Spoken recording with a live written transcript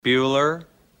Bueller,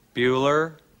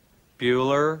 Bueller,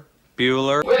 Bueller,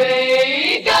 Bueller.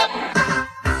 Wake up!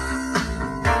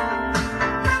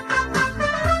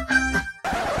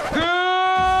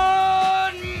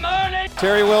 Good morning!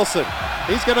 Terry Wilson.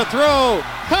 He's going to throw.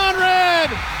 Conrad!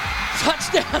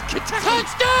 Touchdown, Kentucky!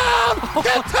 Touchdown!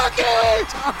 Kentucky!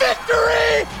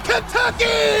 Victory!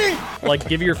 Kentucky! Like,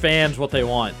 give your fans what they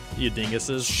want, you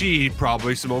dinguses. She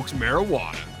probably smokes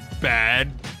marijuana. Bad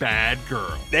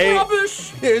girl. Rubbish!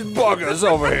 There's buggers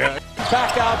over here.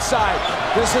 Back outside.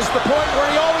 This is the point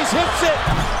where he always hits it.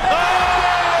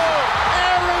 Oh!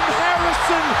 Aaron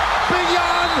Harrison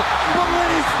beyond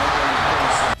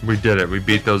belief. We did it. We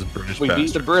beat those British We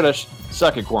bastards. beat the British.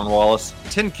 Suck it, Cornwallis.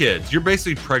 10 kids. You're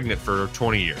basically pregnant for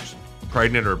 20 years.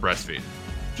 Pregnant or breastfeeding.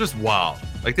 Just wild.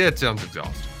 Like, that sounds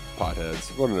exhausting.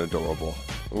 Potheads. What an adorable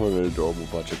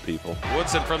bunch of people.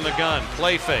 Woodson from the gun,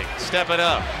 play fake, step it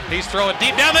up. He's throwing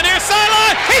deep down the near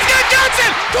sideline. He's got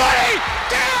Johnson. 20,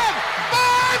 10,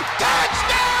 5,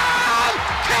 touchdown,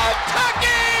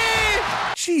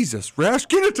 Kentucky! Jesus, Rash,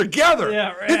 get it together.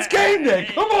 Yeah, right. It's game day.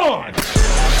 Come on.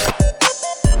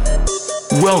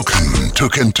 Welcome to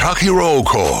Kentucky Roll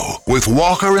Call with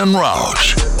Walker and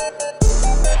Roush.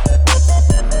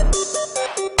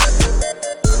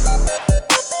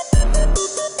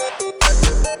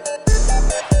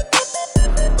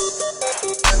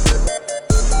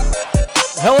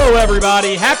 Hello,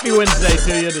 everybody. Happy Wednesday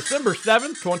to you. December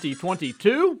 7th,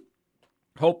 2022.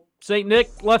 Hope St.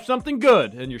 Nick left something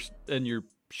good in your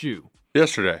shoe.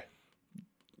 Yesterday.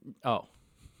 Oh.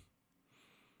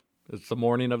 It's the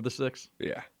morning of the 6th?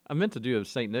 Yeah. I meant to do a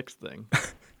St. Nick's thing.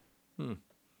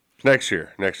 Next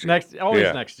year. Next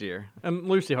year. And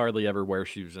Lucy hardly ever wears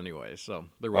shoes anyway, so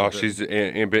they're Oh, she's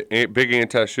a big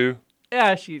anti-shoe?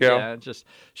 Yeah,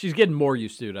 she's getting more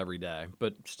used to it every day,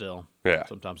 but still, Yeah.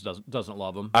 sometimes doesn't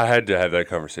love them. I had to have that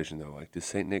conversation, though. Like, does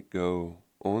St. Nick go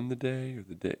on the day or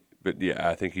the day? But, yeah,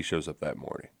 I think he shows up that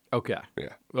morning. Okay.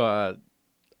 Yeah.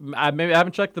 I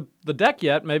haven't checked the deck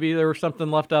yet. Maybe there was something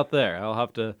left out there. I'll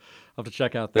have to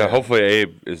check out there. Yeah, hopefully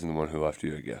Abe isn't the one who left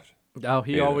you a gift. Oh,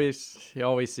 he Yeah.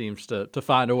 always seems to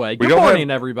find a way. We Good don't morning,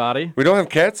 everybody. We don't have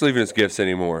cats leaving us gifts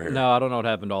anymore here. No, I don't know what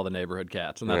happened to all the neighborhood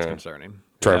cats, and that's Yeah. concerning.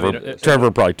 Trevor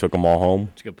probably took them all home.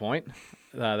 That's a good point.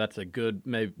 That's a good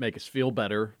make us feel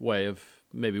better way of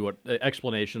maybe what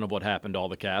explanation of what happened to all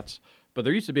the cats. But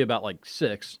there used to be about like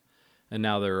 6, and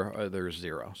now there's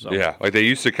 0. So Yeah, like they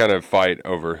used to kind of fight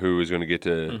over who was going to get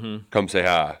to come say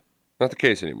hi. Not the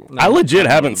case anymore. I legit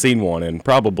haven't seen one in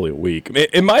probably a week.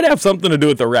 It might have something to do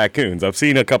with the raccoons. I've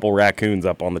seen a couple raccoons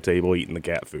up on the table eating the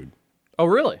cat food. Oh,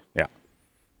 really? Yeah.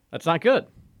 That's not good.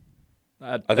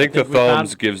 I think the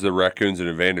thumbs gives the raccoons an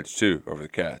advantage, too, over the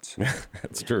cats.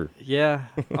 That's true. Yeah.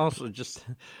 Also, just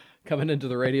coming into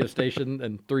the radio station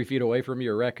and 3 feet away from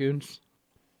you are raccoons.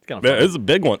 It's kind of fun. It's a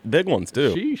big ones,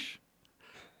 too. Sheesh.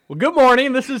 Well, good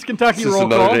morning. This is Kentucky This is Roll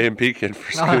another Call day in Pekin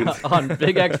for Scoons. on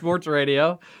Big X Sports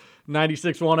Radio,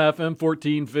 96.1 FM,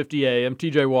 1450 AM.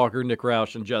 TJ Walker, Nick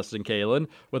Roush, and Justin Kalen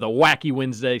with a wacky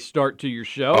Wednesday start to your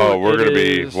show. Oh, we're going to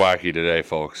be is- wacky today,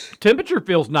 folks. Temperature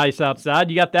feels nice outside.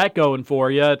 You got that going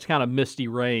for you. It's kind of misty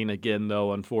rain again,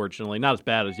 though, unfortunately. Not as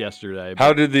bad as yesterday.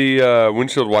 How did the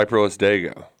windshield wiperless day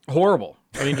go? Horrible.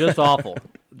 I mean, just awful.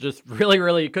 Just really,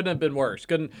 really, it couldn't have been worse.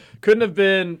 Couldn't have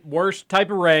been worse type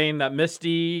of rain, that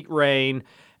misty rain.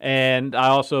 And I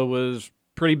also was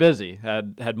pretty busy.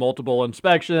 Had multiple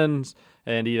inspections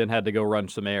and even had to go run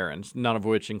some errands, none of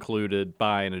which included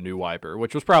buying a new wiper,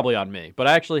 which was probably on me. But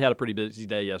I actually had a pretty busy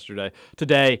day yesterday.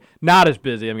 Today, not as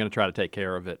busy. I'm going to try to take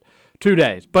care of it. 2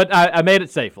 days. But I made it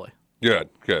safely. Good.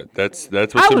 That's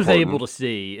what's I was important. able to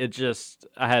see. It just,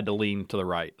 I had to lean to the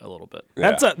right a little bit.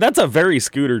 That's a very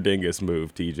Scooter Dingus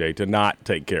move, TJ, to not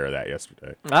take care of that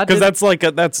yesterday. I Because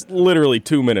did- that's literally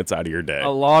 2 minutes out of your day.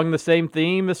 Along the same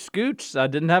theme as Scoots, I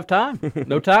didn't have time.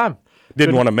 No time.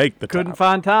 Didn't want to make the Couldn't time.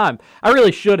 find time. I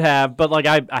really should have, but like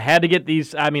I had to get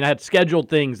these. I mean, I had scheduled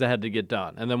things that had to get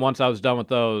done, and then once I was done with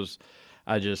those,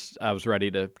 I was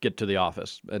ready to get to the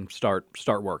office and start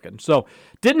working. So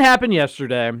didn't happen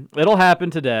yesterday. It'll happen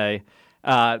today.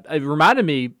 It reminded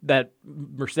me that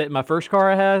my first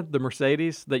car I had, the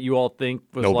Mercedes, that you all think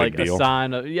was No like big a deal.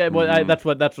 sign of, that's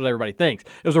what everybody thinks.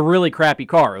 It was a really crappy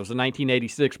car. It was a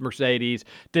 1986 Mercedes,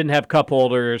 didn't have cup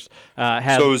holders,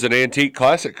 had So it was an antique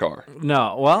classic car.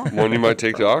 no, well, One you might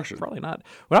take to auction. probably not.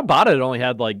 When I bought it, it only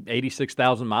had like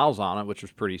 86,000 miles on it, which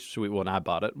was pretty sweet when I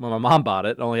bought it. When my mom bought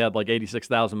it, it only had like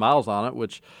 86,000 miles on it,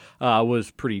 which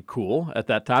was pretty cool at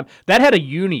that time. That had a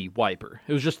uni wiper.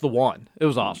 It was just the one. It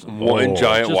was awesome. One one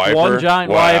giant Just wiper. one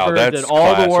giant wow, wiper, that's did all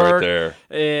the class work, right there.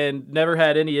 and never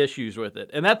had any issues with it.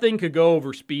 And that thing could go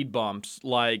over speed bumps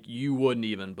like you wouldn't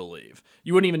even believe.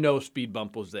 You wouldn't even know a speed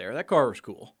bump was there. That car was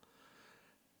cool.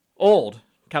 Old,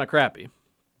 kind of crappy,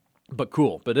 but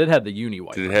cool. But it had the uni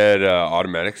wiper. Did it had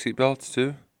automatic seatbelts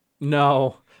too?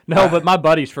 No, but my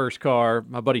buddy's first car,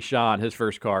 my buddy Sean, his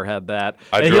first car had that.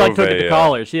 I And he like drove took it a, to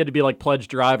college. He had to be like pledge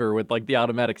driver with like the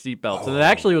automatic seatbelts. And it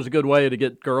actually was a good way to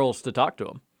get girls to talk to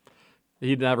him.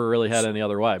 He never really had any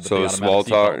other way. But So the small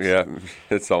automatic talk, seatbelts. yeah,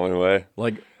 it's the only way.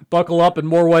 Like buckle up in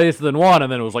more ways than one,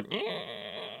 and then it was like,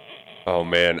 Oh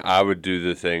man, I would do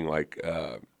the thing like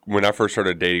when I first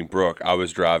started dating Brooke, I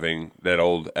was driving that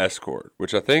old Escort,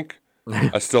 which I think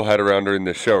I still had around during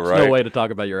the show, right? no way to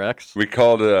talk about your ex. We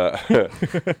called the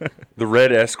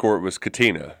red Escort was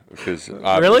Katina because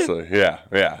obviously, yeah,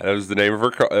 that was the name of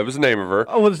her car. That was the name of her.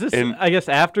 Oh, was this? And I guess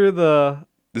after the.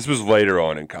 this was later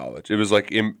on in college. It was like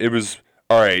it was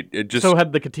all right. It just So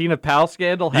had the Katina Powell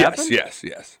scandal happened? yes.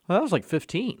 Well, that was like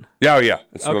 15. Yeah.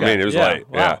 That's what I mean. It was late.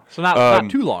 Wow. Yeah. So not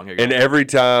too long ago. And every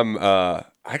time,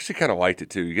 I actually kind of liked it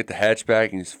too. You get the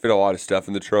hatchback and you fit a lot of stuff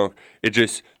in the trunk.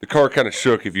 The car kind of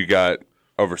shook if you got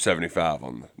over 75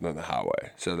 on the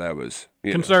highway. So that was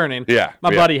concerning. Yeah.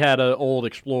 My buddy had an old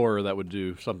Explorer that would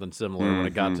do something similar when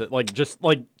it got to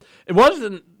it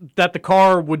wasn't that the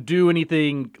car would do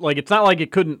anything. Like it's not like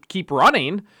it couldn't keep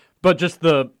running. But just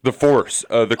the force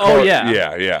of the car. Oh, yeah.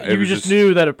 Yeah. You just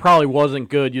knew that it probably wasn't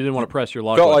good. You didn't want to press your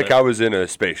luck. Felt with like it. I was in a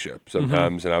spaceship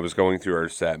sometimes, and I was going through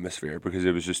Earth's atmosphere because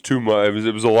it was just too much.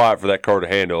 It was a lot for that car to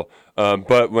handle.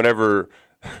 But whenever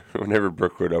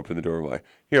Brooke would open the door, I'm like,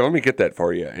 "Here, let me get that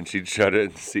for you," and she'd shut it,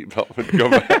 and the seatbelt would go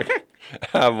back.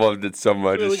 I loved it so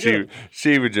much. Really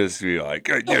she would just be like,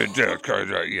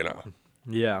 you know.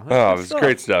 Yeah. Oh, it was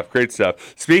great stuff. Great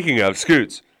stuff. Speaking of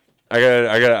Scoots, I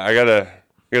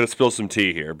gotta spill some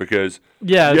tea here because Is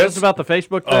this about the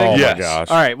Facebook thing? Oh, Yes. my gosh.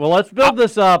 All right. Well, let's build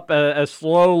this up as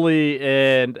slowly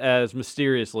and as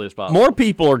mysteriously as possible. More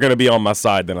people are going to be on my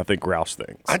side than I think Roush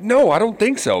thinks. I don't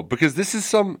think so because this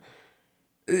is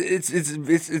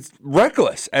it's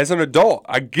reckless as an adult.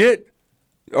 I get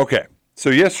okay. So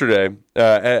yesterday,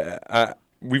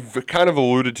 we've kind of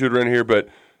alluded to it around here, but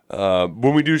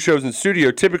when we do shows in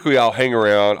studio, typically I'll hang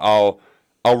around. I'll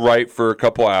write for a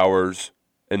couple hours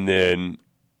and then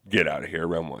get out of here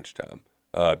around lunchtime.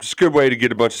 Just a good way to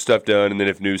get a bunch of stuff done, and then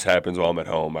if news happens while I'm at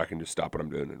home, I can just stop what I'm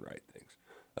doing and write things.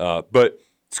 But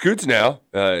Scoots now,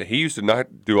 he used to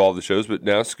not do all the shows, but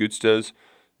now Scoots does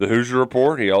the Hoosier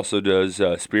Report. He also does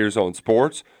Spears on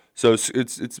Sports. So it's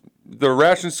the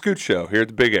Roush and Scoots show here at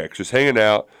the Big X, just hanging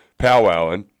out,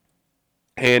 powwowing.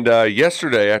 And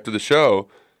yesterday after the show,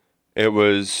 it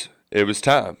was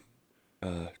time.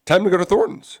 Time to go to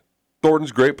Thornton's.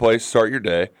 Thornton's, great place to start your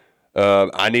day.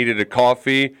 I needed a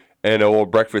coffee and a little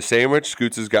breakfast sandwich.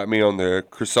 Scoots has got me on the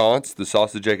croissants, the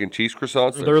sausage, egg, and cheese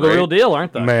croissants. They're the real deal,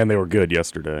 aren't they? Man, they were good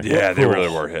yesterday. Yeah, they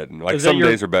really were hitting. Like Is that some your-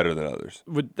 days are better than others.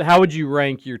 How would you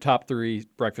rank your top 3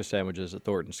 breakfast sandwiches at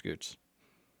Thornton Scoots?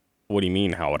 What do you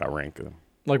mean, how would I rank them?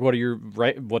 Like,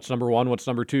 what's number 1, what's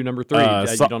number 2, number 3?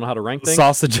 You don't know how to rank things?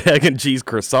 Sausage, egg, and cheese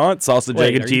croissant. Sausage,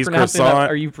 egg, and cheese croissant.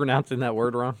 Are you pronouncing that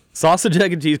word wrong? Sausage,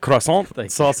 egg, and cheese croissant. Thank you.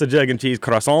 Sausage, egg, and cheese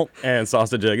croissant. And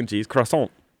sausage, egg, and cheese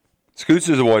croissant. Scoots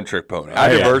is a one-trick pony.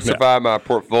 I Yeah. diversify my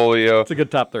portfolio. It's a good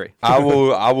top 3. I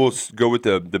will go with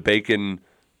the bacon,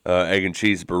 egg and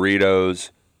cheese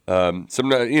burritos.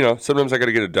 Sometimes I got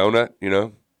to get a donut.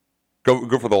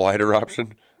 Go for the lighter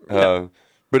option.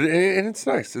 But it's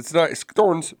nice. It's nice.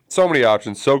 Thornton's, so many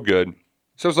options, so good.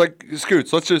 So it's like,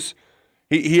 Scoots, let's just.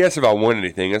 He asked if I want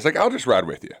anything. I was like, I'll just ride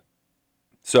with you.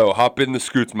 So hop in the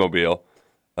Scoots mobile.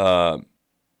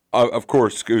 Of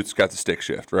course, Scoots got the stick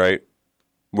shift, right?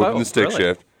 Whipping the stick really?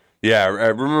 shift. Yeah, I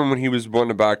remember when he was wanting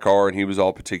to buy a car and he was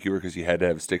all particular because he had to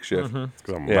have a stick shift.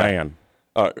 Because I'm Yeah. a man.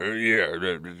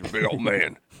 Big old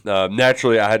man.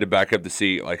 Naturally, I had to back up the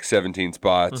seat like 17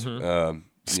 spots.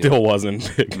 Still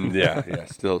wasn't big. Yeah,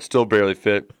 still barely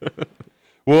fit.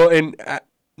 Well, and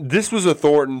this was a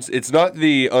Thornton's. It's not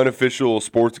the unofficial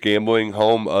sports gambling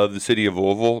home of the city of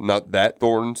Louisville. Not that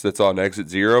Thornton's that's on Exit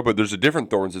 0, but there's a different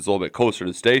Thornton's that's a little bit closer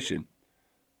to the station.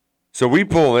 So we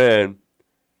pull in.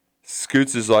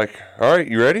 Scoots is like, all right,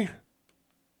 you ready?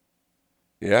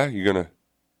 Yeah, you going to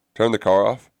turn the car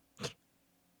off?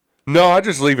 No, I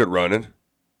just leave it running.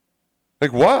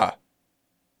 Like, why?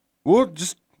 Well,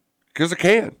 just because I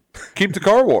can. Keep the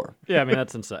car warm. Yeah, I mean,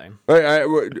 that's insane.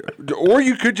 Or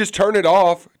you could just turn it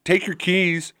off, take your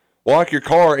keys, lock your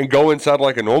car, and go inside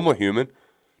like a normal human.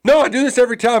 No, I do this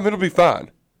every time. It'll be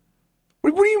fine.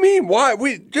 What do you mean? Why?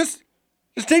 Just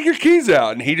take your keys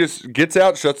out. And he just gets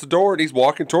out, shuts the door, and he's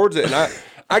walking towards it. And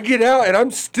I get out and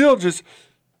I'm still just,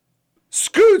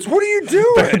 Scoots, what are you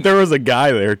doing? There was a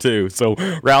guy there too, so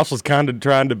Roush was kind of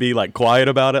trying to be like quiet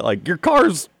about it. Like, your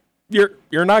car's, you're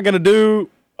not gonna do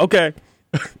okay.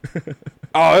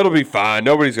 Oh, it'll be fine.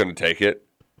 Nobody's gonna take it.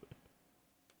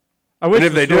 I wish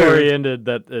if the they story do- ended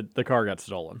that the car got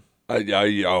stolen. Well,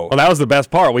 that was the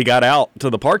best part. We got out to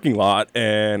the parking lot,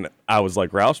 and I was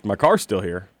like, Roush, my car's still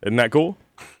here. Isn't that cool?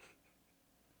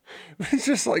 It's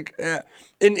just like,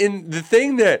 and the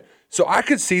thing that, so I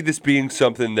could see this being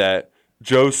something that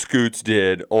Joe Scoots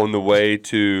did on the way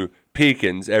to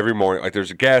Pekin's every morning. Like,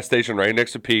 there's a gas station right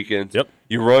next to Pekin's. Yep.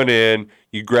 You run in,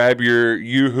 you grab your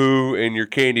Yoo-hoo and your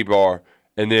candy bar,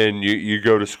 and then you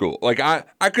go to school. Like,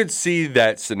 I could see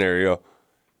that scenario.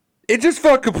 It just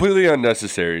felt completely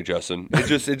unnecessary, Justin. It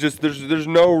just there's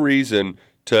no reason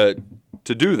to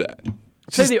do that.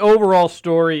 I'd say the overall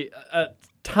story, a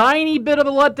tiny bit of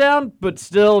a letdown, but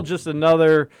still just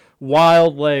another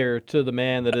wild layer to the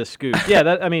man that is Scoot. Yeah,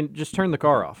 just turn the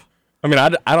car off. I mean,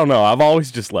 I don't know. I've always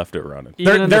just left it running.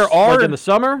 Even like in the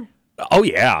summer. Oh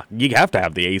yeah, you have to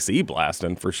have the AC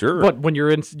blasting for sure. But when you're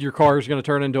in, your car is going to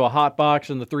turn into a hot box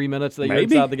in the 3 minutes that you're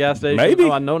Maybe. inside the gas station. Maybe.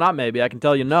 Oh, no, not maybe. I can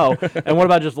tell you no. And what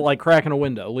about just like cracking a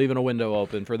window, leaving a window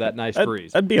open for that nice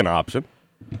breeze? That'd be an option.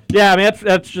 Yeah, I mean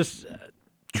that's just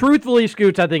truthfully,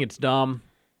 Scoots. I think it's dumb.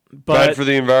 But Bad for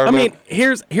the I environment.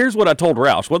 mean, here's what I told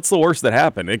Roush. What's the worst that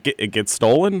happened? It gets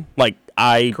stolen. Like,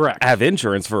 I Correct. have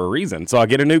insurance for a reason, so I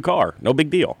get a new car. No big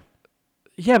deal.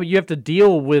 yeah, but you have to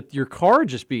deal with your car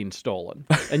just being stolen,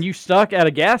 and you stuck at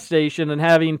a gas station and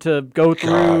having to go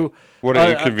through. God, what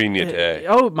an inconvenient day.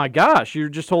 Oh my gosh, you're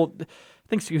just told. I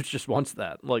think Scoots just wants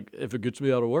that. Like, if it gets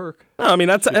me out of work. No, I mean,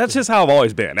 that's just how I've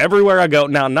always been. Everywhere I go,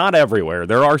 now not everywhere.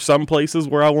 There are some places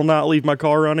where I will not leave my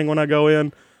car running when I go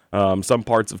in. Some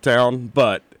parts of town,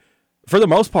 but for the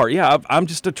most part, yeah, I'm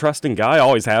just a trusting guy. I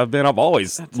always have been. I've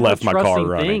always left my car Trusting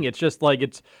running. thing. It's just like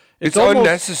it's It's almost,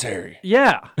 unnecessary.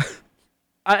 Yeah.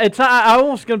 I'm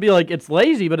almost going to be like, it's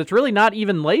lazy, but it's really not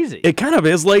even lazy. It kind of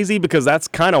is lazy because that's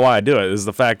kind of why I do it, is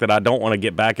the fact that I don't want to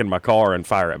get back in my car and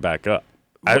fire it back up.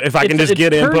 If I can just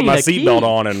get in, put my seatbelt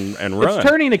on, and run. It's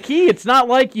turning a key. It's not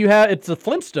like it's the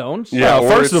Flintstones. Yeah, or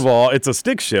First it's- of all, it's a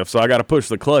stick shift, so I got to push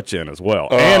the clutch in as well,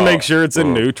 and make sure it's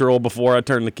in neutral before I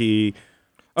turn the key.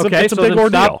 It's a so big then ordeal.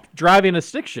 stop driving a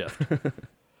stick shift.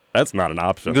 That's not an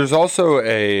option. There's also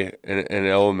an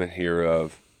element here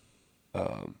of,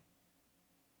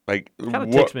 like, Kind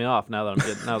of ticks me off now that I'm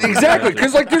getting now that I'm exactly, getting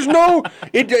because like there's no,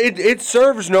 it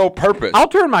serves no purpose. I'll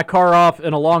turn my car off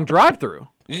in a long drive-through.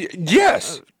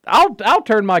 Yes, I'll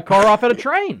turn my car off at a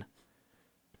train.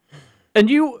 And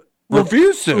you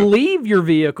refuse to. leave your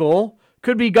vehicle,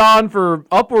 could be gone for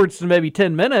upwards to maybe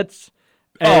 10 minutes.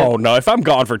 Oh no! If I'm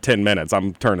gone for 10 minutes,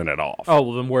 I'm turning it off. Oh,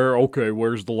 well, then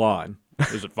where's the line?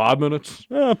 Is it 5 minutes?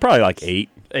 Probably like 8.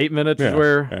 8 minutes Yeah, is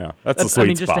where. yeah, that's the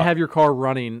sweet just spot. to have your car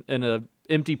running in a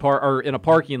empty or in a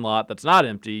parking lot that's not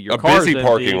empty. Your A car's busy empty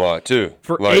parking lot too.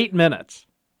 for Like, 8 minutes.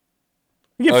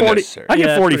 I get 40. Unnecessary. I Yeah, get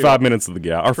that's 45 pretty minutes of the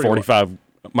gallon, or pretty 45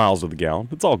 miles of the gallon.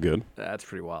 It's all good. That's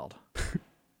pretty wild.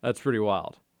 That's pretty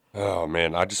wild. Oh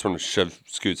man, I just want to shove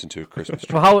Scoots into a Christmas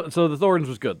tree. So the Thorntons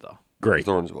was good though. Great.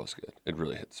 Thorns was good. It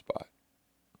really hit the spot.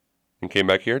 And came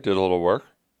back here, did a little work.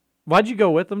 Why'd you go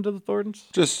with them to the Thorntons?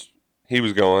 Just he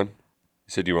was going.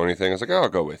 He said, "Do you want anything?" I was like, "Oh, I'll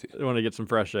go with you." You want to get some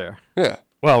fresh air. Yeah,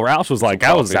 Well, Roush was like,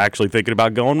 I was coffee. actually thinking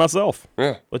about going myself.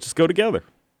 yeah, Let's just go together.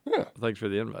 yeah. Thanks for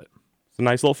the invite. It's a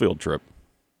nice little field trip.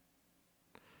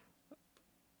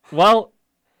 Well,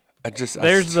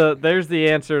 There's there's the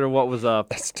answer to what was up.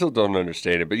 I still don't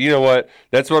understand it, but you know what?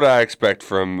 That's what I expect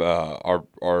from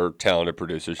our talented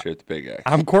producers here at the Big X.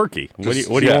 I'm quirky. What do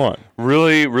you Yeah, want?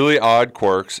 Really, really odd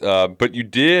quirks. But you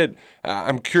did.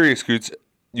 I'm curious, Scoots.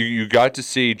 You got to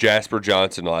see Jasper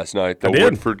Johnson last night, the I did.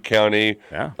 Woodford County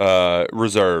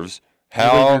reserves. You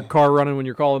leave How your car running when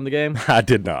you're calling the game? I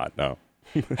did not, no.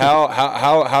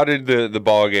 how did the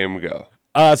ball game go?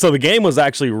 So the game was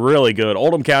actually really good.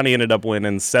 Oldham County ended up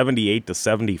winning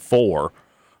 78-74.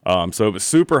 So it was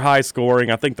super high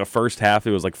scoring. I think the first half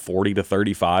it was like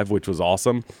 40-35, which was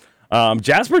awesome.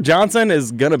 Jasper Johnson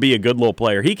is going to be a good little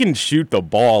player. He can shoot the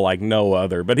ball like no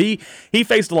other, but he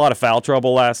faced a lot of foul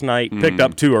trouble last night, picked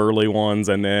up 2 early ones,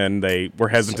 and then they were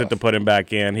hesitant to put him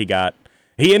back in.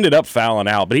 He ended up fouling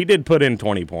out, but he did put in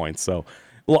 20 points. So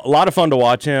a lot of fun to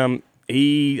watch him.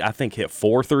 He, I think, hit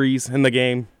 4 threes in the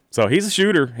game. So he's a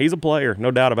shooter. He's a player, no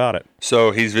doubt about it.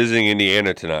 So he's visiting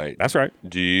Indiana tonight. That's right.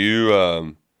 Do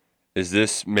you? Is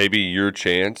this maybe your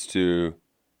chance to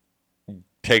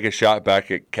take a shot back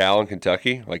at Cal and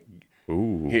Kentucky? Like,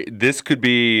 this could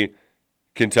be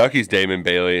Kentucky's Damon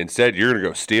Bailey. Instead, you're gonna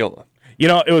go steal him. You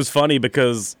know, it was funny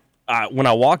because when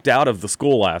I walked out of the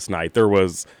school last night, there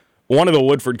was one of the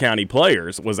Woodford County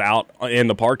players was out in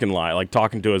the parking lot, like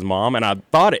talking to his mom, and I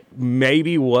thought it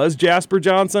maybe was Jasper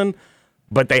Johnson,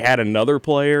 but they had another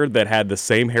player that had the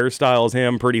same hairstyle as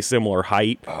him, pretty similar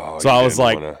height. So I was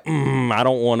like, I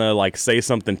don't want to like say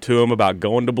something to him about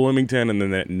going to Bloomington and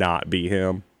then it not be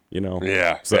him,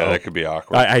 Yeah, So that could be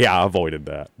awkward. I avoided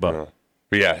that, but.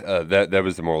 But yeah, that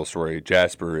was the moral story.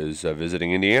 Jasper is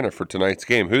visiting Indiana for tonight's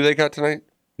game. Who they got tonight?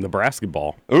 Nebraska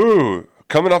ball. Ooh,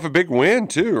 coming off a big win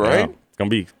too, right? Yeah. It's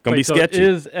gonna be so sketchy. It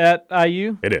is at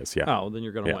IU? It is, yeah. Oh, then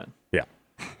you're gonna win. Yeah,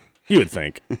 you would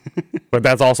think, but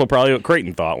that's also probably what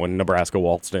Creighton thought when Nebraska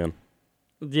waltzed in.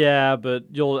 Yeah, but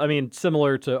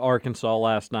similar to Arkansas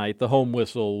last night, the home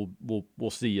whistle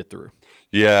will see you through.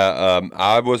 Yeah,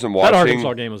 I wasn't watching. That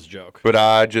Arkansas game was a joke. But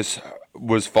I just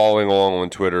was following along on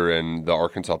Twitter, and the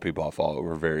Arkansas people I follow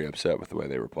were very upset with the way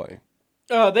they were playing.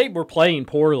 They were playing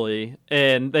poorly,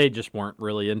 and they just weren't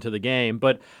really into the game.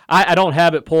 But I don't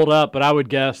have it pulled up, but I would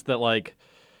guess that like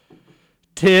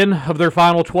 10 of their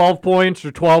final 12 points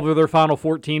or 12 of their final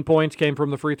 14 points came from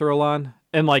the free throw line.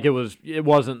 And like it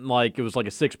wasn't like it was like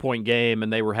a 6-point game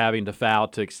and they were having to foul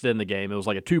to extend the game. It was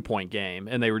like a 2-point game,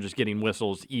 and they were just getting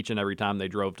whistles each and every time they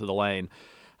drove to the lane.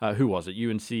 Who was it?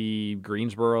 UNC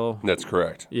Greensboro? That's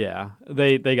correct. Yeah,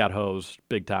 they got hosed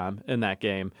big time in that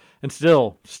game, and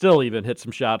still even hit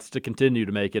some shots to continue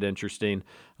to make it interesting,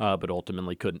 but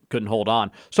ultimately couldn't hold on.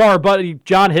 So our buddy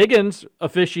John Higgins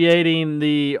officiating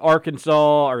the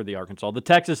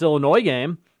Texas-Illinois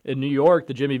game in New York,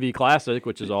 the Jimmy V Classic,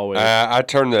 which is always... I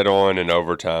turned that on in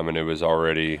overtime, and it was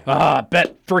already...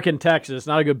 Bet freaking Texas.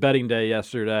 Not a good betting day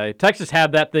yesterday. Texas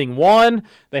had that thing won.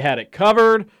 They had it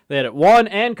covered. They had it won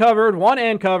and covered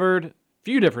a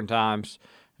few different times,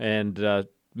 and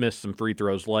missed some free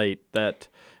throws late that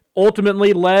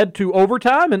ultimately led to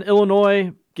overtime, and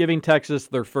Illinois giving Texas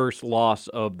their first loss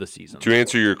of the season. To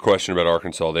answer your question about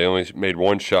Arkansas, they only made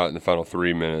one shot in the final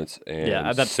 3 minutes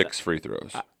and 6 free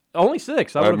throws. Only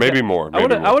 6. Maybe more. I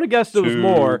would have guessed it was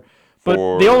more, but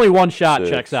the only one shot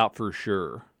checks out for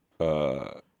sure.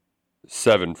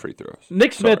 7 free throws.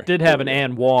 Nick Smith did have an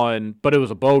and one, but it was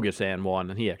a bogus and one,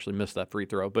 and he actually missed that free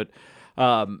throw. But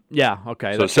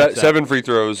okay. So 7 free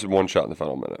throws, 1 shot in the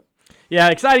final minute. Yeah,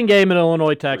 exciting game in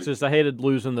Illinois, Texas. I hated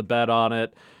losing the bet on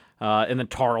it. And then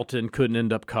Tarleton couldn't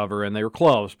end up covering. They were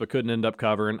close, but couldn't end up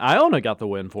covering. Iona got the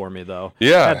win for me, though.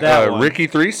 Yeah, Ricky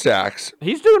 3 sacks.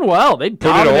 He's doing well. They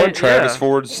put it on Travis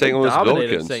Ford's St. Louis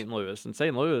Billikens. St. Louis, and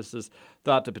St. Louis is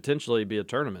thought to potentially be a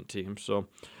tournament team. So,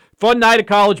 fun night of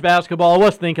college basketball. I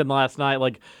was thinking last night,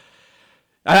 like,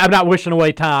 I'm not wishing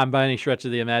away time by any stretch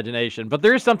of the imagination, but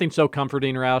there is something so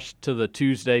comforting, Roush, to the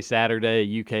Tuesday,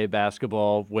 Saturday UK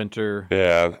basketball winter.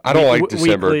 Yeah, I don't like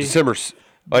December. December's...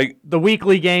 Like the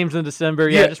weekly games in December,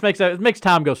 it just makes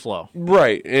time go slow.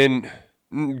 Right, and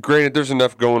granted, there's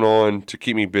enough going on to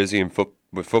keep me busy and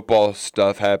with football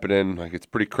stuff happening. Like it's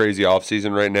pretty crazy off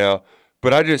season right now.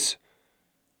 But I just,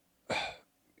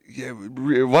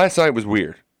 last night was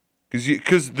weird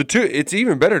because it's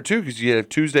even better too because you have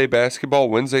Tuesday basketball,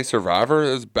 Wednesday Survivor.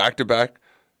 It was back-to-back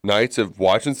nights of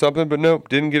watching something. But nope,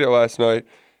 didn't get it last night,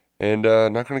 and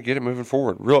not going to get it moving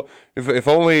forward. If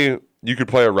only. You could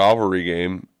play a rivalry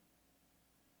game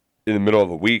in the middle of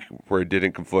a week where it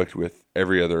didn't conflict with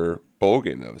every other bowl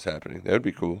game that was happening. That would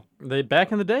be cool.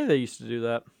 Back in the day, they used to do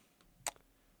that.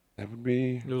 That would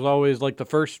be... It was always like the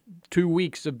first 2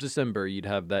 weeks of December, you'd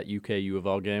have that UK U of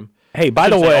L game. Hey,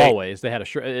 by the way... Always. They had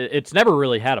it's never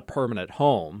really had a permanent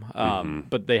home,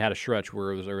 but they had a stretch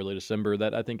where it was early December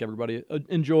that I think everybody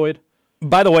enjoyed.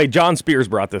 By the way, John Spears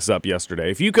brought this up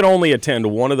yesterday. If you could only attend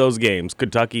one of those games,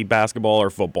 Kentucky basketball or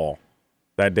football,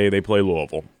 that day they play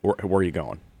Louisville, where are you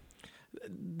going?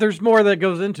 There's more that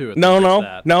goes into it.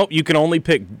 No. You can only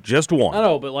pick just one. I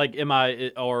know, but like,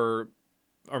 are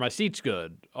my seats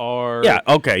good? Or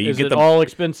okay. You get all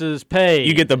expenses paid.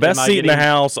 You get the best seat in the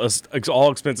house,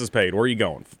 all expenses paid. Where are you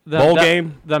going? Bowl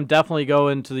game? I'm definitely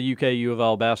going to the UK U of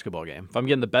L basketball game. If I'm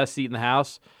getting the best seat in the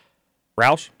house,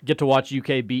 Roush, get to watch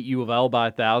UK beat U of L by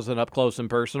 1,000 up close and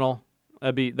personal.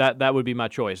 That would be my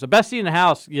choice. The best seat in the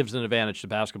house gives an advantage to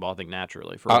basketball, I think,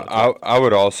 naturally. I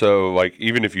would also, like,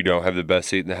 even if you don't have the best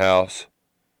seat in the house,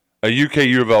 a UK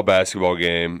U of L basketball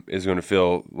game is going to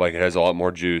feel like it has a lot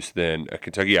more juice than a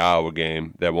Kentucky-Iowa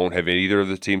game that won't have either of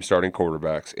the teams starting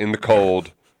quarterbacks in the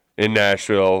cold in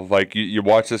Nashville. Like, you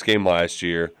watched this game last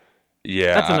year.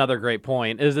 Yeah. That's another great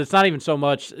point, is it's not even so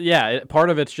much, part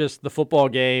of it's just the football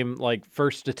game, like,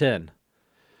 1st to 10.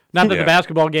 Not that the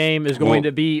basketball game is going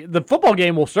to be – the football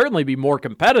game will certainly be more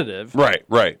competitive. Right.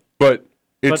 But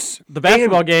the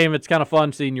basketball game, it's kind of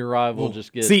fun seeing your rival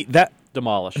just get – See,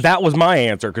 demolished. That was my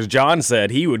answer because John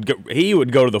said he would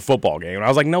go to the football game, and I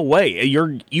was like, no way.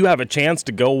 You have a chance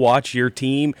to go watch your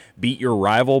team beat your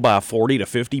rival by 40 to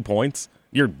 50 points.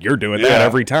 You're doing that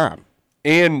every time.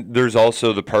 And there's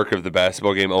also the perk of the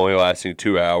basketball game only lasting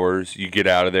 2 hours. You get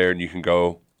out of there and you can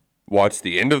go watch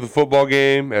the end of the football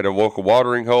game at a local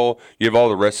watering hole. You have all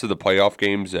the rest of the playoff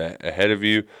games ahead of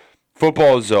you.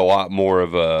 Football is a lot more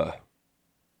of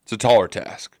it's a taller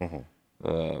task.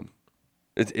 Mm-hmm.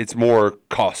 It's more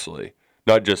costly,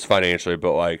 not just financially,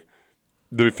 but like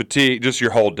the fatigue, just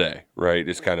your whole day, right,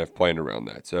 is kind of playing around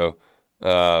that. So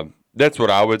that's what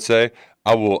I would say.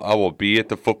 I will be at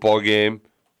the football game.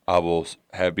 I will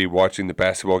be watching the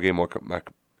basketball game on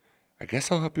I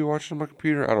guess I'll be watching on my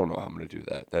computer. I don't know how I'm going to do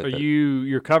that.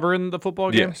 You're covering the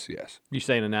football game? Yes. You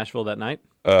staying in Nashville that night?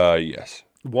 Yes.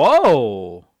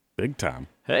 Whoa. Big time.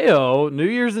 Hey-o, New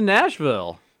Year's in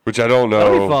Nashville. Which I don't know.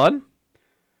 That'll be fun.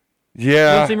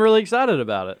 Yeah. You don't seem really excited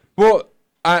about it. Well,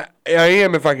 I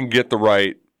am if I can get the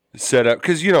right setup.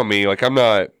 Because you know me, like I'm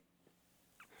not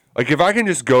 – like if I can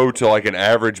just go to like an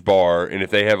average bar and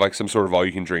if they have like some sort of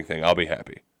all-you-can-drink thing, I'll be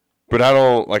happy. But I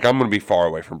don't – like I'm going to be far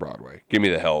away from Broadway. Get me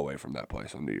the hell away from that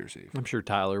place on New Year's Eve. I'm sure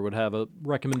Tyler would have a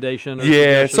recommendation.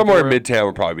 Yeah, somewhere in Midtown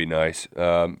would probably be nice.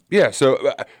 So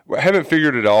I haven't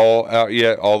figured it all out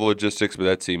yet, all the logistics, but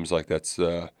that seems like that's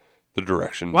the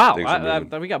direction. Wow, things are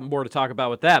moving. we got more to talk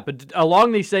about with that. But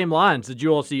along these same lines, did you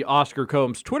all see Oscar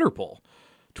Combs' Twitter poll?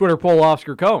 Twitter poll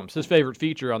Oscar Combs, his favorite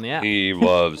feature on the app. He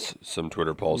loves some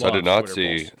Twitter polls. I did not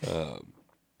see.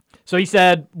 So he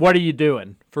said, what are you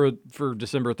doing for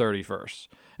December 31st?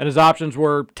 And his options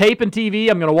were tape and TV,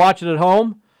 I'm going to watch it at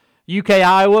home, UK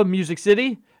Iowa, Music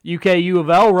City, UK U of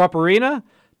L, Rupp Arena,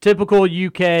 typical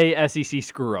UK SEC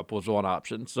screw-up was one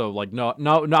option. So, like, no,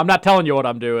 I'm not telling you what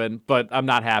I'm doing, but I'm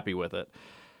not happy with it.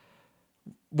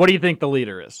 What do you think the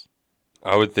leader is?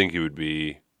 I would think he would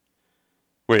be.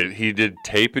 Wait, he did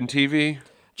tape and TV?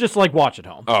 Just like watch at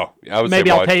home. Oh, I would maybe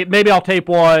say I'll tape. Maybe I'll tape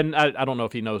one. I don't know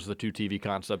if he knows the 2 TV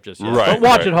concept just yet. Right, but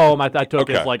watch right. at home. I took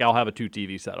Okay. as like I'll have a 2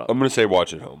 TV setup. I'm going to say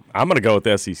watch at home. I'm going to go with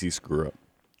the SEC screw-up.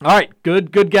 All right,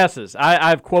 good guesses.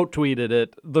 I've quote tweeted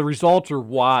it. The results are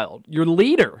wild. Your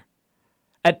leader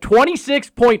at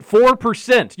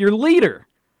 26.4%. Your leader.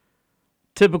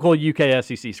 Typical UK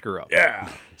SEC screw-up. Yeah.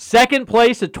 Second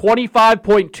place at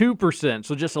 25.2%,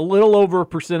 so just a little over a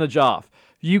percentage off.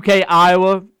 UK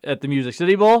Iowa at the Music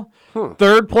City Bowl.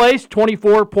 Third place,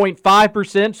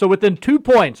 24.5%, so within 2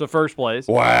 points of first place.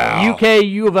 Wow. UK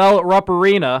U of L at Rupp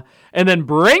Arena. And then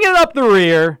bringing up the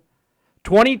rear,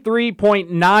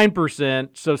 23.9%,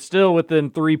 so still within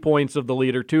 3 points of the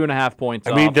leader, 2.5 points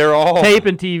off. I mean, they're all tape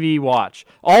and TV watch.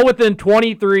 All within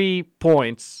 23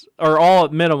 points, or all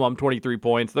at minimum 23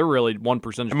 points. They're really 1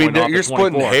 percentage point off. You're at 24.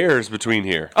 splitting hairs between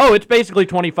here. Oh, it's basically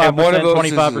 25%, And one of those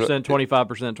 25%,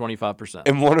 25%, 25%.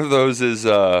 And one of those is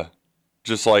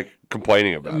just like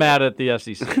complaining about Mad at the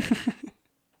SEC.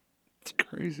 It's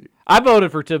crazy. I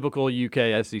voted for typical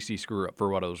UK SEC screw-up for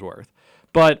what it was worth.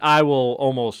 But I will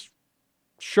almost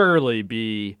surely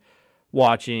be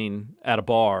watching at a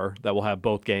bar that will have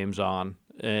both games on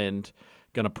and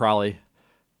going to probably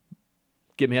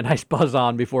get me a nice buzz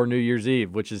on before New Year's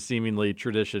Eve, which is seemingly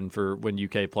tradition for when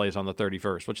UK plays on the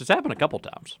 31st, which has happened a couple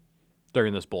times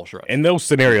during this bull stretch. In those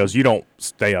scenarios, you don't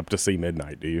stay up to see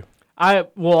midnight, do you? I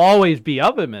will always be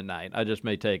up at midnight. I just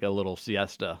may take a little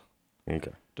siesta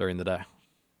during the day.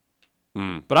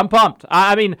 But I'm pumped.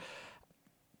 I mean,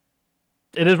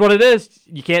 it is what it is.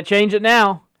 You can't change it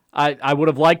now. I would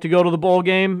have liked to go to the bowl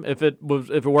game if it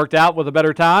worked out with a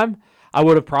better time. I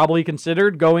would have probably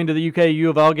considered going to the UK U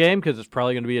of L game because it's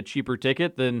probably going to be a cheaper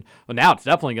ticket than. Well, now it's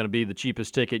definitely going to be the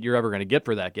cheapest ticket you're ever going to get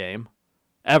for that game,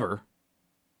 ever.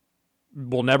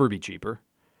 Will never be cheaper.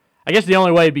 I guess the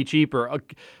only way it'd be cheaper.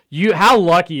 How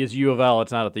lucky is U of L?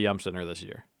 It's not at the Yum Center this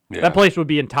year. Yeah. That place would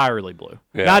be entirely blue.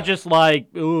 Yeah. Not just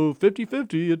like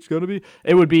 50-50. It's going to be.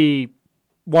 It would be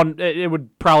one. It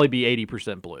would probably be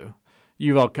 80% blue.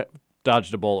 U of L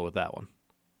dodged a bullet with that one.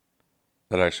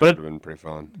 That actually would have been pretty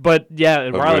fun. But yeah,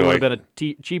 it probably would have been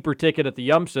a cheaper ticket at the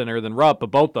Yum Center than Rupp. But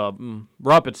both of them,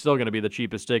 Rupp, it's still going to be the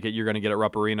cheapest ticket you're going to get at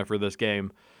Rupp Arena for this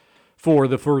game for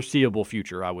the foreseeable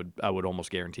future. I would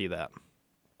almost guarantee that.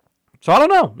 So I don't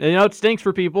know. It stinks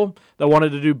for people that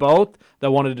wanted to do both, that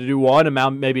wanted to do one,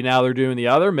 and maybe now they're doing the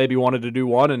other. Maybe wanted to do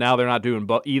one, and now they're not doing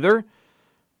either.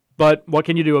 But what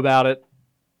can you do about it?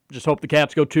 Just hope the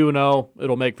Cats go 2-0.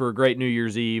 It'll make for a great New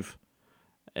Year's Eve,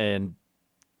 and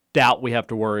doubt we have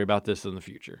to worry about this in the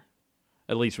future,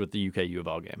 at least with the UK U of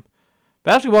L game.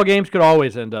 Basketball games could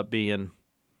always end up being,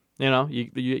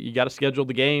 you got to schedule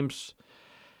the games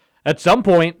at some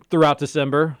point throughout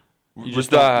December. You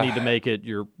just don't need to make it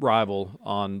your rival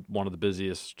on one of the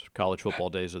busiest college football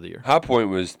days of the year. High Point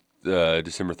was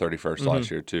December 31st last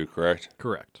year too, correct?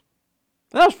 Correct.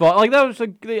 That was fun. Like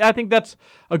I think that's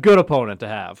a good opponent to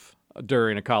have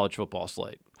during a college football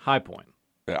slate. High Point.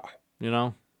 Yeah. You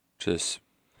know? We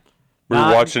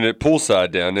were watching it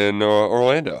poolside down in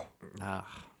Orlando.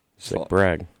 Sick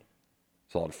brag.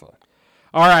 It's a lot of fun.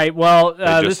 All right. Well,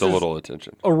 this is a little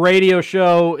attention. A radio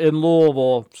show in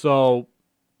Louisville, so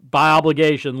by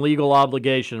obligation, legal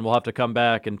obligation, we'll have to come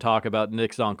back and talk about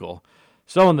Nick's uncle.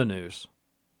 So in the news.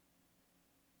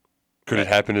 Could it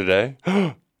happen today?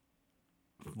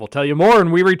 We'll tell you more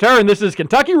when we return. This is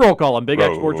Kentucky Roll Call on Big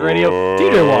X Sports Radio.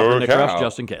 TJ Walker, Nick Rush,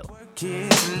 Justin Caleb.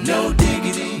 No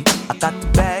diggity, I got to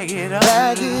bag it up.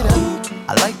 I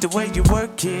like the way you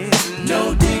work it.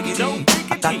 No diggity,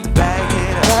 I got to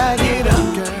bag it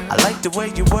up. I like the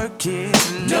way you work it.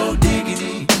 No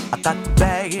diggity, I got to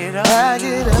bag it up.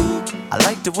 I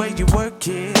like the way you work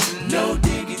it. No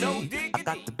diggity, I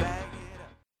got to bag it up.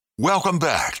 Welcome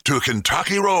back to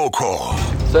Kentucky Roll Call.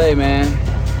 Say, man,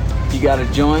 you got a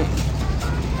joint?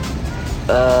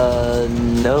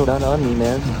 No, not on me,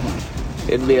 man.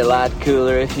 It'd be a lot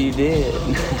cooler if you did.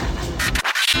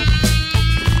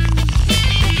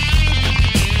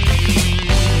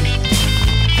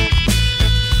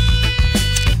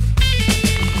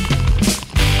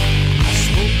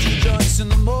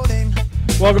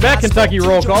 Welcome back, Kentucky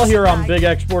Roll Call here on Big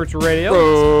X Sports Radio.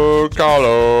 Roll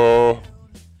Call.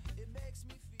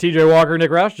 TJ Walker, Nick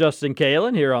Roush, Justin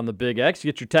Kalen here on the Big X.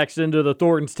 Get your text into the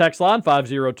Thornton's text line,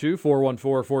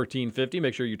 502-414-1450.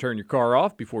 Make sure you turn your car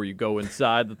off before you go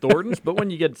inside the Thornton's. But when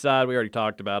you get inside, we already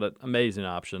talked about it. Amazing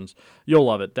options. You'll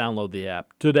love it. Download the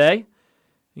app today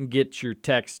and get your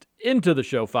text into the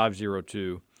show,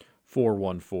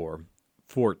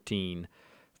 502-414-1450.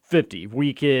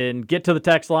 We can get to the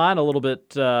text line a little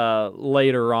bit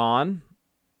later on,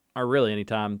 or really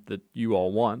anytime that you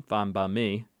all want, fine by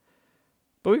me.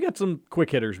 But we've got some quick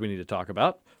hitters we need to talk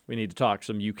about. We need to talk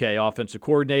some UK offensive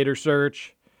coordinator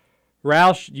search.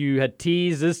 Roush, you had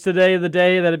teased, is today the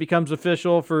day that it becomes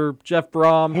official for Jeff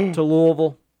Brom to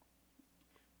Louisville?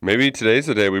 Maybe today's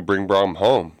the day we bring Brom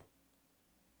home.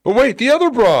 Oh, wait, the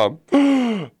other Brom.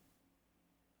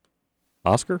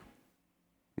 Oscar?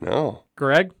 No.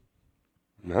 Greg?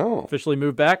 No. Officially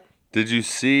moved back? Did you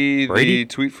see Brady? the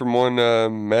tweet from one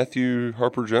Matthew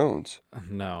Harper-Jones?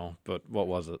 No, but what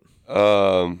was it?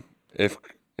 If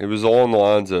it was along the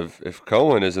lines of if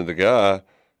Cohen isn't the guy, a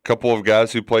couple of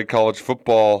guys who played college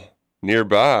football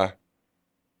nearby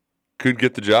could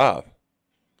get the job.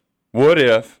 What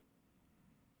if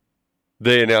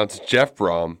they announced Jeff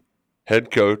Brom, head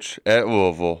coach at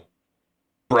Louisville,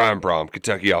 Brian Brom,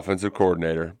 Kentucky offensive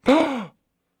coordinator? Bum,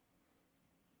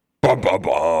 bum,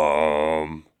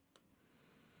 bum.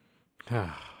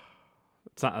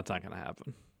 That's not going to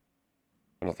happen.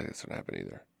 I don't think that's going to happen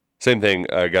either. Same thing.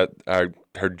 I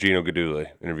heard Gino Guidugli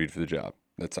interviewed for the job.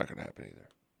 That's not going to happen either.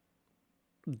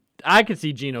 I could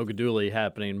see Gino Guidugli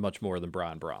happening much more than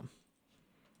Brian Brom.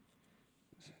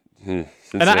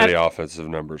 Cincinnati offensive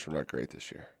numbers were not great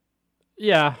this year.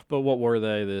 Yeah, but what were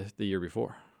they the year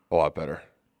before? A lot better.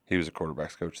 He was a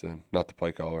quarterback's coach then, not the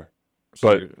play caller.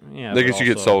 But yeah, I guess you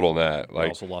get sold on that. Like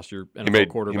also lost your NFL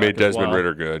quarterback. He made Desmond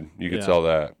Ridder good. You could sell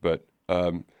that. But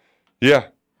yeah.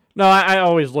 No, I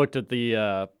always looked at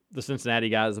the Cincinnati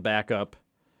guy as a backup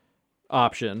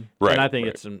option. Right. And I think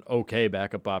it's an okay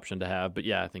backup option to have. But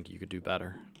yeah, I think you could do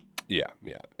better. Yeah.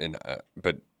 And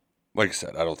but like I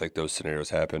said, I don't think those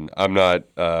scenarios happen. I'm not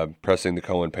pressing the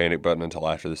Cohen panic button until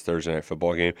after this Thursday night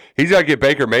football game. He's got to get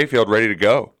Baker Mayfield ready to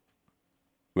go.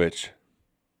 Which,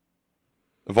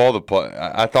 of all the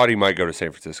I thought he might go to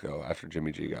San Francisco after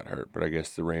Jimmy G got hurt, but I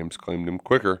guess the Rams claimed him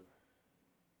quicker.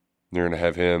 They're going to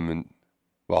have him, and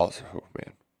well, oh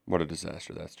man, what a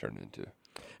disaster that's turned into.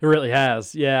 It really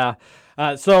has, yeah.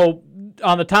 So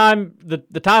on the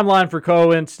timeline for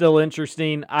Cohen, still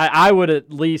interesting. I would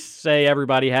at least say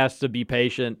everybody has to be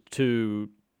patient to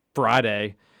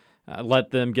Friday.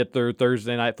 Let them get their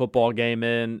Thursday night football game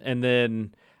in, and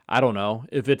then I don't know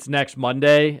if it's next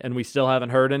Monday and we still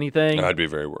haven't heard anything. I'd be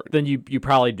very worried. Then you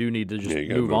probably do need to just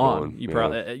move on. You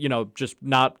probably just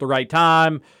not the right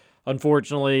time.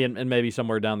 Unfortunately, and maybe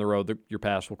somewhere down the road, your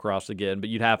paths will cross again. But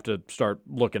you'd have to start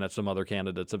looking at some other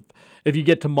candidates. If you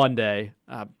get to Monday,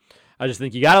 I just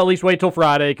think you got to at least wait till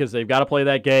Friday because they've got to play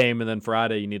that game. And then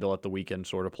Friday, you need to let the weekend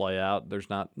sort of play out. There's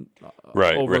not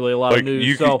overly a lot of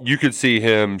news. You could see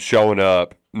him showing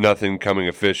up, nothing coming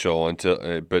official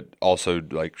until, but also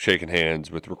like shaking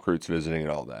hands with recruits visiting and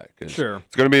all that. Sure.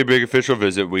 It's going to be a big official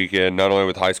visit weekend, not only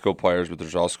with high school players, but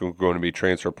there's also going to be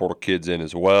transfer portal kids in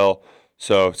as well.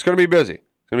 So it's going to be busy.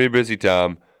 It's going to be a busy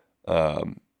time. Got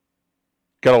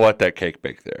to let that cake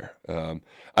bake there.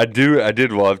 I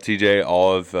did love, TJ,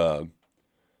 all of the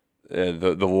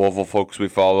Louisville folks we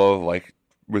follow, like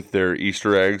with their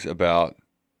Easter eggs about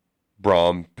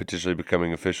Brom potentially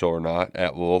becoming official or not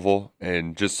at Louisville,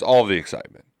 and just all the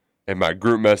excitement. And my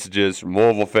group messages from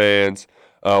Louisville fans.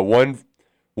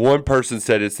 One person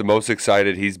said it's the most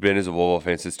excited he's been as a Louisville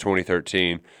fan since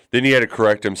 2013. Then he had to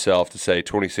correct himself to say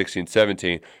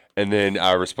 2016-17. And then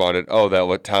I responded, "Oh, that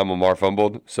what time Lamar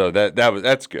fumbled." So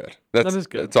that's good. That is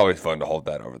good. It's always fun to hold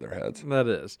that over their heads. That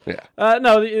is.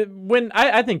 Yeah. When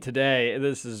I think today,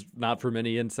 this is not from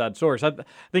any inside source. I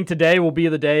think today will be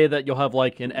the day that you'll have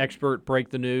like an expert break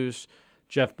the news.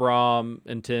 Jeff Brom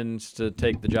intends to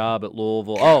take the job at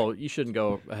Louisville. Oh, you shouldn't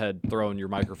go ahead throwing your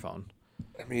microphone.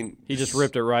 I mean, he just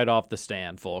ripped it right off the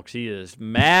stand, folks. He is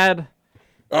mad.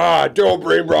 Don't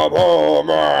bring Brom home.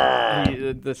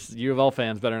 This U of L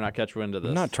fans better not catch wind of this.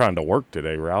 I'm not trying to work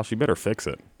today, Roush. You better fix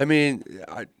it. I mean,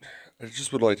 I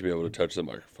just would like to be able to touch the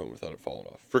microphone without it falling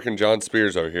off. Freaking John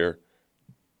Spears over here.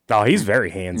 Oh, he's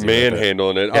very handsy.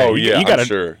 Manhandling it. I'm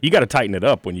sure. You got to tighten it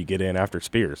up when you get in after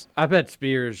Spears. I bet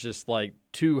Spears just like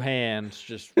two hands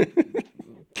just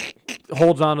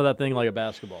holds onto that thing like a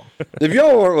basketball. If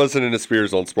y'all aren't listening to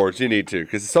Spears on sports, you need to,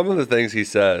 because some of the things he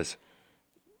says.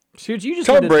 Scoots, you just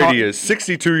Tom Brady is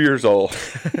 62 years old.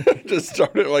 Just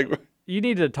started like. You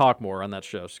need to talk more on that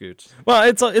show, Scoots. Well,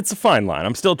 it's a fine line.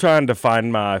 I'm still trying to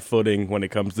find my footing when it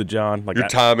comes to John. Like your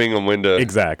timing on when to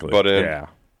butt in. Yeah.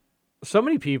 So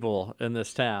many people in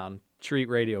this town treat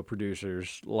radio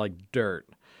producers like dirt.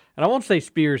 And I won't say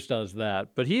Spears does that,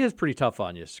 but he is pretty tough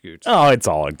on you, Scoots. Oh, it's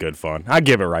all in good fun. I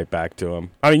give it right back to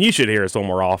him. I mean, you should hear us when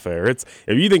we're off air. If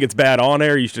you think it's bad on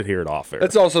air, you should hear it off air.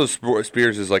 That's also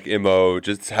Spears' like MO,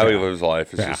 just how he lives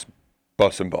life. It's just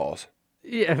busting balls.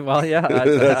 Yeah, well, yeah,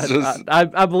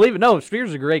 I believe it. No, Spears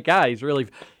is a great guy. He's really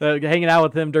hanging out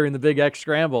with him during the Big X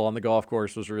Scramble on the golf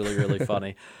course was really, really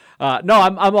funny. No,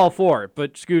 I'm all for it,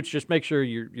 but Scoots, just make sure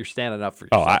you're standing up for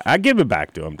yourself. Oh, I give it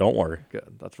back to him. Don't worry.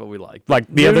 Good, that's what we like. Like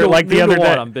the other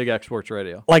day on Big X Sports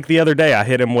Radio. Like the other day, I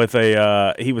hit him with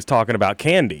he was talking about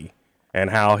candy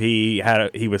and how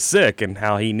he was sick and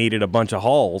how he needed a bunch of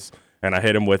Halls, and I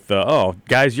hit him with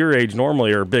guys your age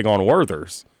normally are big on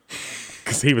Werthers.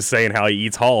 Because he was saying how he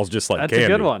eats Halls just like That's candy.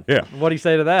 That's a good one. Yeah. What'd he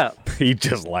say to that? He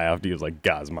just laughed. He was like,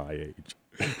 guys my age.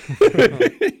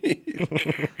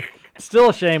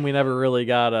 Still a shame we never really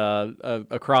got a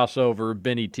crossover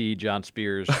Benny T. John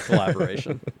Spears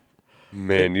collaboration.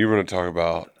 Man, you want to talk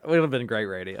about... It would have been great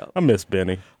radio. I miss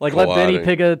Benny. Like, let Benny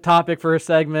pick a topic for a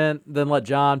segment, then let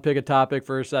John pick a topic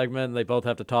for a segment, and they both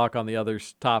have to talk on the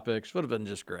other's topics. Would have been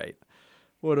just great.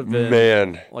 Would have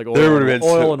been like oil, there would have been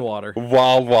oil and water.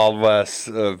 Wild, wild west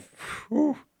of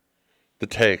the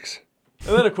takes.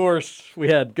 And then, of course, we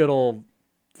had good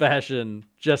old-fashioned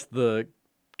just the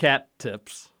cat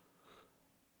tips.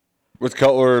 With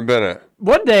Cutler and Bennett.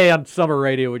 One day on summer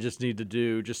radio we just need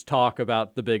to just talk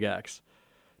about the Big X.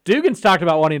 Dugan's talked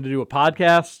about wanting to do a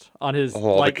podcast on his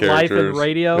life and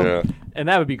radio, and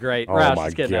that would be great. Oh Roush, my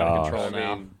it's getting out of God.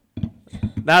 control now.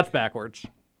 That's backwards.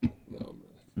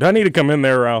 Do I need to come in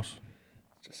there, Rouse?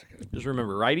 Just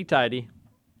remember, righty-tighty.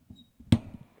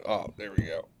 Oh, there we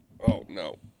go. Oh,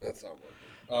 no. That's not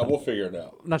working. We'll figure it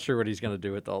out. I'm not sure what he's going to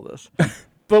do with all this.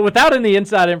 But without any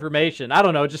inside information, I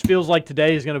don't know. It just feels like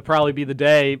today is going to probably be the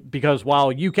day because while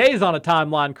UK is on a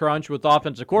timeline crunch with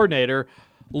offensive coordinator,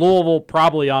 Louisville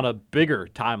probably on a bigger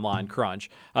timeline crunch.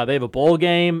 They have a bowl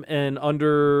game in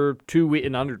under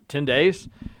 10 days,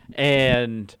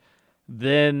 and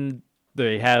then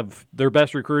they have their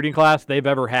best recruiting class they've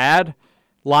ever had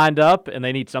lined up, and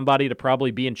they need somebody to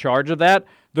probably be in charge of that.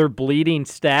 They're bleeding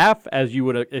staff, as you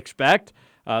would expect.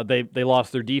 They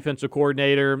lost their defensive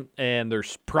coordinator and their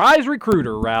prize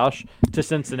recruiter, Roush, to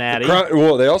Cincinnati.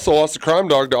 Well, they also lost the crime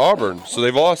dog to Auburn, so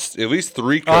they've lost at least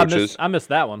 3 coaches. I missed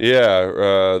that one. Yeah,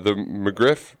 the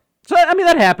McGriff. So, I mean,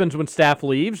 that happens when staff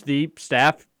leaves.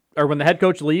 Or when the head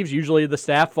coach leaves, usually the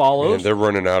staff follows. Man, they're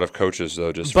running out of coaches,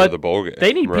 though, for the bowl game.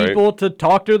 They need people to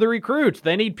talk to the recruits.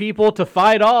 They need people to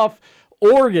fight off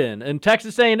Oregon and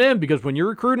Texas A&M, because when you're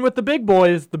recruiting with the big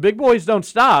boys don't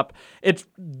stop. It's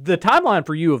the timeline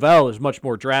for U of L is much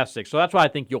more drastic, so that's why I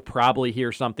think you'll probably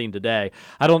hear something today.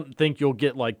 I don't think you'll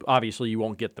get, obviously you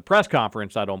won't get the press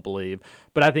conference, I don't believe,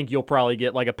 but I think you'll probably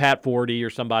get like a Pat Forty or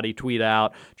somebody tweet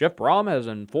out, Jeff Brom has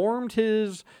informed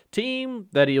his team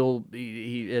that he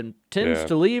intends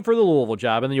to leave for the Louisville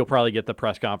job, and then you'll probably get the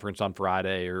press conference on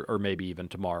Friday or maybe even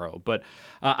tomorrow. But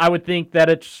I would think that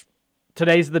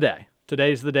today's the day.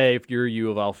 Today's the day if you're a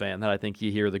U of L fan that I think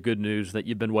you hear the good news that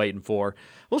you've been waiting for.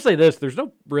 We'll say this, there's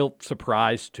no real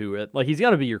surprise to it. Like, he's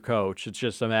going to be your coach. It's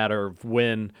just a matter of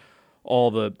when all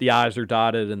the I's are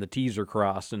dotted and the T's are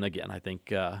crossed. And again, I think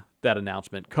that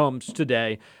announcement comes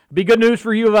today. Be good news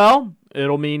for U of L.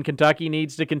 It'll mean Kentucky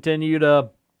needs to continue to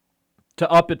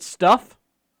up its stuff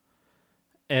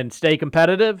and stay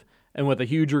competitive. And with a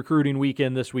huge recruiting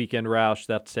weekend this weekend, Roush,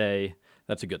 that's a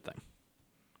good thing.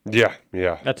 Yeah.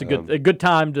 That's a good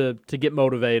time to get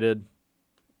motivated,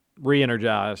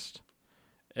 re-energized,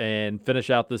 and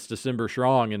finish out this December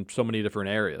strong in so many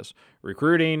different areas.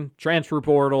 Recruiting, transfer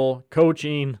portal,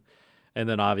 coaching, and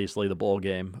then obviously the bowl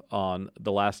game on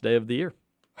the last day of the year.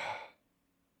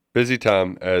 Busy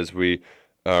time as we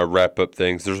wrap up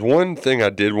things. There's one thing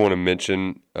I did want to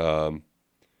mention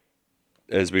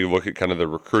as we look at kind of the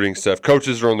recruiting stuff.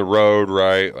 Coaches are on the road,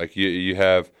 right? Like you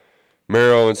have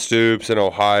Merrill and Stoops in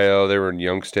Ohio. They were in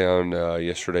Youngstown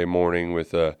yesterday morning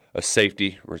with a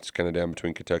safety, where it's kind of down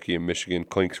between Kentucky and Michigan.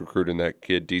 Klink's recruiting that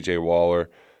kid, DJ Waller.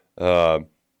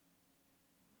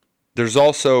 There's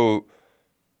also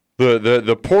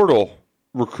the portal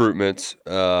recruitments.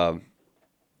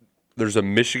 There's a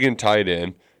Michigan tight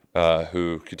end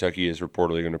who Kentucky is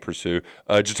reportedly going to pursue.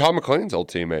 Jatan McClain's old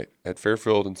teammate at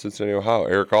Fairfield in Cincinnati, Ohio,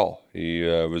 Eric Hall. He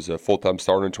was a full-time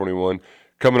starter in 21,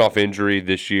 coming off injury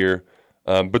this year.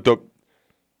 But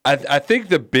I think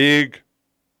the big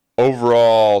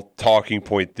overall talking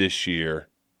point this year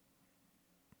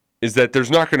is that there's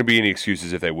not going to be any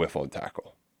excuses if they whiff on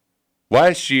tackle.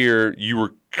 Last year, you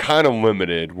were kind of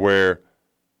limited where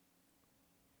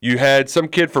you had some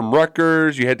kid from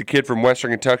Rutgers, you had the kid from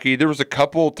Western Kentucky. There was a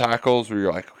couple tackles where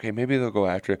you're like, okay, maybe they'll go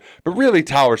after it. But really,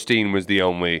 Tyler Steen was the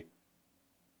only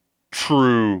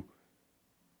true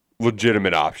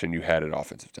legitimate option you had at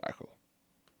offensive tackle.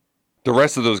 The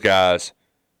rest of those guys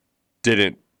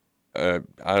didn't. I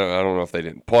don't know if they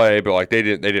didn't play, but like they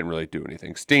didn't really do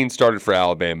anything. Steen started for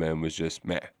Alabama and was just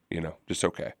just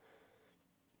okay.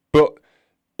 But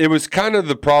it was kind of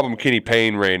the problem Kenny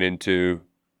Payne ran into.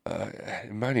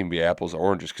 It might even be apples or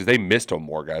oranges because they missed on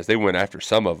more guys. They went after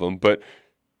some of them, but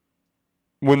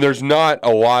when there's not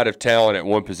a lot of talent at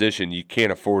one position, you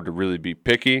can't afford to really be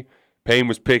picky. Payne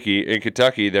was picky. In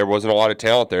Kentucky, there wasn't a lot of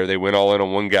talent there. They went all in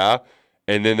on one guy,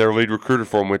 and then their lead recruiter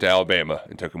for him went to Alabama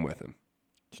and took him with him.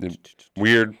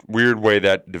 Weird way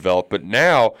that developed. But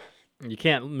now you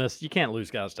can't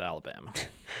lose guys to Alabama.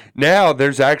 Now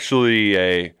there's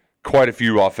actually quite a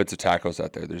few offensive tackles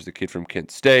out there. There's the kid from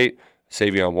Kent State,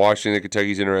 Savion Washington, that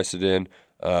Kentucky's interested in.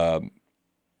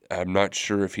 I'm not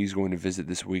sure if he's going to visit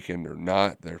this weekend or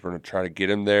not. They're going to try to get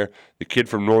him there. The kid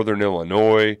from Northern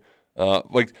Illinois.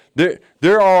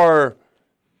 There are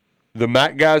the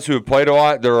MAC guys who have played a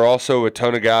lot. There are also a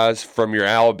ton of guys from your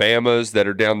Alabamas that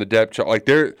are down the depth chart.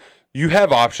 You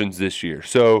have options this year.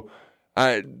 So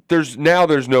there's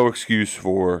no excuse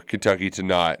for Kentucky to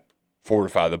not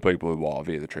fortify the Blake Blue Wall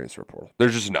via the transfer portal.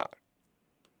 There's just not.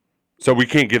 So we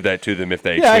can't give that to them if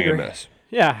they swing a miss.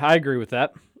 Yeah, I agree with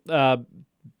that.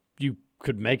 You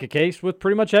could make a case with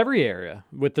pretty much every area.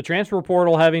 With the transfer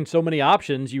portal having so many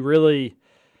options, you really,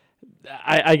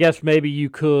 I guess maybe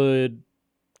you could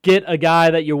get a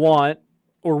guy that you want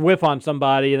or whiff on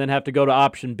somebody and then have to go to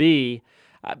option B.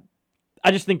 I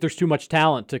just think there's too much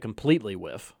talent to completely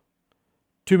whiff.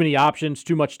 Too many options,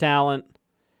 too much talent.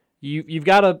 You've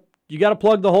got to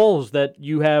plug the holes that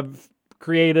you have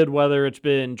created, whether it's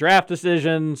been draft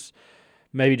decisions,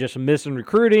 maybe just a miss in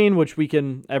recruiting, which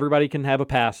everybody can have a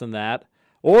pass in that,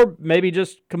 or maybe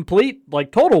just complete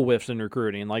total whiffs in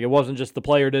recruiting. Like it wasn't just the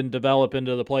player didn't develop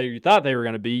into the player you thought they were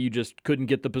going to be. You just couldn't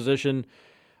get the position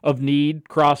of need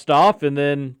crossed off, and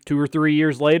then 2 or 3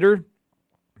 years later,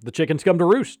 the chickens come to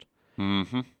roost.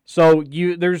 Mm-hmm. So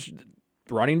there's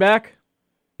running back,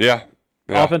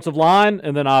 offensive line,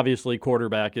 and then obviously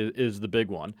quarterback is the big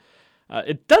one.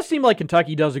 It does seem like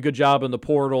Kentucky does a good job in the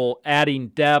portal adding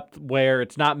depth where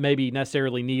it's not maybe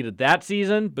necessarily needed that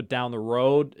season, but down the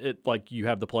road, you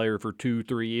have the player for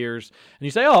 2-3 years, and you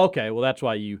say, oh, okay, well that's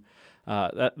why you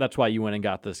went and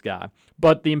got this guy.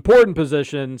 But the important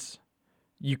positions,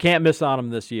 you can't miss on them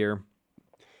this year.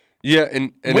 Yeah,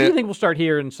 and when do you think we'll start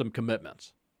hearing some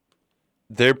commitments?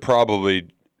 They're probably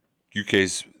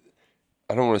UK's.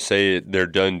 I don't want to say they're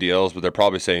done deals, but they're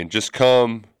probably saying just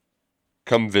come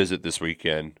visit this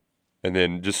weekend, and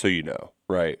then just so you know,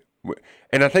 right?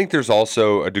 And I think there's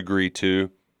also a degree, too,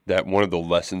 that one of the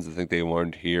lessons I think they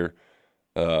learned here,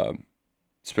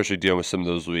 especially dealing with some of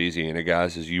those Louisiana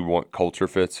guys, is you want culture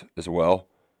fits as well.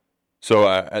 So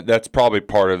that's probably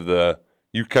part of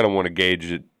you kind of want to gauge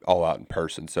it all out in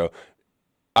person. So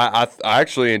I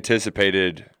actually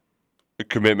anticipated a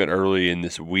commitment early in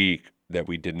this week that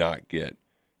we did not get.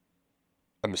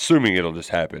 I'm assuming it'll just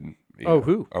happen.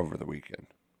 Who? Over the weekend.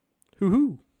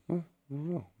 Who? I don't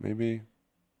know. Maybe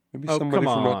come somebody from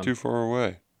on. not too far away.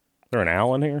 Is there an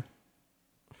Allen here?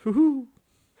 Who?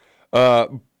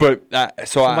 But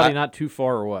Somebody not too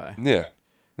far away. Yeah.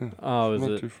 Oh, is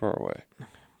not it? too far away.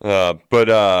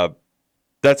 But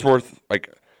that's worth,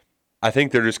 like, I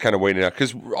think they're just kind of waiting out.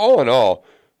 Because all in all,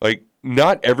 like,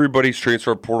 not everybody's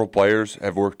transfer portal players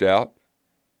have worked out.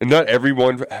 And not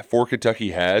everyone for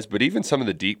Kentucky has, but even some of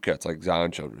the deep cuts, like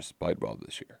Zion Childress, played well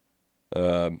this year.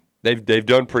 They've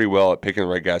done pretty well at picking the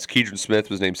right guys. Keidron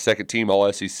Smith was named second team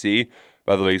All-SEC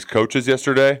by the league's coaches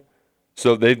yesterday.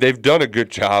 So they've done a good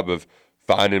job of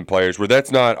finding players where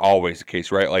that's not always the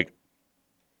case, right? Like,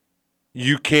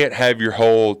 you can't have your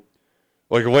whole –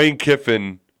 like Lane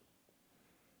Kiffin,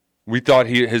 we thought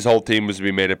his whole team was to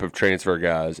be made up of transfer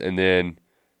guys, and then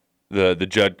the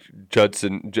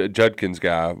Judkins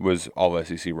guy was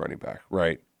All-SEC running back,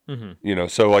 right? Mm-hmm. You know,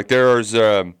 so like there's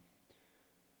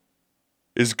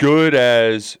as good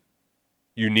as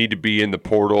you need to be in the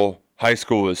portal, high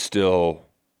school is still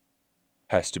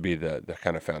has to be the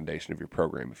kind of foundation of your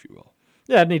program, if you will.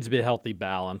 Yeah, it needs to be a healthy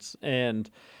balance. And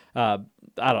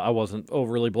I wasn't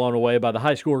overly blown away by the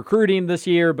high school recruiting this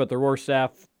year, but there were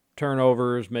staff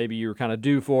turnovers. Maybe you were kind of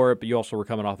due for it, but you also were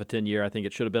coming off a 10-year. I think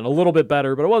it should have been a little bit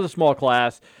better, but it was a small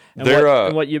class.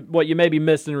 And what you maybe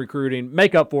missed in recruiting,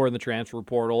 make up for in the transfer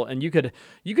portal. And you could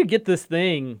get this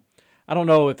thing. I don't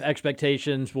know if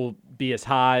expectations will be as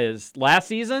high as last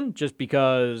season, just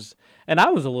because. And I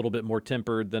was a little bit more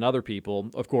tempered than other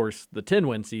people. Of course, the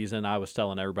 10-win season, I was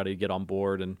telling everybody to get on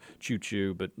board and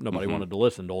choo-choo, but nobody wanted to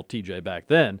listen to old TJ back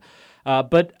then.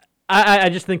 But I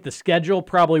just think the schedule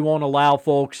probably won't allow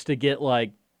folks to get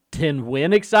like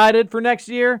 10-win excited for next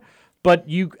year. But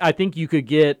I think you could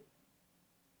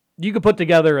put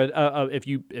together if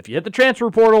you hit the transfer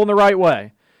portal in the right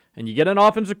way, and you get an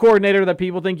offensive coordinator that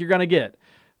people think you're going to get,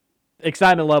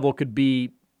 excitement level could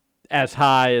be as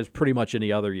high as pretty much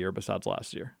any other year besides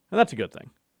last year. And that's a good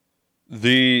thing.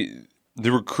 The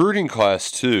recruiting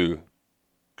class, too,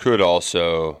 could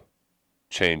also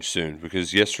change soon,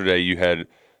 because yesterday you had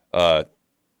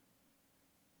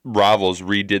Rivals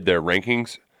redid their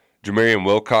rankings. Jamarian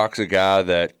Wilcox, a guy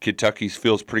that Kentucky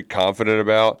feels pretty confident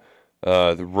about,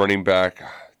 the running back,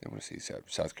 I want to see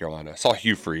South Carolina. I saw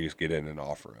Hugh Freeze get in and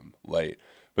offer him late.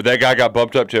 But that guy got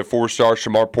bumped up to a 4-star.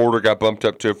 Shamar Porter got bumped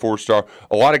up to a 4-star.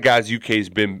 A lot of guys UK's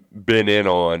been in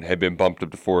on have been bumped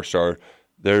up to 4-star.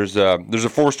 There's a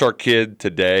 4-star kid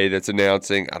today that's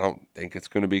announcing. I don't think it's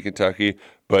going to be Kentucky,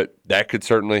 but that could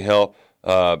certainly help.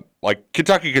 Like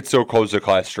Kentucky could still close the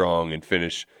class strong and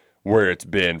finish where it's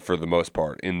been for the most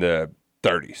part in the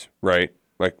 30s, right?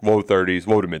 Like low 30s,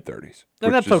 low to mid 30s.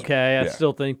 And that's okay. I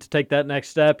still think to take that next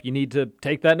step, you need to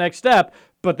take that next step.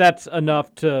 But that's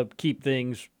enough to keep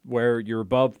things where you're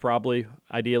above probably,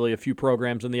 ideally, a few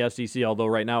programs in the SEC, although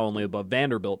right now only above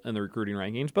Vanderbilt in the recruiting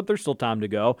rankings, but there's still time to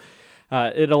go.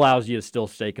 It allows you to still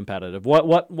stay competitive.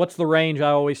 What's the range I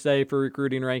always say for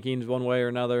recruiting rankings one way or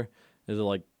another? Is it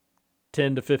like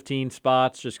 10 to 15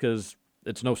 spots just because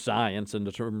it's no science in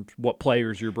terms of what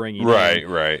players you're bringing in.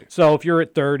 Right. So if you're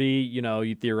at 30,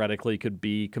 you theoretically could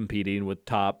be competing with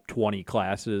top 20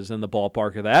 classes in the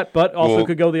ballpark of that, but also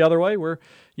could go the other way where,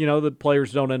 the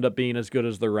players don't end up being as good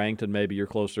as they're ranked and maybe you're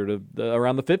closer to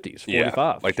around the 50s, 45.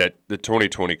 Yeah, like that. The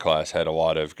 2020 class had a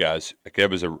lot of guys. Like it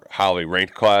was a highly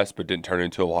ranked class, but didn't turn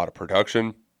into a lot of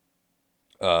production.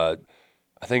 I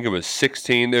think it was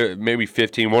 16, maybe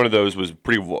 15. One of those was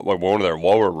pretty like one of their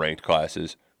lower ranked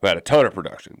classes who had a ton of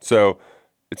production. So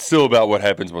it's still about what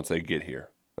happens once they get here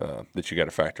that you got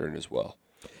to factor in as well.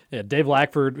 Yeah, Dave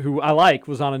Lackford, who I like,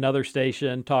 was on another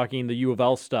station talking the U of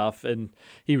L stuff, and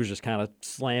he was just kind of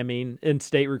slamming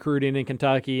in-state recruiting in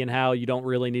Kentucky and how you don't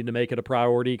really need to make it a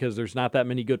priority because there's not that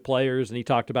many good players. And he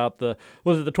talked about the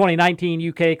 2019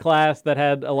 UK class that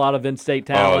had a lot of in-state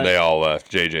talent. Oh, they all left.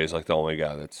 JJ's like the only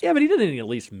guy that's. Yeah, but he didn't at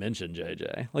least mention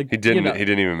JJ. Like he didn't. He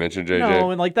didn't even mention JJ.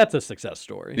 No, and like that's a success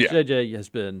story. Yeah. JJ has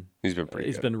been. He's been pretty.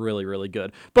 He's good. been really, really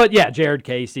good. But yeah, Jared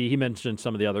Casey. He mentioned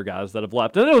some of the other guys that have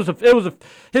left, and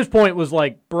his point was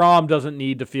like Brom doesn't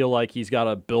need to feel like he's got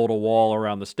to build a wall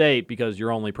around the state because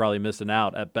you're only probably missing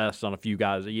out at best on a few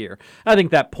guys a year. I think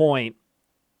that point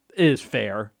is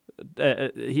fair.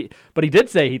 But he did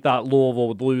say he thought Louisville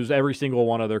would lose every single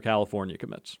one of their California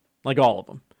commits, like all of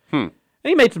them. And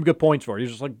he made some good points for it.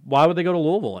 He's just like, why would they go to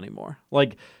Louisville anymore?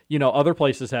 Like, other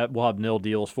places will have nil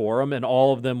deals for them, and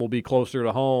all of them will be closer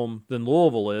to home than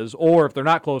Louisville is. Or if they're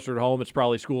not closer to home, it's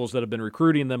probably schools that have been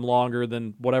recruiting them longer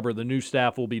than whatever the new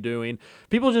staff will be doing.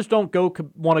 People just don't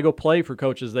want to go play for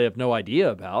coaches they have no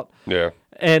idea about. Yeah.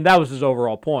 And that was his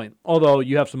overall point. Although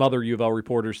you have some other U of L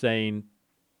reporters saying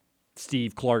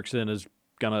Steve Clarkson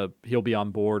he'll be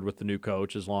on board with the new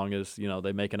coach as long as,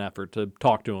 they make an effort to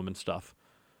talk to him and stuff.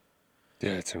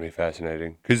 Yeah, it's going to be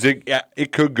fascinating because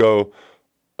it could go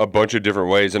a bunch of different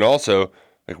ways. And also,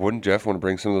 like, wouldn't Jeff want to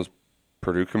bring some of those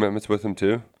Purdue commitments with him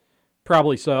too?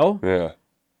 Probably so. Yeah.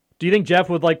 Do you think Jeff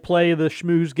would play the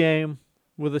schmooze game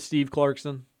with a Steve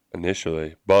Clarkson?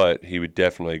 Initially, but he would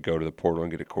definitely go to the portal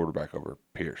and get a quarterback over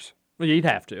Pierce. Well, you'd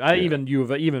have to.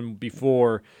 Even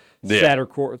before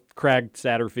Craig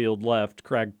Satterfield left,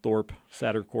 Cragthorpe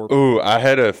Sattercorp. Ooh, I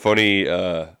had a funny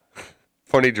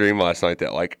dream last night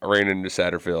that I ran into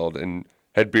Satterfield and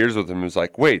had beers with him. It was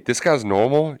like, wait, this guy's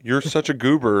normal? You're such a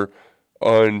goober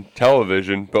on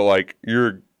television, but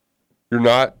you're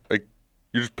not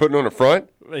you're just putting on a front.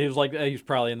 He was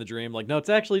probably in the dream. No, it's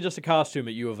actually just a costume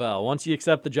at U of L. Once you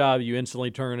accept the job, you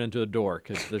instantly turn into a dork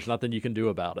because there's nothing you can do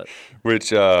about it.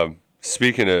 Which,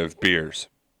 speaking of beers,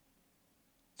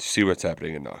 see what's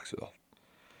happening in Knoxville.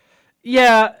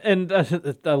 Yeah, and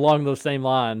along those same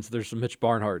lines, there's some Mitch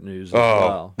Barnhart news as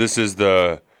well. This is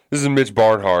Mitch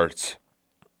Barnhart's.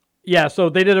 Yeah, so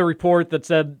they did a report that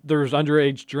said there's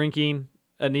underage drinking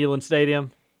at Neyland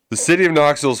Stadium. The city of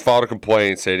Knoxville has filed a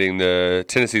complaint stating the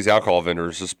Tennessee's alcohol vendor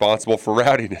is responsible for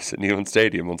rowdiness at Neyland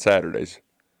Stadium on Saturdays.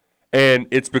 And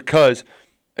it's because,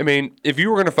 if you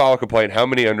were going to file a complaint, how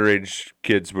many underage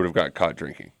kids would have got caught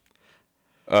drinking?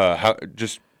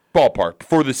 Just ballpark.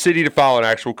 For the city to file an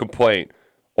actual complaint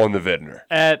on the vendor.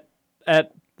 At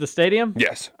the stadium?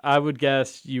 Yes. I would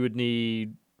guess you would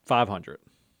need 500.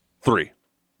 3.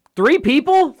 3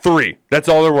 people? 3. That's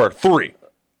all there were. 3.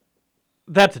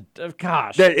 That's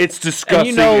gosh. It's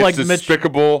disgusting. It's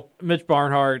despicable. Mitch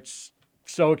Barnhart's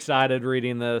so excited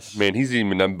reading this. Man, he's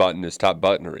even unbuttoned his top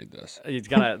button to read this. He's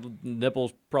got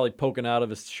nipples probably poking out of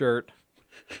his shirt.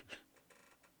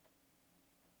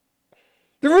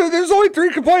 There's only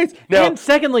 3 complaints. Now, and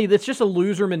secondly, it's just a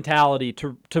loser mentality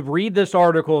to read this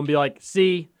article and be like,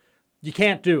 see, you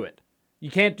can't do it. You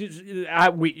can't do.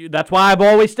 That's why I've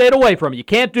always stayed away from it. You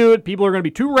can't do it. People are going to be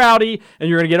too rowdy, and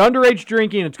you're going to get underage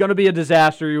drinking. It's going to be a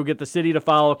disaster. You'll get the city to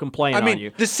file a complaint on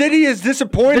you. The city is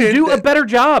disappointed. Then do a better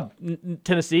job,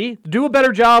 Tennessee. Do a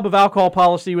better job of alcohol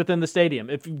policy within the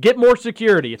stadium. Get more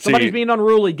security. If somebody's being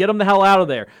unruly, get them the hell out of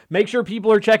there. Make sure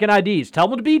people are checking IDs. Tell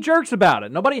them to be jerks about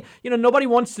it. Nobody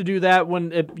wants to do that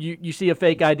when you see a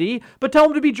fake ID, but tell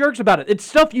them to be jerks about it. It's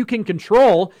stuff you can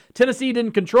control. Tennessee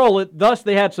didn't control it, thus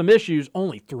they had some issues.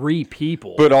 Only 3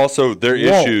 people. But also their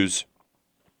issues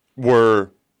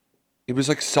were, it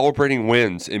was celebrating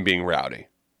wins and being rowdy.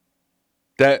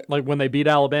 That when they beat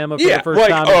Alabama for the first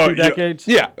time in 2 decades?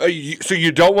 Yeah. So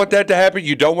you don't want that to happen?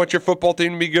 You don't want your football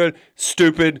team to be good?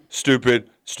 Stupid, stupid,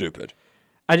 stupid.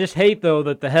 I just hate, though,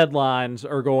 that the headlines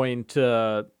are going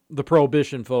to the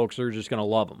Prohibition folks are just going to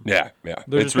love them. Yeah.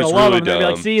 They're just going to love them. They're going to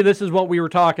be like, see, this is what we were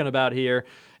talking about here.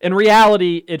 In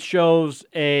reality, it shows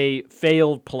a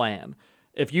failed plan.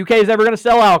 If UK is ever going to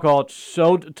sell alcohol, it's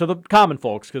so to the common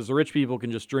folks, because the rich people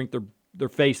can just drink their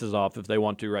faces off if they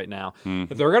want to right now.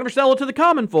 If they're going to sell it to the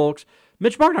common folks,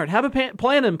 Mitch Barnhart, have a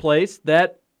plan in place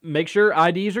that makes sure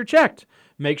IDs are checked.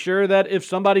 Make sure that if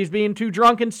somebody's being too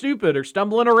drunk and stupid or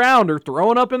stumbling around or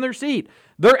throwing up in their seat,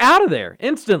 they're out of there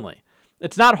instantly.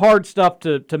 It's not hard stuff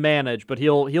to manage, but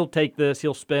he'll take this,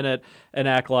 he'll spin it, and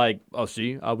act like, oh,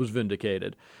 see, I was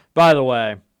vindicated. By the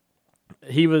way,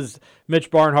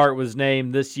 Mitch Barnhart was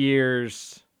named this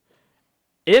year's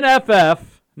NFF,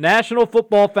 National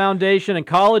Football Foundation and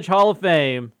College Hall of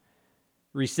Fame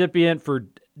recipient for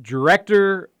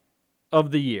Director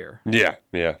of the Year. Yeah.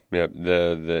 The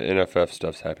NFF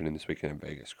stuff's happening this weekend in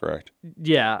Vegas, correct?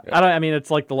 Yeah.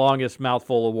 It's like the longest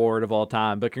mouthful award of all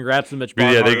time, but congrats to Mitch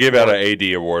Barnhart. Yeah, they give out an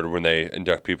AD award when they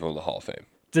induct people in the Hall of Fame.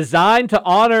 Designed to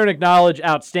honor and acknowledge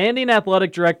outstanding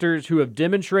athletic directors who have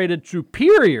demonstrated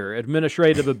superior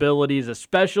administrative abilities,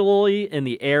 especially in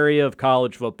the area of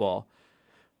college football.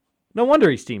 No wonder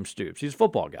he's Team Stoops. He's a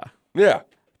football guy. Yeah.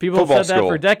 People have said that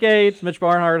for decades. Mitch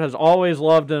Barnhart has always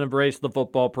loved and embraced the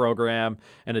football program,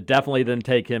 and it definitely didn't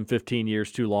take him 15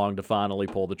 years too long to finally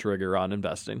pull the trigger on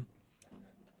investing.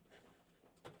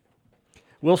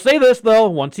 We'll say this, though.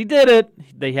 Once he did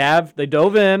it, they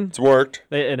dove in. It's worked.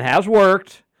 It has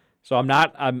worked. So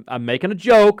I'm making a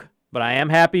joke, but I am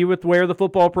happy with where the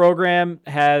football program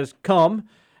has come.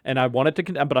 And I wanted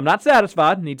to, but I'm not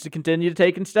satisfied. Needs to continue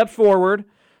taking steps forward.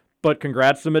 But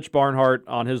congrats to Mitch Barnhart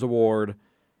on his award.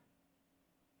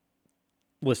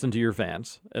 Listen to your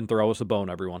fans and throw us a bone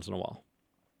every once in a while.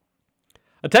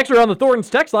 A texter on the Thornton's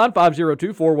text line,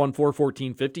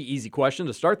 502-414-1450. Easy question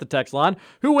to start the text line.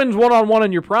 Who wins one-on-one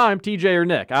in your prime, TJ or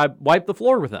Nick? I wiped the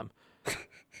floor with him.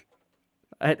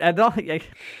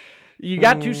 You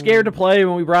got too scared to play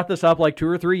when we brought this up like 2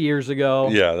 or 3 years ago.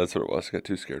 Yeah, that's what it was. Got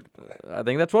too scared to play. I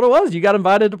think that's what it was. You got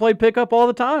invited to play pickup all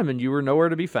the time, and you were nowhere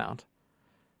to be found.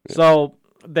 Yeah. So,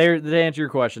 there to answer your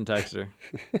question, texter.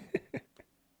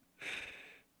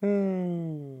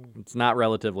 It's not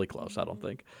relatively close, I don't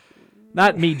think.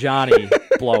 Not me, Johnny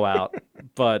blowout,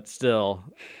 but still.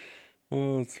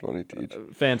 Oh, it's funny, Teach.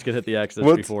 Fans could hit the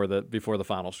X's before the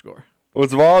final score.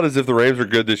 What's wild is if the Rams are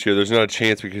good this year, there's not a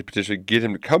chance we could potentially get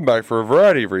him to come back for a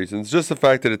variety of reasons. Just the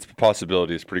fact that it's a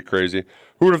possibility is pretty crazy.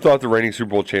 Who would have thought the reigning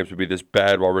Super Bowl champs would be this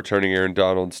bad while returning Aaron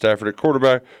Donald and Stafford at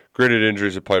quarterback? Granted,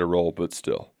 injuries have played a role, but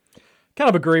still. Kind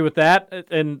of agree with that.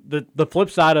 And the flip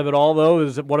side of it all, though,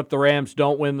 is what if the Rams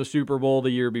don't win the Super Bowl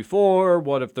the year before?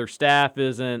 What if their staff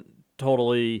isn't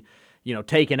totally,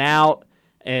 taken out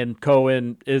and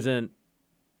Cohen isn't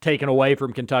taken away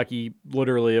from Kentucky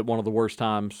literally at one of the worst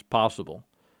times possible?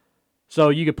 So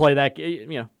you could play that,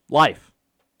 life,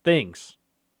 things,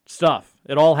 stuff.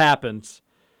 It all happens.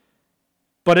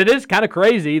 But it is kind of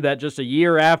crazy that just a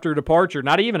year after departure,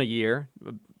 not even a year,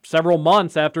 several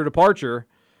months after departure,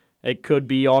 it could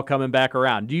be all coming back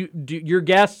around. Do your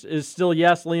guess is still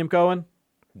yes, Liam Cohen?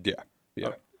 Yeah.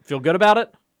 Feel good about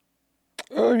it?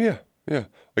 Oh, yeah.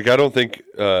 Like, I don't think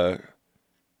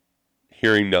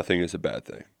hearing nothing is a bad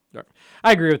thing.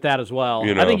 I agree with that as well.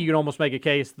 I think you can almost make a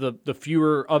case the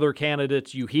fewer other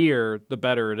candidates you hear, the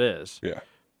better it is. Yeah.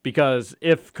 Because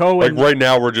if Cohen... Like, right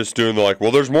now, we're just doing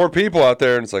there's more people out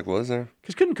there, and it's like, well, is there?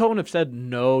 Because couldn't Cohen have said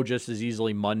no just as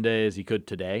easily Monday as he could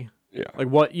today? Yeah. Like,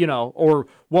 or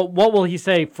what will he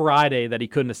say Friday that he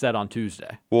couldn't have said on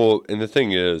Tuesday? Well, and the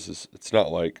thing is it's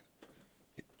not like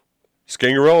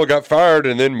Scangarello got fired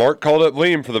and then Mark called up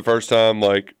Liam for the first time.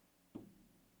 Like,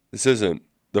 this isn't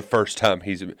the first time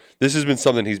this has been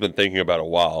something he's been thinking about a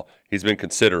while. He's been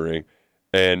considering,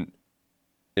 and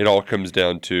it all comes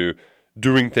down to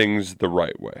doing things the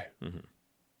right way. Mm-hmm.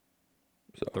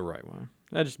 So. The right way.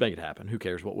 Just make it happen. Who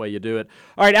cares what way you do it?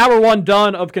 All right, hour one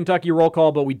done of Kentucky Roll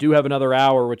Call, but we do have another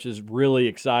hour, which is really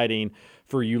exciting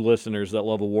for you listeners that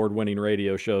love award-winning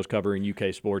radio shows covering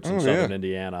UK sports in Southern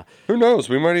Indiana. Who knows?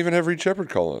 We might even have Reed Shepherd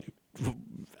call in.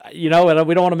 We don't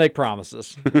want to make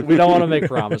promises. But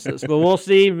we'll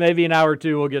see. Maybe an hour or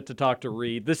two we'll get to talk to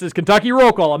Reed. This is Kentucky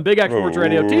Roll Call on Big X Sports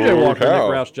Radio. TJ Walker, Nick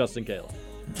Roush, Justin Kayla.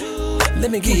 Let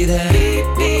me give you that beep,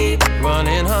 beep.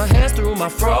 Running her hands through my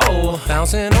fro,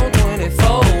 bouncing on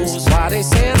 24s. Why they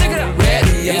saying on the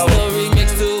radio? It's the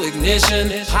remix to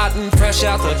Ignition, hot and fresh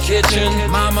out the kitchen.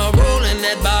 Mama rolling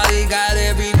that body, got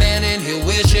every man in here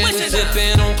wishing.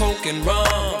 Sipping on coke and rum.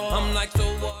 I'm like, so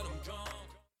what? I'm drunk.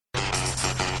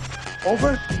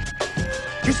 Over?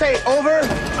 You say over?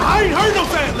 I ain't heard no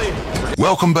fat lady.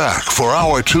 Welcome back for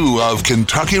hour two of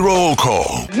Kentucky Roll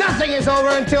Call. Nothing is over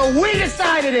until we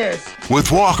decide it is.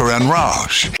 With Walker and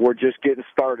Roush. We're just getting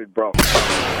started, bro.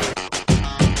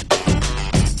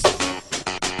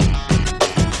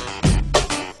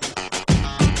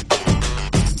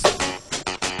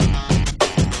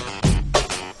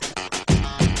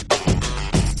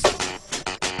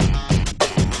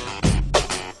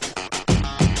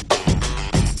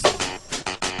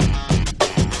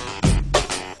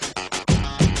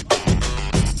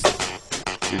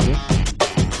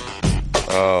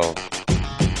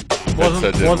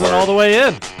 Wasn't all the way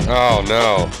in. Oh,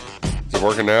 no. Is it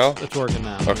working now? It's working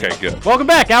now. Okay, good. Welcome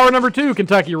back. Hour number 2,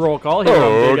 Kentucky Roll Call here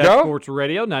on Big X Sports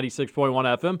Radio, 96.1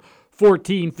 FM,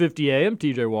 1450 AM.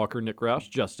 TJ Walker, Nick Roush,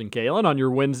 Justin Kalen on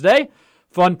your Wednesday.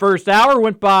 Fun first hour.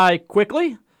 Went by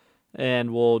quickly,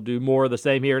 and we'll do more of the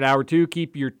same here in hour 2.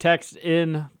 Keep your text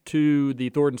in to the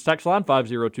Thornton's text line,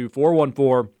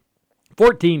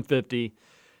 502-414-1450.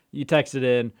 You text it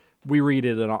in. We read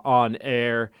it on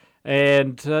air.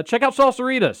 And check out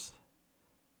Salsaritas.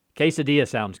 Quesadilla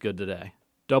sounds good today.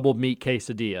 Double meat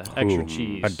quesadilla, extra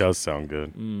cheese. That does sound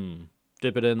good.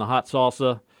 Dip it in the hot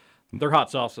salsa. Their hot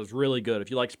salsa is really good.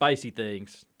 If you like spicy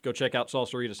things, go check out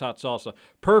Salsaritas hot salsa.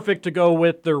 Perfect to go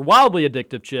with their wildly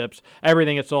addictive chips.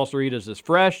 Everything at Salsaritas is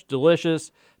fresh,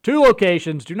 delicious. 2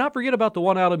 locations. Do not forget about the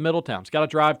one out in Middletown. It's got a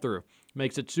drive-through.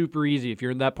 Makes it super easy if you're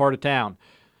in that part of town.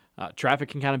 Traffic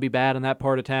can kind of be bad in that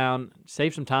part of town.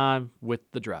 Save some time with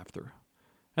the drive-thru.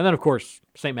 And then, of course,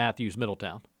 St. Matthews,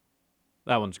 Middletown.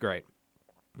 That one's great.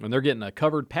 And they're getting a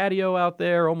covered patio out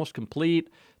there, almost complete.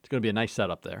 It's going to be a nice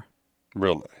setup there.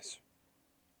 Real nice.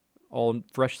 All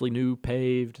freshly new,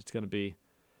 paved. It's going to be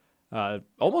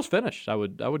almost finished, I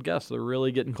would guess. They're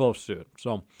really getting close to it.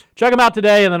 So check them out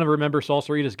today, and then remember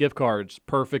Salsaritas gift cards.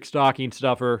 Perfect stocking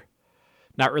stuffer.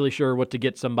 Not really sure what to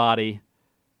get somebody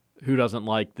who doesn't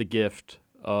like the gift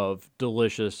of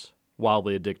delicious,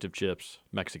 wildly addictive chips,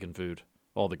 Mexican food,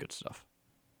 all the good stuff.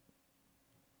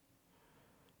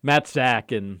 Matt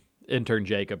Stack and intern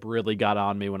Jacob really got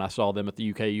on me when I saw them at the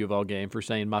UK U of L game for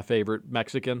saying my favorite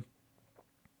Mexican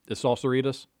is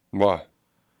Salsaritas. Why?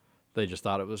 They just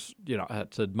thought it was, I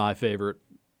had said my favorite.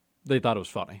 They thought it was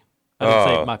funny. I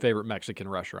didn't say my favorite Mexican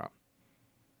restaurant.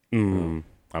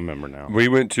 I remember now. We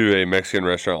went to a Mexican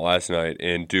restaurant last night,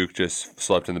 and Duke just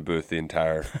slept in the booth the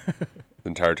entire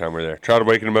time we were there. Tried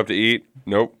waking him up to eat.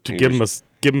 Nope. To give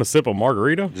him a sip of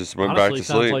margarita? Just went Honestly, back to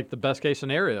sounds sleep. like the best case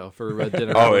scenario for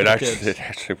dinner. It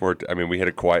actually worked. I mean, we had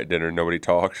a quiet dinner. Nobody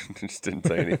talked. Just didn't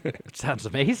say anything. It sounds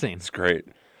amazing. It's great.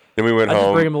 Then we went home.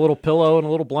 Just bring him a little pillow and a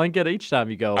little blanket each time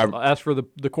you go. Ask for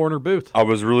the corner booth. I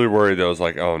was really worried. I was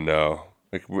like, oh no.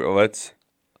 Like, let's.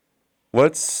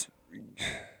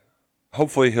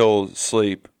 Hopefully he'll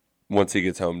sleep once he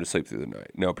gets home to sleep through the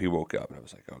night. Nope, he woke up and I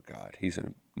was like, oh God, he's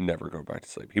gonna never go back to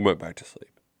sleep. He went back to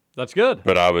sleep. That's good.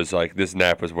 But I was like, this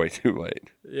nap was way too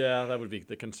late. Yeah, that would be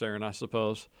the concern, I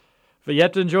suppose. But you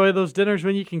have to enjoy those dinners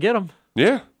when you can get them.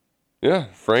 Yeah.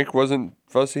 Frank wasn't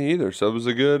fussy either, so it was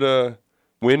a good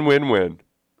win-win-win.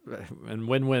 And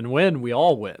win-win-win, we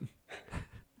all win.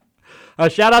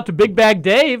 Shout out to Big Bag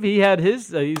Dave. He had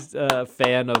he's a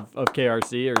fan of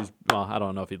KRC, I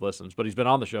don't know if he listens, but he's been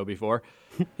on the show before.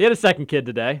 He had a second kid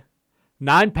today.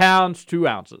 9 pounds, 2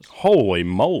 ounces. Holy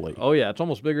moly. Oh, yeah, it's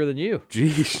almost bigger than you.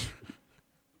 Jeez.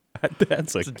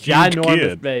 That's a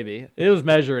ginormous baby. It was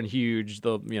measuring huge,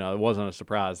 though, it wasn't a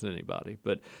surprise to anybody.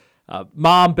 But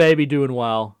mom, baby doing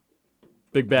well.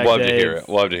 Big Bag Dave.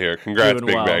 Love to hear it. Congrats,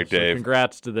 Big Bag Dave. So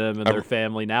congrats to them and their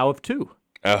family now of 2.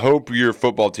 I hope your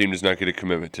football team does not get a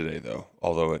commitment today, though.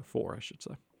 Although 4, I should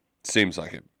say. Seems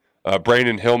like it.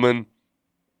 Brandon Hillman,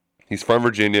 he's from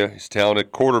Virginia. He's a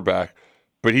talented quarterback,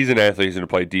 but he's an athlete. He's going to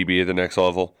play DB at the next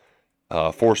level.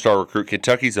 4-star recruit.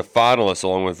 Kentucky's a finalist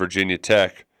along with Virginia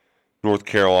Tech, North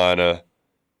Carolina,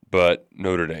 but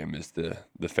Notre Dame is the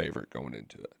favorite going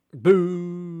into it.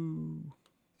 Boo.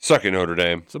 Suck it, Notre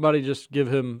Dame. Somebody just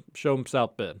show him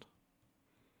South Bend.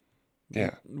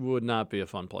 Yeah. Would not be a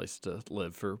fun place to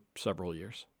live for several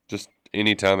years. Just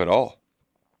any time at all.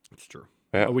 It's true.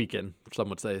 Yeah. A weekend, some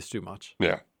would say, is too much.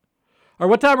 Yeah. All right,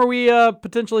 what time are we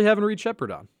potentially having Reed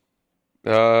Shepherd on?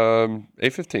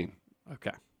 8:15.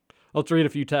 Okay. Let's read a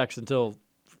few texts until...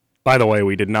 By the way,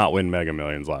 we did not win Mega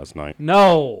Millions last night.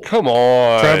 No. Come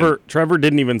on. Trevor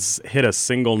didn't even hit a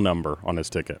single number on his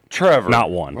ticket. Trevor. Not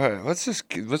one. Right, let's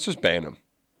just ban him.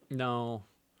 No.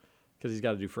 Because he's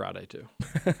got to do Friday, too.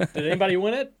 Did anybody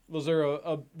win it? Was there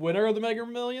a winner of the Mega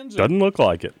Millions? Doesn't look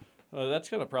like it. That's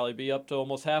going to probably be up to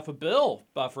almost $500 million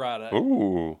by Friday.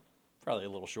 Ooh. Probably a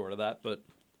little short of that, but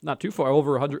not too far.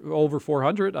 Over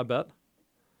 400, I bet.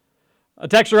 A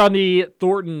texter on the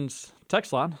Thornton's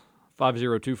text line,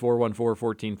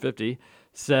 502-414-1450,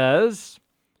 says,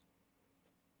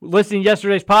 listening to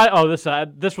yesterday's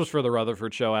this was for the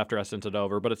Rutherford show after I sent it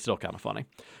over, but it's still kind of funny.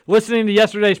 Listening to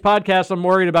yesterday's podcast, I'm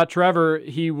worried about Trevor.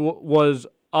 He was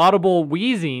audible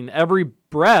wheezing every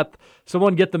breath.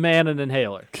 Someone get the man an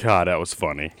inhaler. God, that was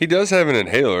funny. He does have an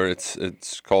inhaler.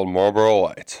 It's called Marlboro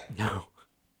Light. No.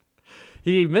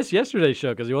 He missed yesterday's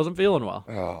show because he wasn't feeling well.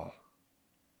 Oh.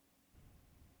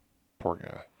 Poor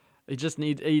guy. He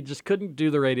just couldn't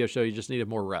do the radio show. He just needed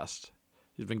more rest.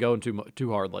 He's been going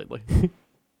too hard lately.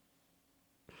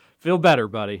 Feel better,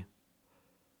 buddy.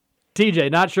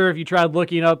 TJ, not sure if you tried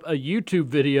looking up a YouTube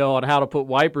video on how to put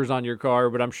wipers on your car,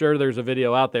 but I'm sure there's a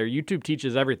video out there. YouTube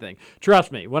teaches everything.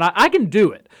 Trust me, when I can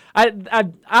do it.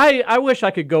 I wish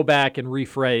I could go back and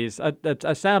rephrase.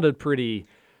 I sounded pretty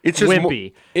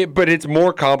wimpy. But it's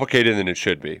more complicated than it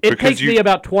should be. It takes me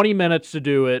about 20 minutes to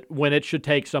do it when it should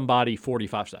take somebody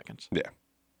 45 seconds. Yeah.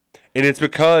 And it's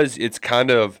because it's kind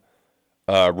of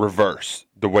reverse.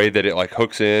 The way that it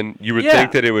hooks in, you would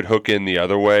think that it would hook in the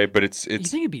other way, but it's. You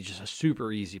think it'd be just a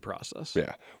super easy process?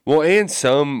 Yeah. Well, and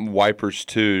some wipers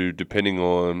too, depending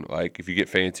on if you get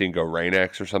fancy and go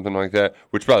Rain-X or something like that.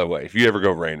 Which, by the way, if you ever go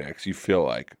Rain-X, you feel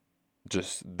like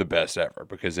just the best ever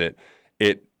because it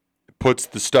puts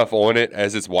the stuff on it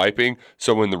as it's wiping,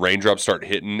 so when the raindrops start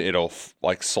hitting, it'll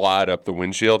slide up the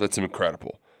windshield. It's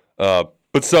incredible.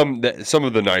 But some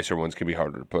of the nicer ones can be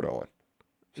harder to put on.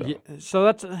 So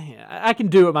that's I can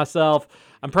do it myself.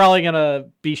 I'm probably gonna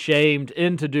be shamed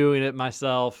into doing it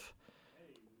myself.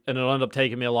 and it'll end up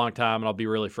taking me a long time, and I'll be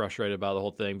really frustrated by the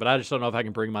whole thing. But I just don't know if I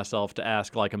can bring myself to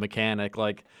ask like a mechanic,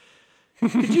 like,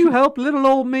 could you help little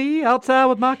old me outside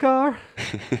with my car?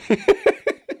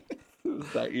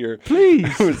 Is that your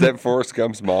please? Was that Forrest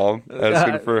Gump's mom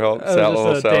asking for help?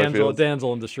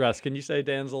 Damsel in distress. Can you say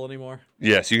damsel anymore?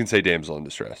 Yes, you can say damsel in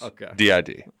distress. Okay.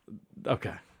 DID.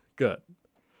 Okay, good.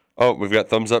 Oh, we've got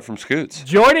thumbs up from Scoots.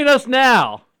 Joining us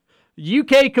now,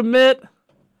 UK commit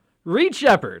Reed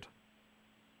Sheppard.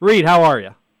 Reed, how are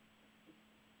you?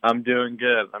 I'm doing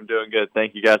good.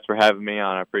 Thank you guys for having me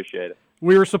on. I appreciate it.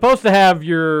 We were supposed to have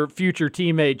your future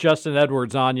teammate Justin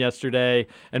Edwards on yesterday,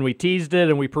 and we teased it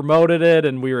and we promoted it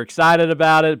and we were excited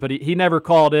about it, but he never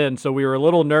called in, so we were a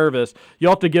little nervous.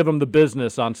 You'll have to give him the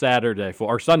business on Sunday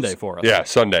for us. Yeah,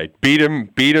 Sunday. Beat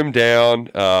him down,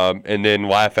 and then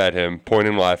laugh at him, point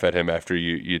and laugh at him after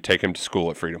you take him to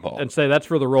school at Freedom Hall. And say that's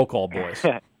for the roll call boys.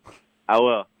 I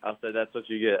will. I'll say that's what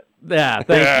you get. Yeah,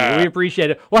 thank you. We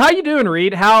appreciate it. Well, how you doing,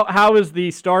 Reed? How is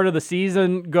the start of the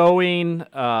season going?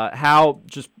 How's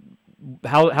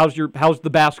the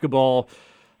basketball?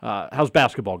 How's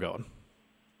basketball going?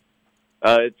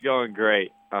 It's going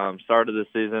great. Start of the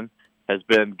season has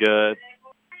been good.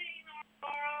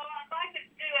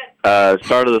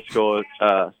 Start of the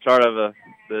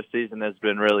season has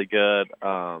been really good.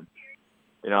 I'm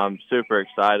super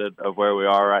excited of where we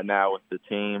are right now with the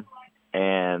team.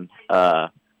 And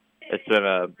it's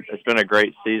been a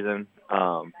great season,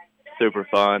 super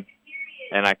fun,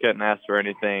 and I couldn't ask for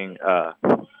anything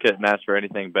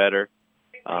better.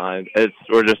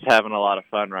 We're just having a lot of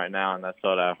fun right now, and that's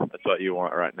what you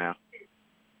want right now.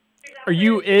 Are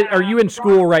you in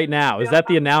school right now? Is that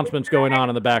the announcements going on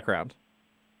in the background?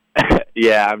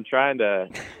 Yeah, I'm trying to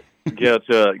get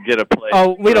a place.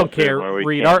 Oh, we don't care,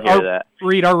 Reed.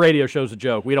 Our radio show's a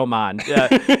joke. We don't mind.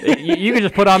 You can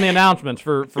just put on the announcements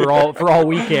for all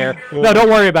we care. No, don't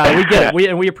worry about it. We get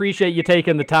it. We appreciate you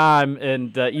taking the time,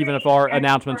 and even if our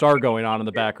announcements are going on in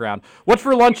the background. What's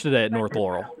for lunch today at North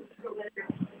Laurel?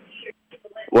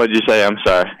 What did you say? I'm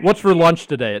sorry. What's for lunch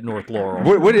today at North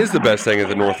Laurel? What is the best thing at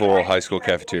the North Laurel High School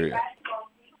cafeteria?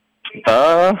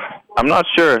 I'm not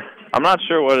sure. I'm not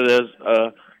sure what it is.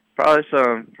 Probably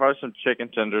some chicken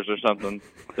tenders or something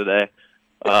today.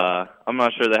 I'm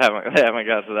not sure they haven't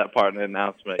got to that part in the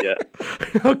announcement yet.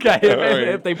 Okay,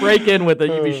 if they break in with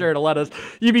it, you'd be sure to let us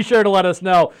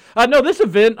know. No, this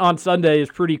event on Sunday is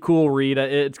pretty cool, Reed.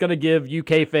 It's going to give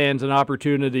UK fans an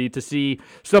opportunity to see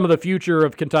some of the future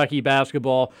of Kentucky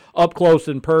basketball up close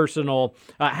and personal.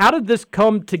 How did this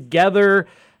come together,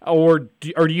 or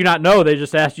do you not know? They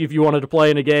just asked you if you wanted to play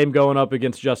in a game going up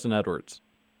against Justin Edwards.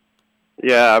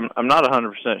 Yeah, I'm not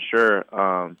 100% sure.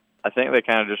 I think they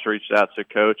kind of just reached out to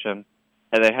coach, and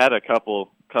they had a couple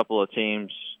of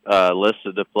teams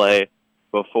listed to play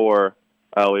before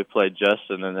we played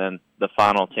Justin, and then the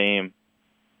final team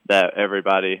that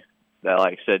everybody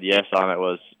that said yes on it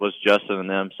was Justin and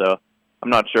them. So I'm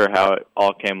not sure how it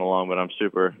all came along, but I'm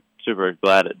super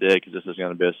glad it did, because this is going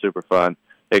to be a super fun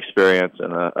experience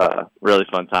and a really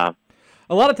fun time.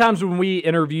 A lot of times when we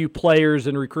interview players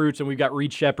and recruits, and we've got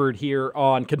Reed Sheppard here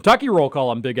on Kentucky Roll Call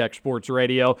on Big X Sports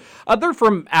Radio, they're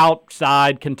from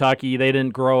outside Kentucky. They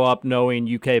didn't grow up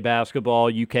knowing UK basketball,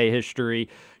 UK history.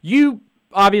 You,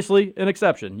 obviously, an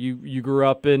exception. You grew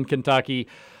up in Kentucky.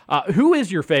 Who is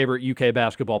your favorite UK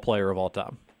basketball player of all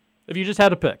time? If you just had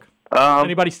to pick.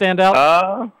 Anybody stand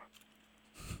out?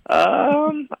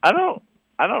 I don't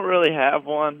really have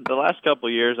one. The last couple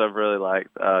of years, I've really liked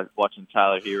watching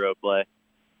Tyler Hero play.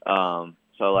 So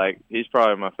he's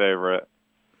probably my favorite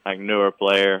newer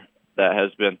player that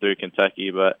has been through Kentucky.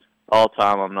 But all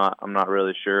time, I'm not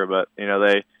really sure. But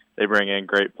they bring in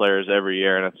great players every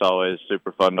year, and it's always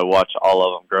super fun to watch all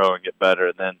of them grow and get better,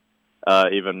 and then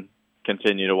even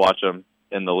continue to watch them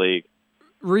in the league.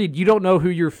 Reed, you don't know who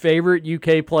your favorite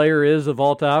UK player is of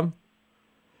all time?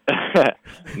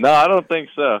 No, I don't think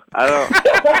so. I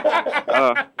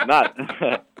don't. Not.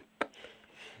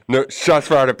 No, shots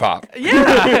fired at Pop.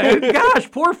 Yeah, gosh,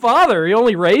 poor father. He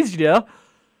only raised you.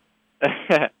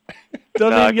 I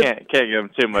can't give him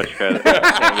too much credit.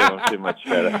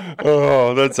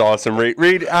 Oh, that's awesome,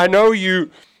 Reed. I know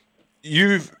you've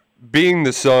being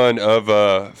the son of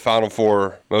a Final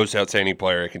Four most outstanding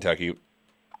player at Kentucky.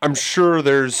 I'm sure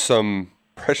there's some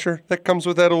pressure that comes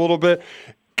with that a little bit.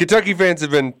 Kentucky fans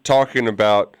have been talking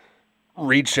about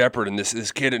Reed Sheppard and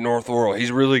this kid at North Laurel.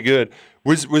 He's really good.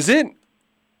 Was it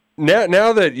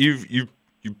now that you've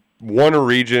won a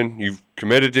region, you've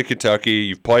committed to Kentucky,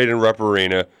 you've played in Rupp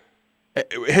Arena,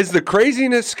 has the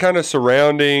craziness kind of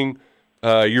surrounding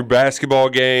your basketball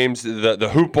games,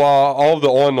 the hoopla, all of the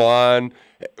online,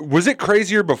 Was it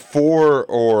crazier before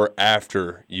or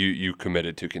after you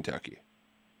committed to Kentucky?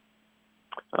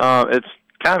 It's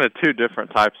kind of two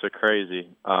different types of crazy.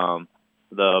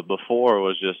 The before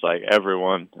was just like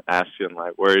everyone asking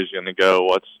like where he's going to go,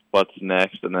 what's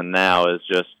next, and then now is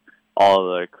just all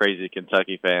the crazy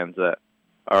Kentucky fans that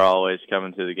are always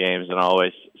coming to the games and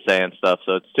always saying stuff.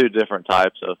 So it's two different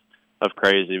types of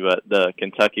crazy, but the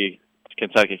Kentucky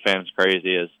fans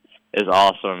crazy is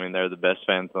awesome. I mean, they're the best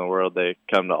fans in the world. They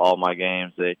come to all my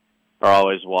games. They are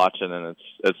always watching, and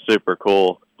it's super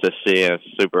cool to see, and it's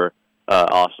super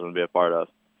awesome to be a part of.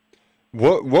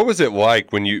 What was it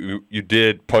like when you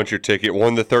did punch your ticket,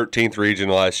 won the 13th region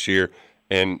last year,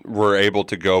 and were able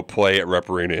to go play at Rupp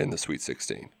Arena in the Sweet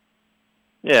 16?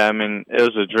 Yeah, I mean, it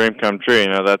was a dream come true. You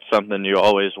know, that's something you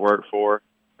always work for.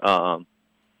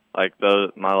 Like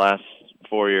my last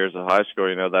 4 years of high school,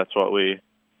 you know, that's what we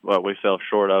fell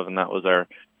short of, and that was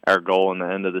our goal in the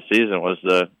end of the season was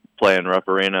to play in Rupp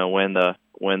Arena, win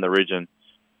the region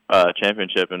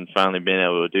championship, and finally being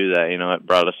able to do that. You know, it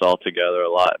brought us all together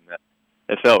a lot, and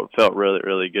it felt really,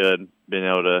 really good being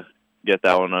able to get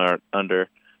that one under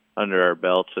our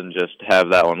belts and just have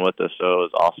that one with us. So it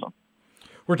was awesome.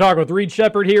 We're talking with Reed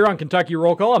Shepherd here on Kentucky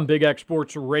Roll Call on Big X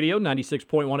Sports Radio,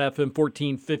 96.1 FM,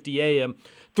 1450 AM.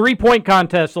 3-point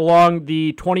contest along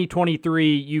the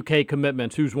 2023 UK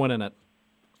commitments. Who's winning it?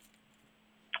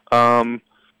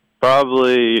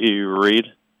 Probably Reed.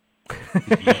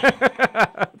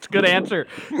 That's a good answer.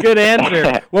 Good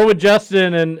answer. What would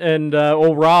Justin and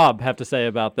old Rob have to say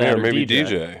about that? Yeah, maybe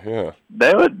DJ. Yeah,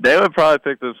 they would probably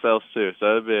pick themselves too.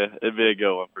 So it'd be a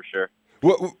good one for sure.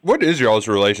 What is y'all's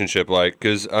relationship like?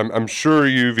 Because I'm sure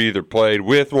you've either played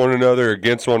with one another or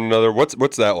against one another.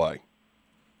 What's that like?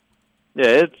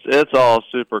 Yeah, it's all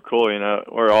super cool. You know,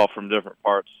 we're all from different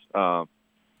parts of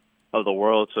the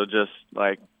world, so just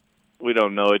like we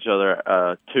don't know each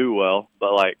other too well,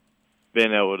 but like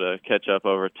being able to catch up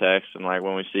over text and like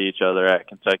when we see each other at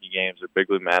Kentucky games or Big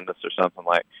Blue Madness or something,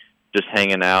 like just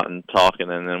hanging out and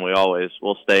talking, and then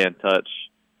we'll stay in touch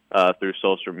through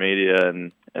social media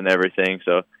and everything.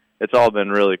 So it's all been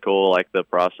really cool, like the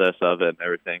process of it and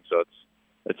everything. So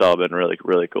it's all been really,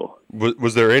 really cool.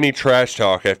 Was there any trash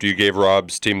talk after you gave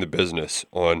Rob's team the business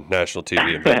on national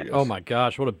TV in Vegas? Oh my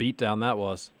gosh, what a beatdown that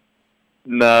was!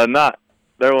 No,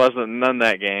 there wasn't none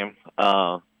that game.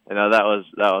 You know, that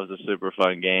was a super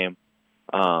fun game.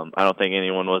 I don't think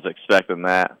anyone was expecting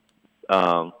that.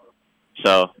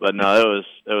 But no,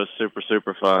 it was super,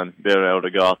 super fun being able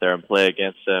to go out there and play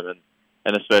against them,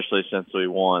 and especially since we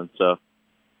won. So,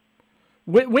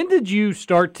 when did you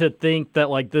start to think that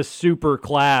like this super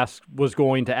class was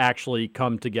going to actually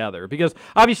come together? Because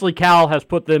obviously Cal has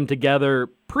put them together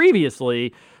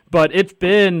previously, but it's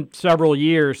been several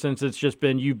years since it's just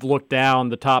been you've looked down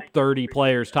the top 30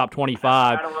 players, top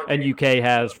 25, and UK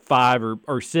has 5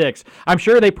 or 6. I'm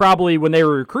sure they probably, when they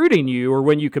were recruiting you or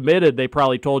when you committed, they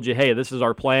probably told you, hey, this is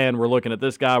our plan. We're looking at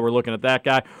this guy. We're looking at that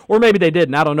guy. Or maybe they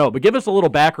didn't. I don't know. But give us a little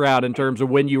background in terms of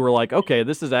when you were like, okay,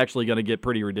 this is actually going to get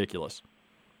pretty ridiculous.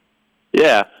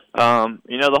 Yeah.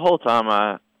 You know, the whole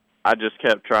time I just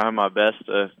kept trying my best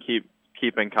to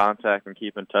keep in contact and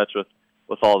keep in touch with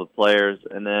all the players,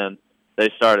 and then they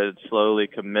started slowly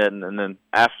committing, and then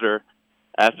after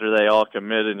they all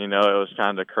committed, you know, it was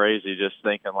kind of crazy just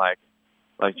thinking like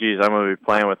geez, I'm going to be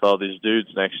playing with all these dudes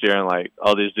next year, and like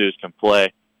all these dudes can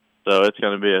play, so it's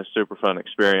going to be a super fun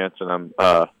experience, and I'm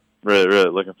really, really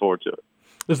looking forward to it.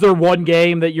 Is there one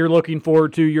game that you're looking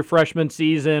forward to your freshman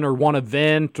season, or one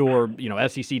event, or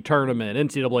SEC tournament,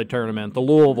 NCAA tournament, the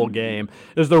Louisville game?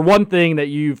 Is there one thing that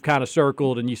you've kind of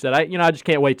circled and you said, I just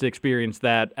can't wait to experience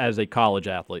that as a college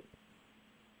athlete?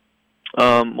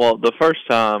 Well, the first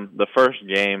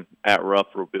game at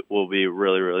Rupp will be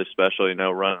really, really special.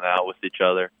 Running out with each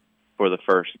other for the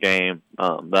first game,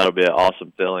 that'll be an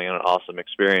awesome feeling and an awesome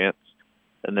experience.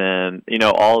 And then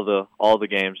all the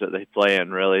games that they play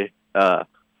in really.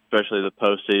 Especially the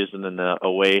postseason and the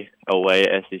away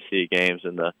SEC games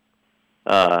and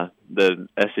the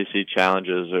SEC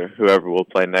challenges or whoever will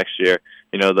play next year.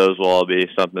 Those will all be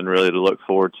something really to look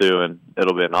forward to, and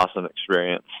it'll be an awesome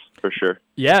experience for sure.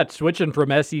 Yeah, it's switching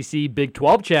from SEC Big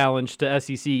 12 Challenge to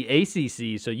SEC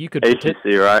ACC, so you could ACC,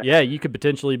 right? Yeah, you could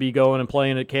potentially be going and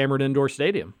playing at Cameron Indoor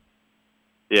Stadium.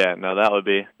 Yeah, no, that would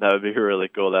be really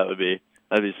cool. That'd be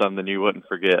something you wouldn't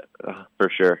forget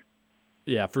for sure.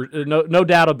 Yeah, for no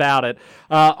doubt about it.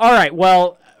 All right,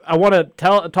 well, I want to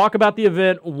talk about the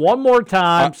event one more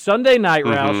time. Sunday night,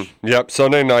 Roush. Yep,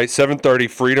 Sunday night, 7:30,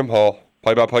 Freedom Hall,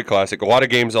 play-by-play classic. A lot of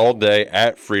games all day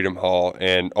at Freedom Hall,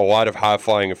 and a lot of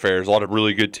high-flying affairs, a lot of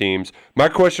really good teams. My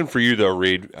question for you, though,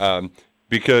 Reed,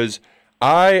 because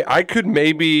I could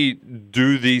maybe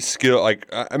do these skill, like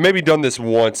I maybe done this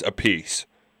once a piece,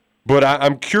 but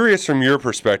I'm curious from your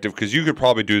perspective because you could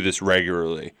probably do this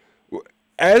regularly.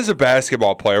 As a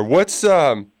basketball player, what's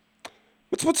more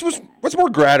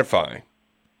gratifying,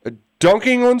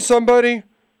 dunking on somebody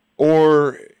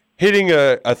or hitting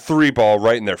a three ball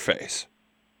right in their face?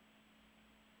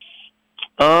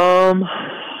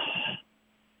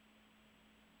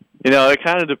 It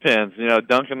kind of depends.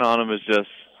 Dunking on them is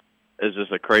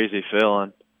just a crazy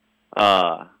feeling.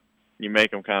 You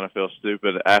make them kind of feel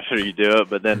stupid after you do it,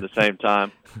 but then at the same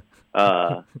time,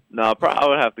 I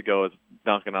would have to go with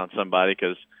dunking on somebody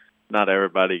because not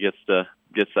everybody gets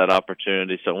that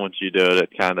opportunity. So once you do it,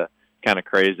 it's kind of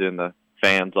crazy, and the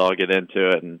fans all get into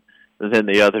it, and then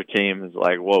the other team is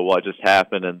like, "Whoa, what just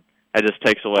happened?" And it just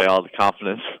takes away all the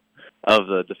confidence of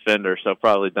the defender. So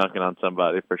probably dunking on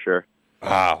somebody for sure.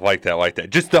 Like that.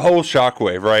 Just the whole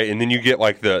shockwave, right? And then you get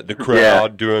like the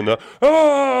crowd doing the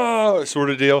sort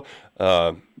of deal.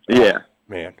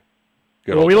 Man.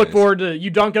 Well, we look forward to you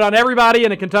dunking on everybody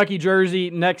in a Kentucky jersey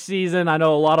next season. I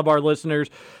know a lot of our listeners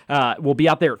will be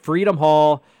out there at Freedom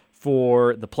Hall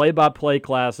for the Play-by-Play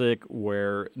Classic,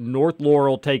 where North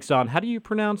Laurel takes on, how do you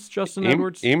pronounce Justin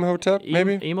Edwards? Imhotep,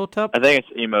 maybe? Imhotep? I think it's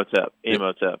Imhotep.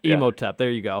 Imhotep. Yeah. Imhotep,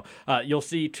 there you go. You'll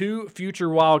see two future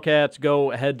Wildcats go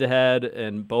head-to-head,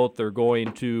 and both are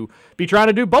going to be trying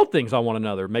to do both things on one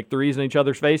another, make threes in each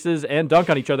other's faces and dunk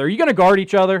on each other. Are you going to guard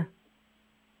each other?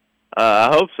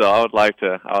 I hope so. I would like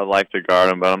to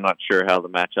guard them, but I'm not sure how the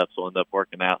matchups will end up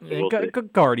working out. So we'll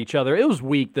guard each other. It was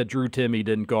weak that Drew Timme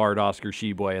didn't guard Oscar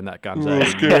Tshiebwe in that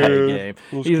Gonzaga game.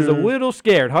 He was a little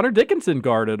scared. Hunter Dickinson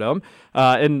guarded him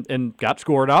and got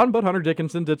scored on, but Hunter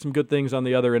Dickinson did some good things on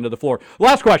the other end of the floor.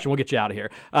 Last question. We'll get you out of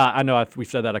here. I know we've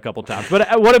said that a couple times,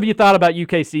 but what have you thought about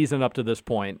UK season up to this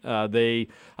point? They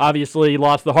obviously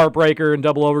lost the heartbreaker in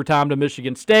double overtime to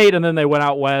Michigan State, and then they went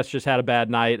out west, just had a bad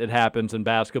night. It happens in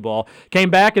basketball. Came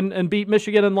back and beat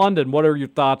Michigan in London. What are your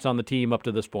thoughts on the team up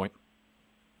to this point?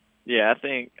 Yeah, I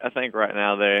think right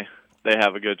now they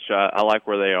have a good shot. I like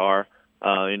where they are.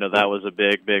 That was a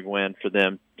big win for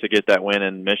them to get that win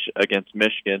against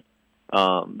Michigan.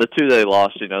 The two they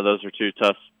lost, those are two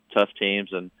tough teams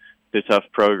and two tough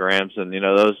programs, and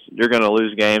those you're going to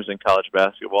lose games in college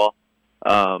basketball.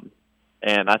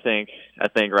 And I think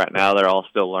right now they're all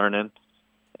still learning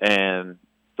and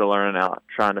out,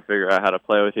 trying to figure out how to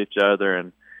play with each other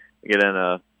and get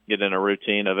in a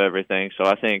routine of everything. So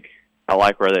I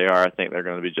like where they are. I think they're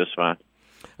going to be just fine.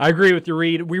 I agree with you,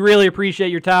 Reed. We really appreciate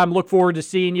your time. Look forward to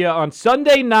seeing you on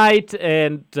Sunday night.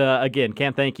 And, again,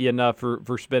 can't thank you enough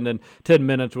for spending 10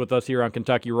 minutes with us here on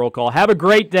Kentucky Roll Call. Have a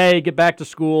great day. Get back to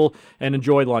school and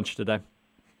enjoy lunch today.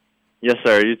 Yes,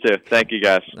 sir. You too. Thank you,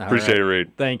 guys. Appreciate it,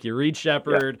 Reed. Thank you. Reed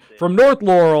Shepherd from North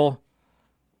Laurel.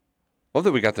 Love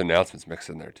that we got the announcements mixed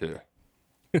in there, too.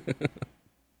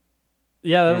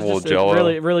 Yeah, that was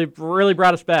just really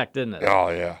brought us back, didn't it? Oh,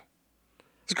 yeah.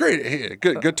 It's great. Hey,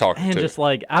 good talking, and too. Just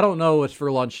like, I don't know what's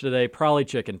for lunch today. Probably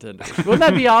chicken tenders. Wouldn't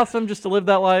that be awesome just to live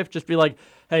that life? Just be like,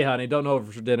 hey, honey, don't know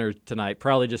what's for dinner tonight.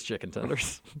 Probably just chicken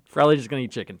tenders. Probably just going to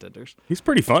eat chicken tenders. He's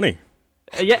pretty funny.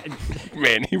 Yeah.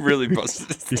 Man, he really busted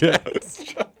his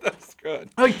toes. That's good.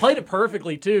 Oh, he played it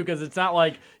perfectly, too, because it's not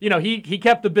like, he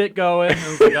kept the bit going. And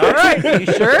was like, all right, are you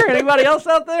sure? Anybody else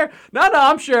out there? No,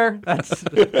 I'm sure. There's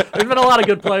been a lot of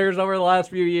good players over the last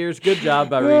few years. Good job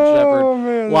by Reed Shepherd.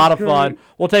 Man, a lot of fun.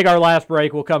 We'll take our last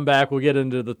break. We'll come back. We'll get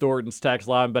into the Thornton's text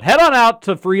line. But head on out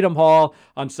to Freedom Hall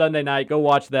on Sunday night. Go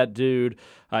watch that dude.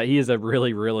 He is a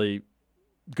really, really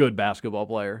good basketball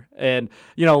player. And,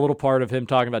 a little part of him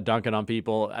talking about dunking on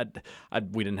people,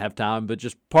 we didn't have time, but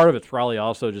just part of it's probably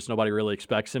also just nobody really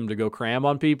expects him to go cram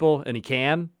on people, and he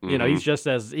can.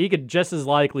 Mm-hmm. He could just as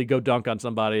likely go dunk on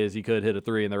somebody as he could hit a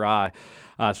three in their eye.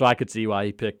 So I could see why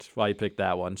he picked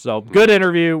that one. So good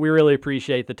interview. We really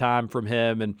appreciate the time from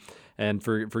him and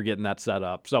for getting that set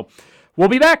up. So we'll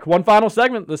be back. One final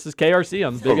segment. This is KRC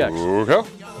on the Big X. Okay.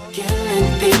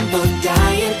 Killing people,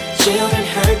 dying, children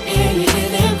hurt, and you hear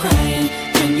them crying.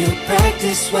 When you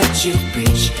practice what you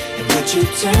preach, and would you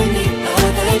turn the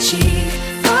other cheek?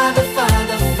 Father,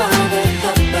 Father, Father,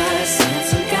 help us, send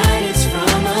some guidance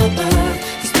from above.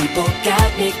 These people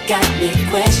got me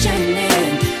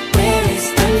questioning, where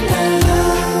is the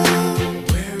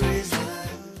love? Where is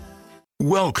love?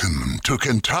 Welcome to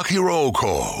Kentucky Roll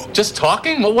Call. Just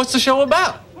talking? Well, what's the show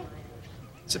about?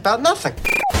 It's about nothing.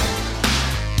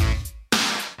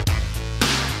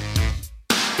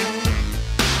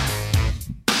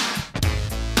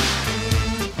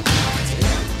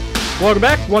 Welcome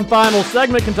back. One final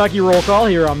segment, Kentucky Roll Call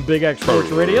here on Big X Sports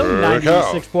Radio,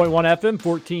 96.1 FM,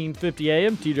 1450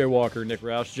 AM. TJ Walker, Nick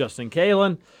Roush, Justin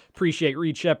Kalen. Appreciate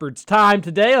Reed Shepherd's time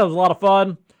today. That was a lot of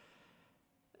fun.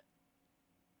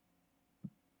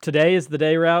 Today is the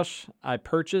day, Roush, I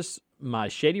purchase my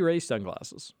Shady Rays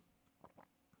sunglasses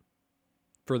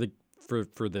for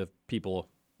the people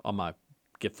on my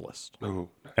gift list. Ooh.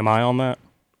 Am I on that?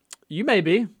 You may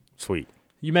be. Sweet.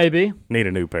 You may be. Need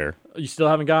a new pair. You still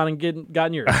haven't gone and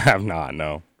gotten yours? I have not,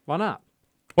 no. Why not?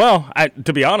 Well,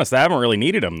 to be honest, I haven't really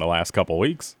needed them the last couple of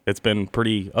weeks. It's been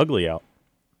pretty ugly out.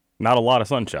 Not a lot of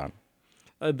sunshine.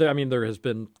 There has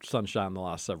been sunshine the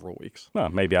last several weeks. Well,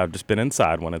 maybe I've just been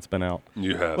inside when it's been out.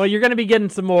 You have. Well, you're going to be getting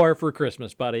some more for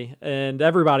Christmas, buddy. And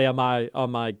everybody on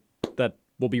my that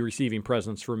will be receiving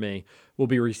presents from me will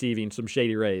be receiving some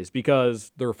Shady Rays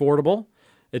because they're affordable.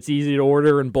 It's easy to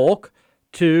order in bulk.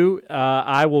 2,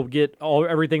 I will get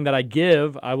everything that I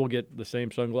give. I will get the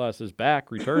same sunglasses back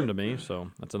returned to me.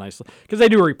 So that's a nice, because they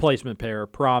do a replacement pair.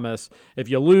 Promise. If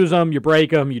you lose them, you break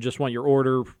them. You just want your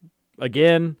order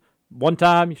again. One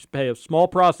time, you pay a small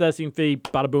processing fee.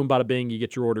 Bada boom, bada bing. You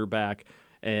get your order back,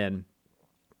 and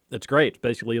it's great. It's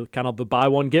basically kind of the buy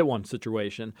one get one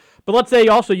situation. But let's say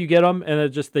also you get them,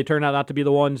 and they turn out not to be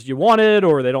the ones you wanted,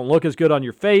 or they don't look as good on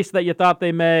your face that you thought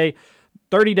they may.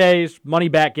 30 days, money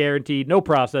back guaranteed, no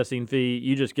processing fee.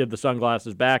 You just give the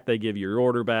sunglasses back. They give you your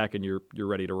order back, and you're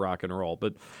ready to rock and roll.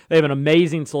 But they have an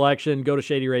amazing selection. Go to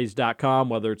ShadyRays.com,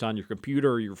 whether it's on your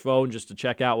computer or your phone, just to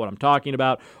check out what I'm talking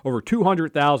about. Over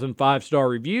 200,000 5-star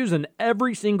reviews, and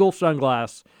every single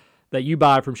sunglass that you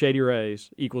buy from Shady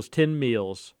Rays equals 10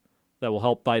 meals that will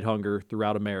help fight hunger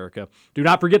throughout America. Do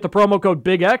not forget the promo code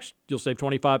BIGX. You'll save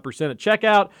 25% at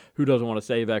checkout. Who doesn't want to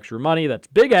save extra money? That's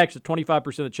BIGX at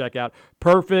 25% at checkout.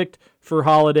 Perfect for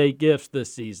holiday gifts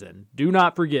this season. Do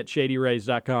not forget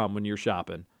ShadyRays.com when you're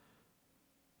shopping.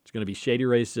 It's going to be Shady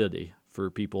Rays City for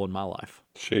people in my life.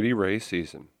 Shady Rays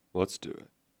season. Let's do it.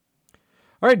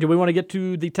 All right, do we want to get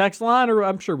to the text line, or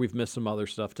I'm sure we've missed some other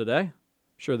stuff today. I'm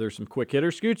sure there's some quick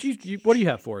hitters. Scoots, what do you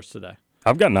have for us today?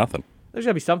 I've got nothing. There's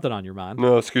got to be something on your mind.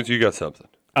 No, Scoots, you got something.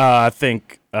 I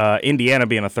think Indiana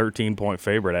being a 13-point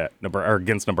favorite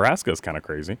against Nebraska is kind of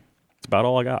crazy. That's about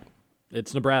all I got.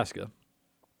 It's Nebraska.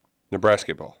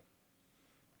 Nebraska ball.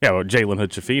 Yeah, well, Jalen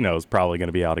Hood-Schifino is probably going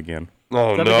to be out again.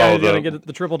 Oh, no. The guy who's going to get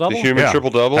the triple-double? The human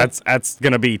triple-double? That's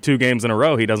going to be 2 games in a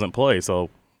row he doesn't play, so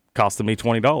costing me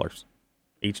 $20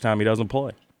 each time he doesn't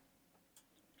play.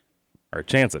 Or a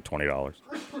chance at $20.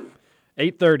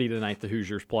 8:30 tonight, the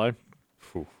Hoosiers play.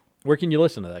 Whew. Where can you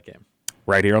listen to that game?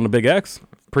 Right here on the Big X.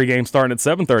 Pre-game starting at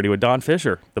 7:30 with Don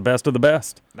Fisher, the best of the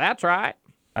best. That's right.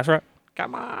 That's right.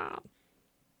 Come on.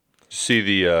 See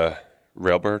the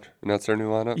Railbird announce their new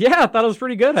lineup? Yeah, I thought it was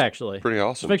pretty good, actually. Pretty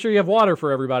awesome. Just make sure you have water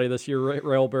for everybody this year,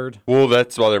 Railbird. Well,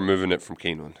 that's why they're moving it from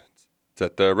Keeneland. It's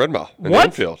at the Red Mile in what?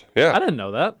 Enfield. Yeah. I didn't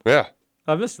know that. Yeah.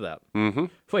 I missed that. Mm-hmm.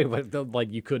 Wait,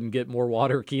 like you couldn't get more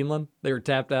water at Keeneland? They were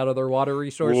tapped out of their water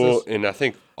resources? Well, and I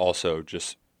think also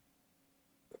just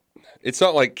it's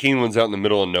not like Keeneland's out in the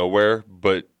middle of nowhere,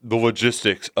 but the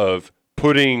logistics of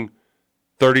putting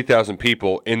 30,000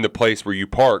 people in the place where you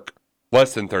park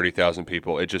less than 30,000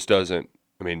 people, it just doesn't.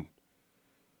 I mean,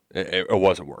 it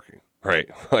wasn't working, right?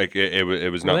 Like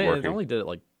it was not working. They only did it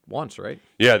like once, right?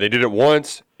 Yeah, they did it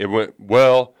once. It went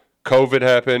well. COVID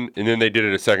happened, and then they did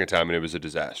it a second time, and it was a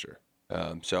disaster.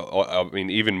 So, I mean,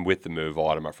 even with the move, a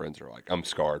lot of my friends are like, I'm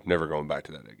scarred, never going back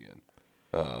to that again.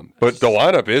 But the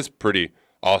lineup is pretty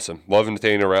awesome. Love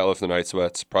Nathaniel Ratliff, the Night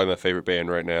Sweats, probably my favorite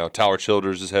band right now. Tyler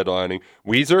Childers is headlining.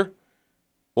 Weezer,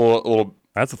 a little.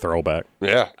 That's a throwback.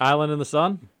 Yeah. Island in the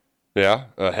Sun. Yeah.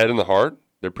 Head in the Heart.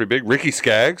 They're pretty big. Ricky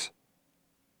Skaggs.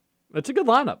 It's a good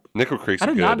lineup. Nickel Creek's I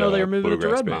did a good not know they were moving it to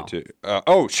Red Mile. Too.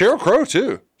 Sheryl Crow,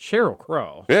 too. Sheryl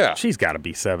Crow. Yeah. She's got to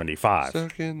be 75.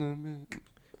 Stuck in the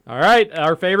All right,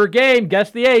 our favorite game,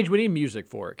 Guess the Age. We need music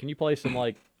for it. Can you play some,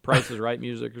 like, Price is Right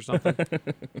music or something?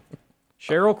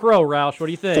 Sheryl Crow, Roush, what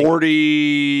do you think?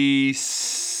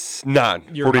 49.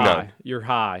 You're 49. high. You're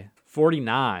high.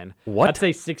 49. What? I'd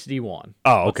say 61.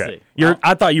 Oh, okay.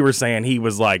 I thought you were saying he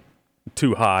was, like,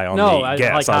 too high on the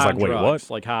gas. I was like, wait, drugs,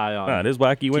 what? Like high on it is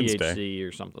Wacky Wednesday. THC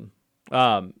or something. The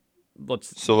I'm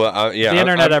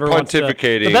internet ever wants to.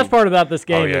 pontificating. The best part about this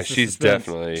game is the she's suspense.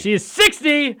 definitely. She is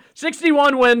 60.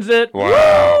 61 wins it.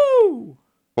 Wow. Woo!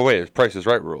 Well, wait, it's Price is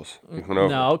Right rules.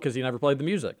 No, because he never played the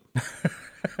music.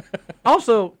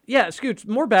 Also, Scoots,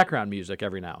 more background music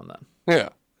every now and then. Yeah,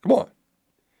 come on.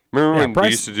 Remember when Price,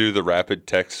 we used to do the rapid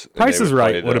text? Price is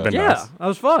Right would have been nice. Yeah, that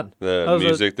was fun. The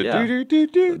music,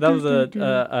 that was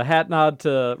a hat nod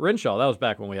to Renshaw. That was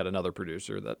back when we had another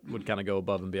producer that would kind of go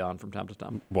above and beyond from time to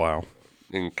time. Wow.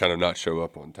 and kind of not show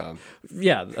up on time.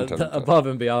 Yeah, from time to time. Above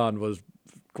and Beyond was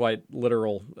quite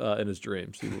literal in his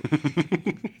dreams.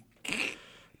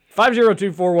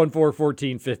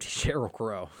 502-414-1450, Sheryl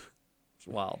Crow. It's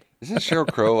wild. Isn't Sheryl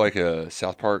Crow like a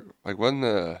South Park? Like, wasn't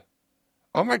the...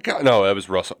 Oh, my God. No, that was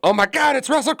Russell. Oh, my God, it's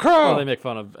Russell Crowe. Well, they make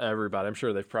fun of everybody. I'm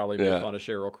sure they've probably made fun of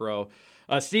Sheryl Crow.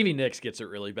 Stevie Nicks gets it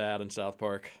really bad in South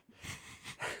Park.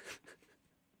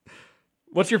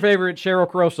 What's your favorite Sheryl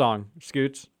Crow song,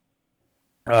 Scoots?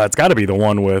 It's got to be the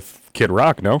one with Kid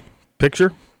Rock, no?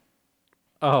 Picture?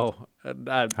 Oh,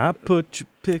 I put your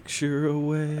picture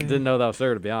away. Didn't know that was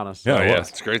there, to be honest. Yeah,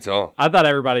 it's a great song. I thought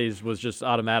everybody's was just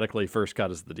automatically First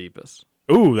Cut is the deepest.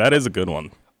 Ooh, that is a good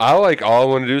one. I like All I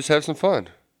Want to Do is Have Some Fun.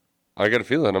 I got a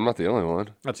feeling I'm not the only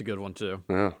one. That's a good one, too.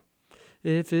 Yeah.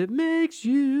 If it makes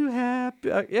you happy.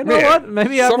 You know Man, what?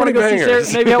 Maybe I want to go see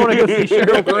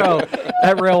Sheryl Crow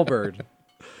at Railbird.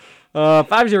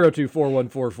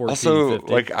 502-414-1450. Also,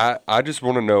 like, I just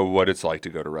want to know what it's like to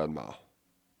go to Red Mile.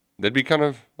 That'd be kind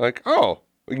of like, oh,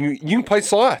 you can play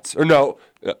slots. Or no,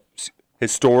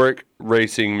 historic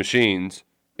racing machines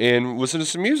and listen to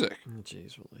some music.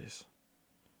 Jeez, Louise.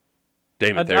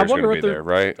 David Thayer's going to be there,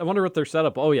 right? I wonder what their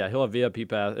setup. Oh, yeah, he'll have VIP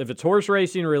pass. If it's horse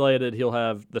racing related, he'll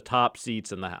have the top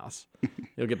seats in the house.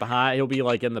 He'll get behind. He'll be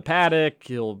like in the paddock.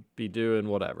 He'll be doing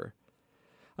whatever.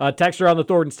 Texter on the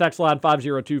Thornton's text line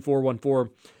 502-414.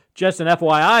 Just an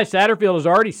FYI, Satterfield has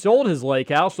already sold his lake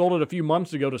house. Sold it a few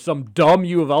months ago to some dumb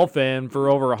U of L fan for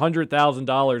over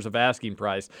 $100,000 of asking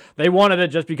price. They wanted it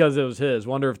just because it was his.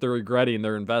 Wonder if they're regretting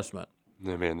their investment.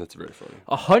 Yeah, man, that's very funny.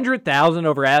 $100,000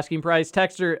 over asking price,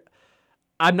 Texter.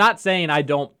 I'm not saying I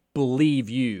don't believe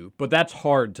you, but that's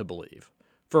hard to believe.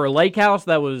 For a lake house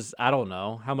that was, I don't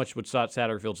know, how much would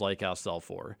Satterfield's lake house sell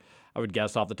for? I would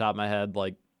guess off the top of my head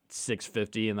like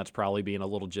 $650, and that's probably being a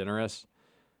little generous.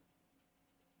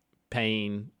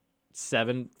 Paying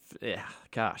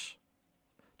gosh.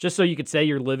 Just so you could say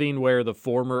you're living where the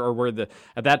former, or where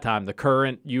at that time, the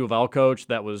current U of L coach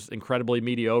that was incredibly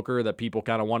mediocre that people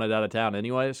kind of wanted out of town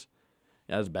anyways.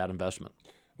 Yeah, that's a bad investment.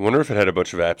 I wonder if it had a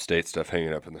bunch of App State stuff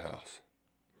hanging up in the house.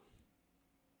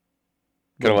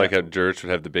 Kind of like how Jurich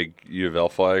would have the big U of L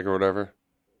flag or whatever.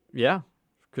 Yeah,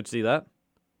 could see that.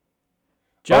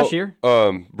 Josh here.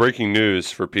 Breaking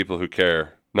news for people who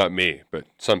care. Not me, but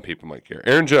some people might care.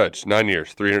 Aaron Judge, 9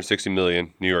 years, $360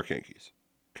 million, New York Yankees.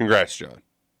 Congrats, John.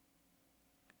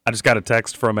 I just got a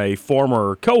text from a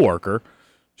former coworker.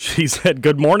 She said,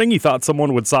 "Good morning. You thought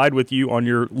someone would side with you on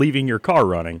your leaving your car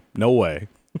running? No way."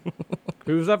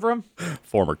 Who's that from?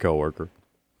 Former coworker.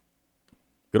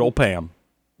 Good old Pam.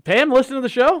 Pam, listen to the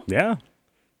show? Yeah.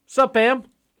 What's up, Pam?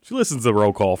 She listens to the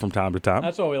roll call from time to time.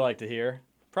 That's what we like to hear.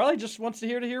 Probably just wants to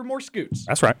hear more Scoots.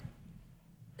 That's right.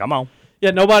 Come on.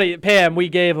 Yeah, Pam, we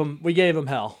gave him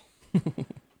hell.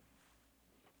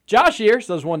 Josh here,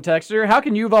 says one texter, how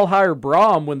can U of L hire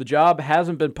Braum when the job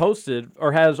hasn't been posted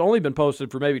or has only been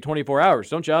posted for maybe 24 hours?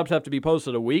 Don't jobs have to be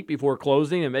posted a week before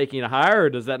closing and making a hire, or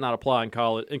does that not apply in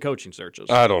coaching searches?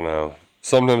 I don't know.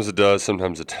 Sometimes it does,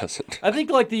 sometimes it doesn't. I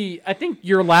think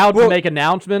you're allowed to make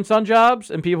announcements on jobs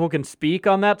and people can speak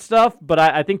on that stuff, but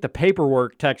I think the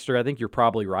paperwork, texter, I think you're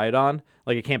probably right on.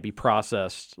 Like, it can't be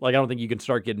processed. Like, I don't think you can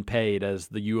start getting paid as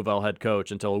the U of L head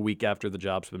coach until a week after the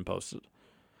job's been posted.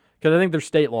 Because I think there's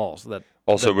state laws that...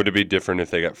 Also, would it be different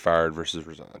if they got fired versus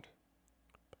resigned?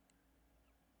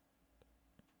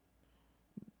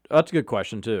 That's a good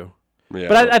question, too. Yeah,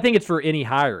 but I think it's for any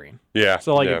hiring. Yeah.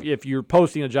 So, like, if you're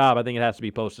posting a job, I think it has to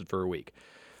be posted for a week.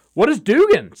 What does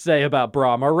Dugan say about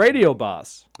Braum, our radio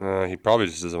boss? He probably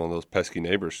just isn't one of those pesky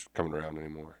neighbors coming around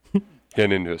anymore.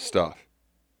 Getting into his stuff.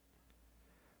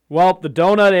 Well, the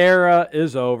donut era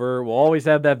is over. We'll always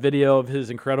have that video of his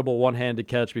incredible one-handed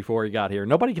catch before he got here.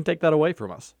 Nobody can take that away from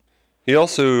us. He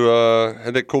also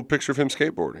had that cool picture of him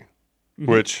skateboarding,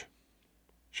 which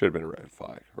should have been a red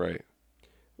flag, right?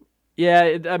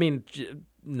 Yeah,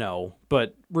 no.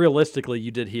 But realistically,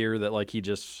 you did hear that like he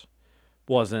just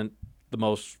wasn't the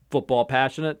most football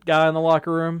passionate guy in the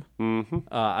locker room.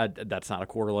 Mm-hmm. That's not a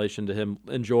correlation to him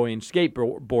enjoying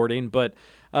skateboarding, but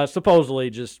supposedly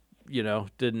just...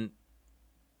 didn't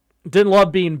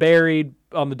love being buried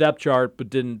on the depth chart, but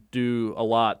didn't do a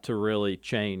lot to really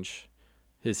change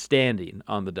his standing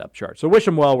on the depth chart. So wish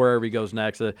him well wherever he goes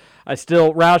next.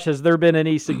 Roush, has there been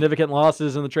any significant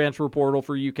losses in the transfer portal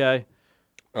for UK?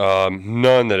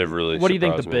 None that have really. What do you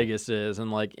think the me. biggest is?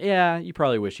 And you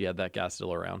probably wish you had that guy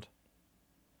still around.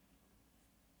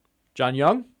 John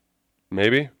Young?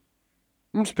 Maybe.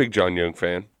 I'm just a big John Young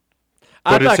fan.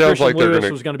 I thought Christian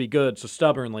Lewis was going to be good, so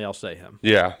stubbornly I'll say him.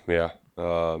 Yeah.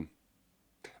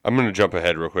 I'm going to jump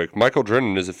ahead real quick. Michael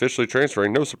Drennan is officially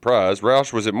transferring. No surprise.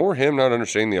 Roush, was it more him not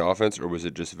understanding the offense, or was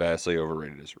it just vastly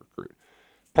overrated as a recruit?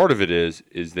 Part of it is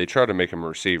they tried to make him a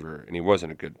receiver, and he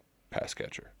wasn't a good pass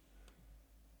catcher.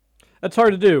 That's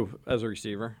hard to do as a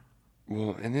receiver.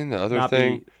 Well, and then the other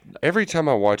thing, every time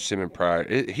I watched him in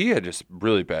pride, he had just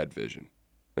really bad vision.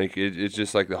 Like it's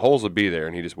just like the holes would be there,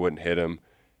 and he just wouldn't hit them.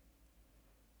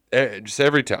 Just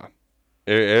every time,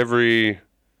 every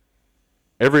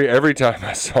time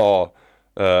I saw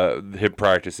him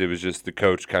practice, it was just the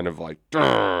coach kind of like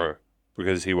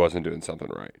because he wasn't doing something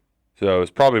right. So it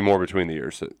was probably more between the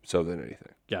ears so than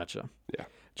anything. Gotcha. Yeah.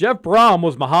 Jeff Brom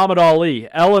was Muhammad Ali.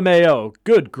 LMAO.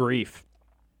 Good grief.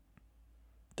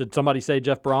 Did somebody say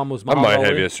Jeff Brom was Muhammad Ali? I might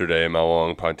have yesterday in my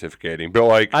long pontificating, but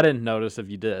like I didn't notice if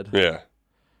you did. Yeah.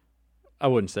 I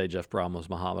wouldn't say Jeff Brom was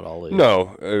Muhammad Ali.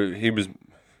 No, he was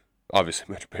obviously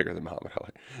much bigger than Muhammad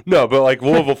Ali. No, but like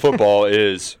Louisville football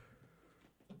is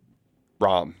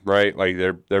Brom, right? Like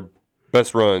their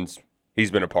best runs he's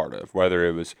been a part of, whether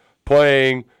it was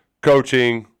playing,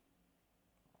 coaching,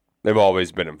 they've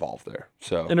always been involved there.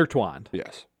 So intertwined.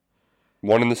 Yes.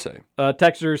 One and the same.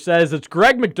 Texter says it's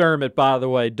Greg McDermott, by the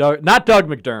way, not Doug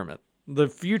McDermott. The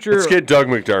future. Let's get Doug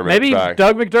McDermott maybe back.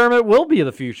 Doug McDermott will be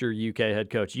the future UK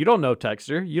head coach. You don't know,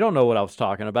 Texter. You don't know what I was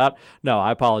talking about. No,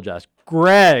 I apologize.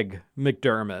 Greg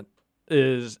McDermott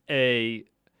is a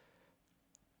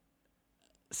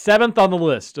 7th on the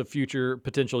list of future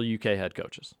potential UK head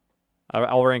coaches.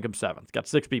 I'll rank him 7th. Got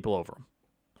 6 people over him.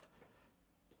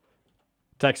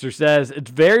 Texter says, it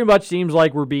very much seems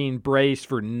like we're being braced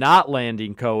for not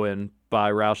landing Cohen by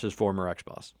Roush's former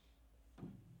ex-boss.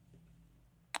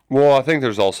 Well, I think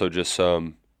there's also just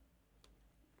some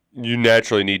you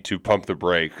naturally need to pump the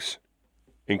brakes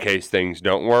in case things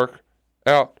don't work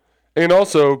out. And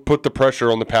also put the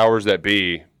pressure on the powers that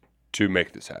be to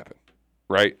make this happen,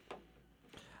 right?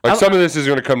 Like some of this is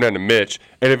going to come down to Mitch,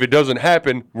 and if it doesn't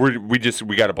happen, we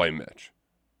got to blame Mitch.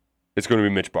 It's going to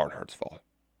be Mitch Barnhart's fault.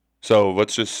 So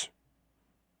let's just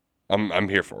I'm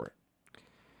here for it.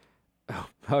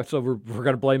 Oh, so we're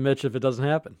going to blame Mitch if it doesn't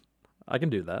happen. I can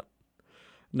do that.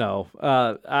 No,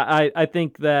 I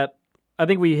think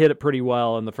we hit it pretty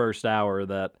well in the first hour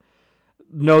that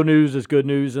no news is good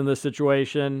news in this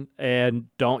situation, and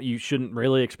you shouldn't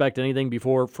really expect anything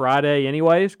before Friday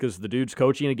anyways, because the dude's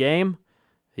coaching a game.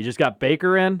 He just got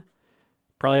Baker in.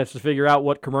 Probably has to figure out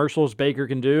what commercials Baker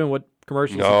can do and what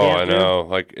commercials he can't do. No, I know.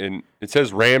 Like, it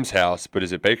says Rams house, but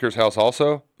is it Baker's house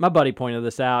also? My buddy pointed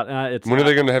this out. When are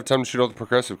they going to have time to shoot all the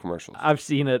Progressive commercials? I've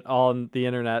seen it on the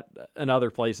internet and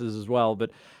other places as well,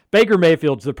 but Baker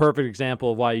Mayfield's the perfect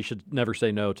example of why you should never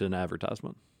say no to an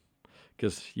advertisement,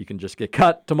 because you can just get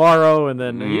cut tomorrow and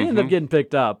then you end up getting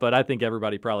picked up. But I think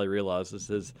everybody probably realizes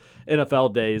his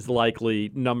NFL days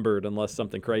likely numbered unless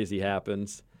something crazy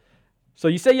happens. So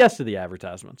you say yes to the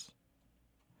advertisements.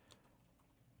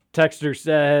 Texter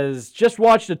says, just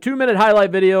watched a 2-minute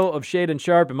highlight video of Shaden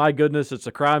Sharp, and my goodness, it's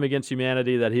a crime against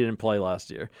humanity that he didn't play last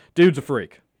year. Dude's a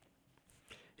freak.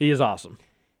 He is awesome.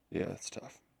 Yeah, that's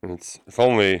tough. And if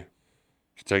only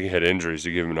Kentucky had injuries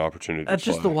to give him an opportunity That's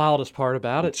to play. just the wildest part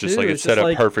about it's it, just too. like it's set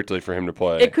up perfectly for him to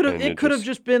play. It could have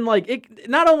just been like,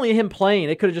 not only him playing,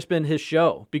 it could have just been his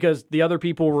show because the other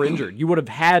people were injured. You would have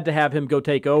had to have him go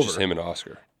take over. Just him and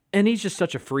Oscar. And he's just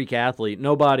such a freak athlete.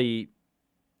 Nobody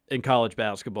in college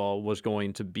basketball was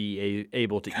going to be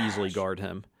able to easily guard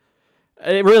him.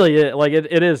 It really is. Like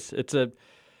it is. It's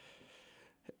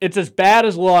as bad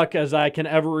as luck as I can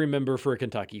ever remember for a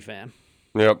Kentucky fan.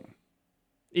 Yep.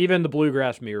 Even the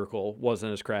Bluegrass Miracle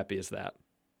wasn't as crappy as that.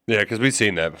 Yeah, because we've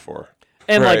seen that before.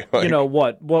 And right? you know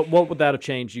what would that have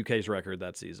changed UK's record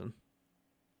that season?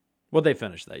 What'd they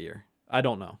finish that year? I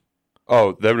don't know.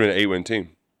 Oh, that would have been an 8-win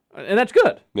team. And that's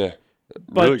good. Yeah.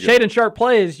 But really Shaden Sharp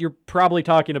plays, you're probably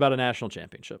talking about a national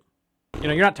championship. You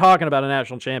know, you're not talking about a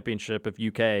national championship if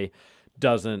UK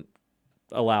doesn't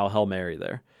allow Hail Mary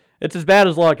there. It's as bad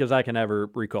as luck as I can ever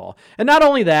recall. And not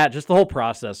only that, just the whole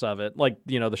process of it, like,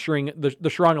 you know, the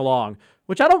strung along,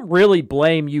 which I don't really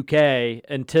blame UK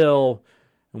until,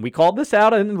 and we called this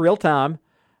out in real time,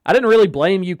 I didn't really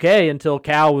blame UK until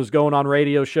Cal was going on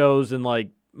radio shows in like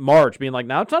March being like,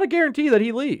 now it's not a guarantee that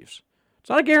he leaves. It's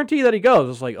not a guarantee that he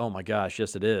goes. It's like, oh my gosh,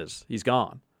 yes it is. He's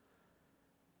gone.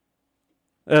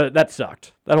 That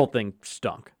sucked. That whole thing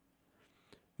stunk.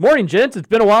 Morning, gents. It's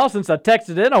been a while since I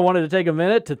texted in. I wanted to take a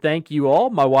minute to thank you all.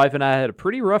 My wife and I had a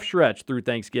pretty rough stretch through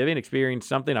Thanksgiving, experienced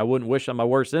something I wouldn't wish on my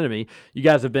worst enemy. You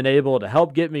guys have been able to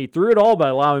help get me through it all by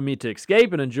allowing me to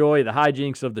escape and enjoy the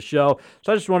hijinks of the show.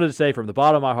 So I just wanted to say from the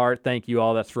bottom of my heart, thank you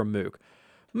all. That's from Mook.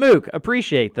 Mook,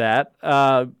 appreciate that.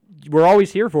 We're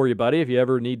always here for you, buddy, if you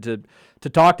ever need to to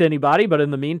talk to anybody. But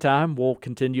in the meantime, we'll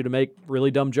continue to make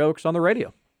really dumb jokes on the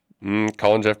radio.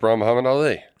 Calling Jeff Brown Muhammad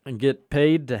Ali. And get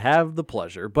paid to have the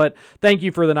pleasure. But thank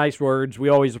you for the nice words. We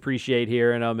always appreciate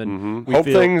hearing them, and we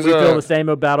feel the same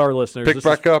about our listeners. Pick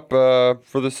back up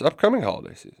for this upcoming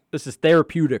holiday season. This is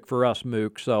therapeutic for us,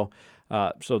 Mook. So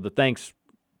the thanks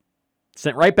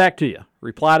sent right back to you.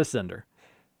 Reply to sender.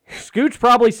 Scooch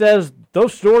probably says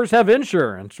those stores have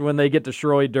insurance when they get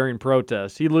destroyed during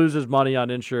protests. He loses money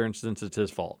on insurance since it's his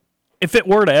fault. If it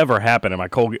were to ever happen and my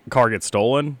car gets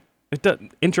stolen,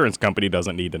 insurance company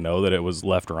doesn't need to know that it was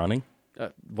left running.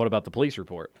 What about the police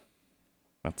report?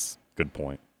 That's a good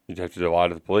point. You'd have to lie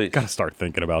to the police. Got to start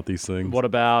thinking about these things. What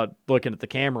about looking at the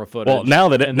camera footage? Well,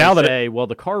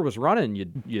 the car was running,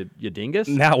 you dingus.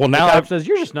 The cop says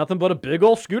you're just nothing but a big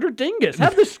old scooter dingus.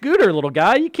 Have the scooter, little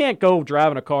guy. You can't go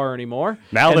driving a car anymore.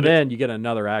 Then you get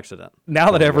another accident.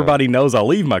 Now that everybody knows I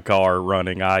leave my car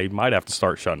running, I might have to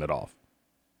start shutting it off.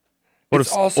 What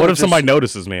if somebody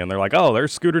notices me and they're like, "Oh,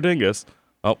 there's Scooter Dingus.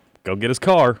 Oh, go get his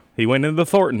car. He went into the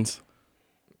Thorntons."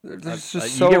 You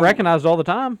get recognized all the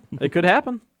time. It could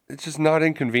happen. It's just not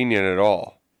inconvenient at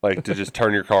all. Like to just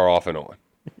turn your car off and on.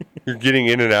 You're getting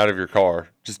in and out of your car.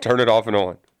 Just turn it off and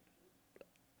on.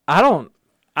 I don't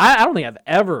think I've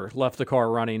ever left the car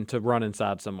running to run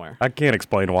inside somewhere. I can't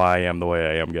explain why I am the way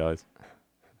I am, guys.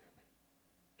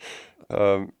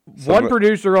 One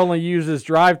producer only uses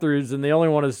drive-thrus, and the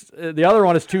other one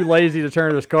is too lazy to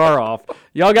turn his car off.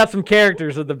 Y'all got some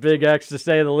characters at the Big X, to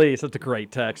say the least. That's a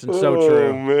great text and so true.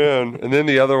 Oh man! And then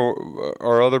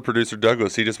our other producer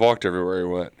Douglas, he just walked everywhere he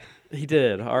went. He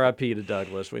did. R.I.P. to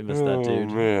Douglas. We missed that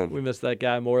dude. Man. We missed that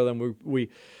guy more than we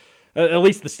at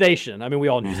least the station. I mean, we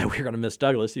all knew that we were going to miss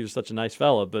Douglas. He was such a nice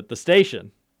fella, but the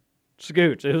station,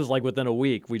 Scooch. It was like within a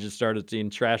week we just started seeing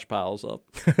trash piles up.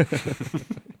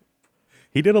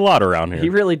 He did a lot around here. He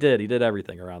really did. He did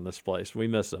everything around this place. We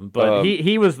miss him. But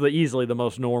he was easily the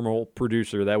most normal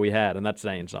producer that we had, and that's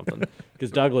saying something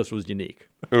because Douglas was unique.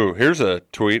 Ooh, here's a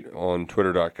tweet on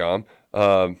Twitter.com.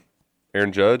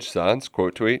 Aaron Judge signs,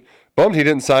 quote tweet, "Bummed he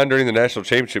didn't sign during the national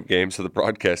championship game so the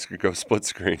broadcast could go split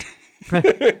screen."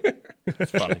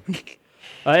 That's funny.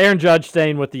 Aaron Judge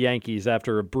staying with the Yankees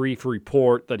after a brief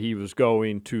report that he was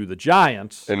going to the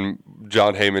Giants. And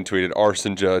John Heyman tweeted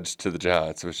Arson Judge to the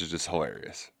Giants, which is just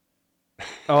hilarious.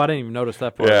 Oh, I didn't even notice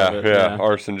that part of it. Yeah,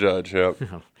 Arson Judge, yep.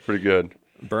 Pretty good.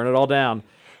 Burn it all down.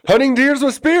 Hunting deers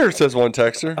with spears, says one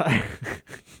texter.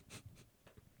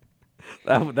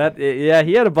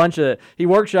 He had a bunch of, he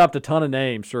workshopped a ton of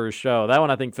names for his show. That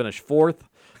one I think finished 4th,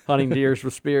 Hunting Deers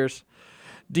with Spears.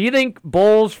 Do you think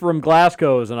Bowles from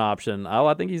Glasgow is an option? Oh,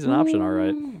 I think he's an option, all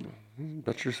right.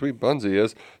 Bet your sweet bunsy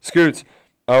is. Scoots,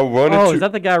 is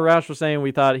that the guy Roush was saying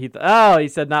we thought he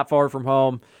said not far from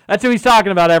home. That's who he's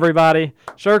talking about, everybody.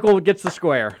 Circle gets the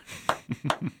square.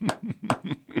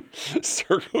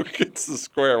 Circle gets the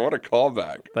square. What a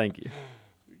callback. Thank you.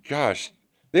 Gosh,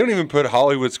 they don't even put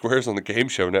Hollywood Squares on the Game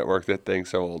Show Network. That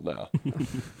thing's so old now.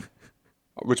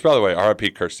 Which, by the way,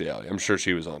 R.I.P. Kirstie Alley. I'm sure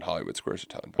she was on Hollywood Squares a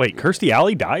ton. Wait, Kirstie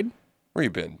Alley died? Where you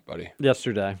been, buddy?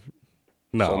 Yesterday.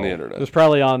 No. It's on the internet. It was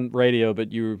probably on radio,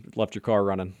 but you left your car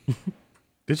running.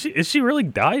 Is she really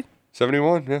died?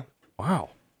 71, yeah. Wow.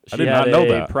 She I did not know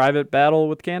that. Private battle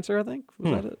with cancer, I think.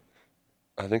 Was that it?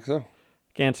 I think so.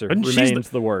 Cancer remains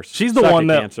the worst. She's the one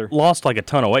that lost like a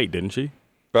ton of weight, didn't she?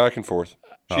 Back and forth.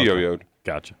 She yo-yoed.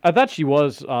 Gotcha. I thought she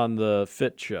was on the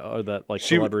Fit show, or that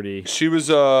celebrity. She was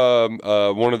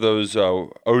one of those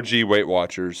OG Weight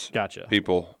Watchers. Gotcha.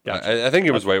 People. Gotcha. I think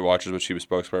it was Weight Watchers, what she was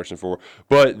spokesperson for.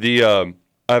 But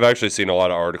I've actually seen a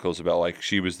lot of articles about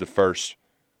she was the first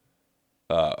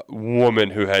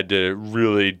woman who had to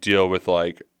really deal with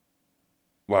wow,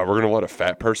 we're gonna let a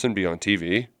fat person be on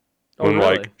TV. Oh, when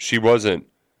really? she wasn't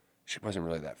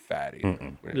really that fat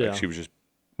either. Yeah. She was just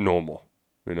normal,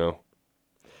 you know.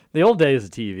 The old days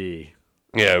of TV.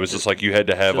 Yeah, it was just you had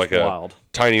to have wild. A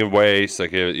tiny waist,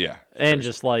 yeah. And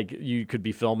just you could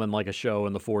be filming a show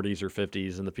in the 40s or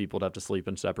 50s, and the people would have to sleep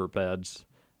in separate beds.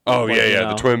 Oh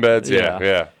the twin beds,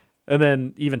 yeah. And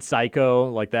then even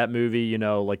Psycho, that movie,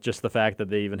 just the fact that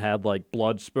they even had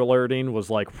blood splurting was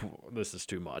this is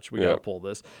too much. We got to pull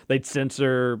this. They'd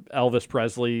censor Elvis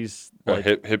Presley's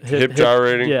hip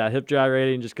gyrating. Yeah, hip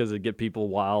gyrating just because it'd get people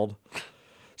wild.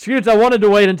 Scoots, I wanted to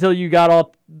wait until you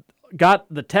got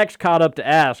the text caught up to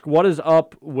ask, what is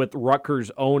up with Rutgers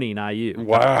owning IU?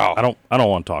 Wow. I don't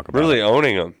want to talk about it. Really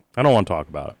owning them. I don't want to talk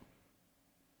about it.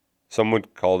 Some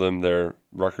would call them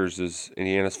Rutgers is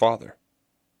Indiana's father.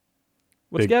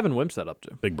 What's Gavin Wimsatt up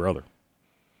to? Big brother.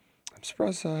 I'm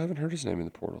surprised I haven't heard his name in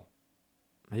the portal.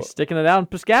 He's sticking it out in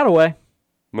Piscataway.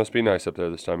 Must be nice up there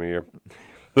this time of year.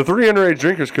 The 3 underage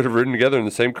drinkers could have ridden together in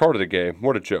the same car to the game.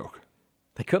 What a joke.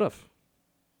 They could have.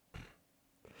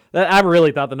 I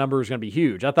really thought the number was going to be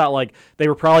huge. I thought like they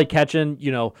were probably catching,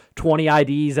 20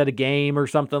 IDs at a game or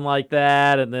something like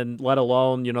that, and then let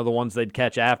alone, the ones they'd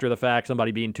catch after the fact,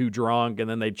 somebody being too drunk, and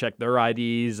then they'd check their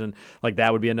IDs, and like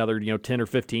that would be another, 10 or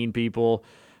 15 people.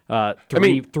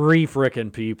 Three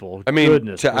frickin' people. I mean,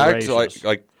 goodness to gracious. act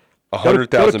like 100,000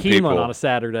 Go to people. Keeneland on a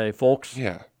Saturday, folks.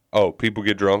 Yeah. Oh, people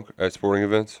get drunk at sporting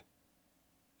events?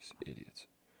 It's idiots.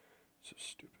 So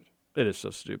stupid. It is so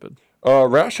stupid.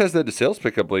 Roush has that sales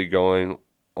pickup league going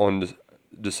on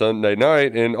the Sunday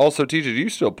night, and also, TJ, do you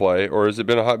still play, or has it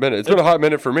been a hot minute? It's been a hot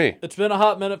minute for me. It's been a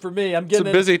hot minute for me. It's a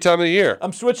busy time of the year.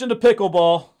 I'm switching to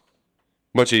pickleball.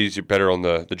 Much easier, better on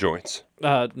the joints.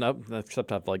 No,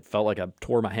 except I've felt like I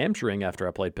tore my hamstring after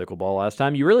I played pickleball last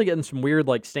time. You really get in some weird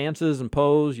stances and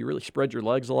pose. You really spread your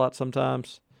legs a lot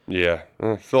sometimes. Yeah,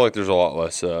 I feel like there's a lot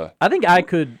less. I think I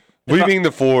could. Leaving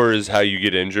the floor is how you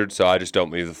get injured, so I just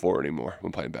don't leave the floor anymore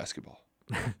when playing basketball.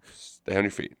 Stay on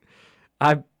your feet.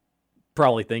 I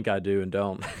probably think I do and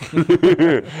don't.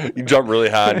 You jump really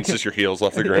high and it's just your heels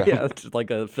off the ground. Yeah, it's like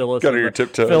a Phyllis. Got on your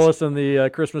tiptoes. Phyllis in the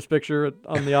Christmas picture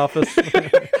on The Office.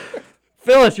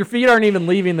 Phyllis, your feet aren't even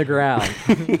leaving the ground.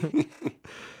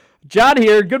 John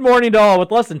here. Good morning to all.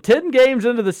 With less than 10 games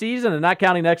into the season and not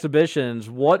counting exhibitions,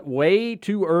 what way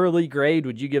too early grade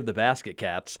would you give the Basket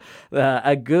Cats?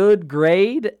 A good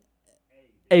grade,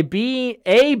 A being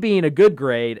a good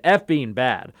grade, F being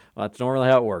bad. Well, that's normally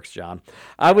how it works, John.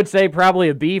 I would say probably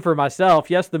a B for myself.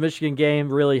 Yes, the Michigan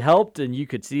game really helped, and you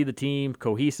could see the team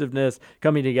cohesiveness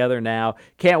coming together now.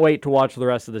 Can't wait to watch the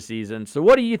rest of the season. So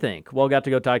what do you think? Well, got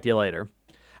to go talk to you later.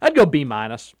 I'd go B-.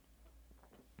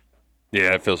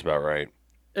 Yeah, it feels about right.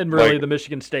 And really, the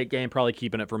Michigan State game, probably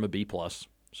keeping it from a B+.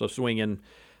 So swinging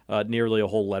nearly a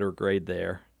whole letter grade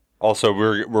there. Also,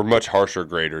 we're much harsher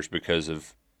graders because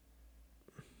of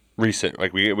recent.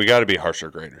 Like we got to be harsher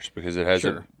graders because it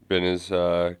hasn't been as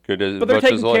good as. But they're much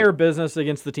as taking care of business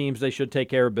against the teams they should take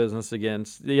care of business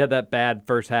against. You had that bad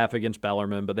first half against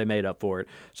Bellarmine, but they made up for it.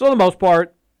 So for the most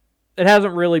part, it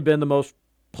hasn't really been the most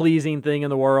pleasing thing in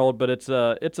the world, but it's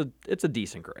a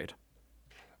decent grade.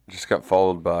 Just got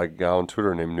followed by a guy on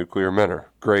Twitter named Nuclear Menor.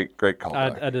 Great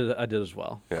callback. I did as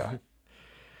well. Yeah.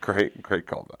 Great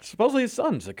callback. Supposedly his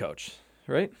son's a coach,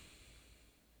 right?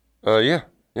 Yeah.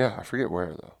 I forget where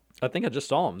though. I think I just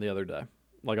saw him the other day,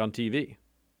 like on TV.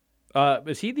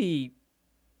 Is he the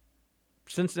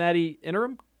Cincinnati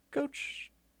interim coach?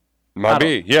 Might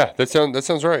be. Yeah, that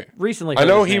sounds right. Recently, I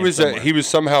know he was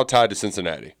somehow tied to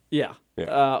Cincinnati. Yeah.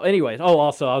 Anyways,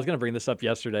 also, I was going to bring this up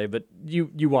yesterday, but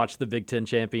you watched the Big Ten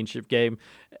championship game,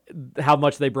 how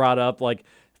much they brought up, like,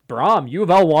 Braum, U of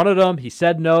L wanted him. He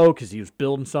said no because he was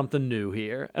building something new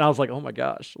here. And I was like, oh, my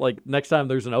gosh. Like, next time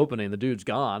there's an opening, the dude's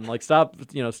gone. Like, stop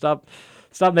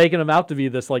making him out to be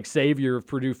this, like, savior of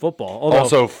Purdue football.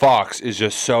 Also, Fox is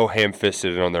just so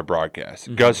ham-fisted on their broadcast.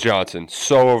 Mm-hmm. Gus Johnson,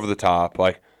 so over the top.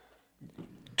 Like,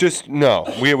 just no.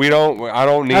 We don't. I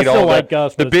don't need all that.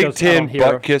 Gus, the Big Ten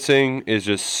butt kissing is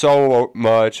just so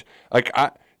much. Like,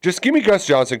 just give me Gus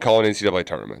Johnson calling NCAA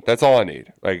tournament. That's all I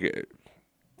need. Like,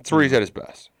 that's where he's at his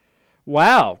best.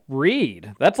 Wow,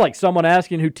 Reed. That's like someone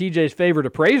asking who TJ's favorite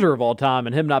appraiser of all time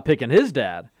and him not picking his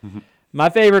dad. Mm-hmm. My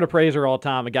favorite appraiser of all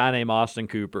time, a guy named Austin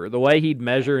Cooper. The way he'd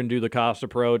measure and do the cost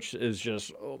approach is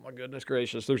just, oh my goodness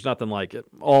gracious. There's nothing like it.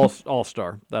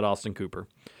 All-star, that Austin Cooper.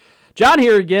 John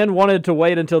here again wanted to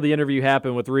wait until the interview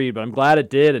happened with Reed, but I'm glad it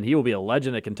did, and he will be a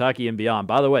legend at Kentucky and beyond.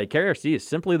 By the way, KRC is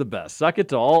simply the best. Suck it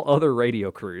to all other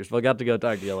radio careers. But I got to go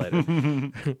talk to you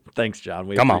later. Thanks, John.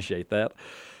 We appreciate that.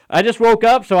 I just woke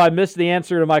up, so I missed the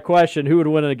answer to my question, who would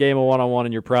win in a game of one-on-one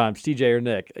in your primes, TJ or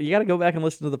Nick? You got to go back and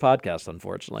listen to the podcast,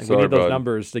 unfortunately. Sorry, we need those bud.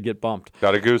 numbers to get bumped.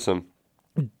 Got to goose him.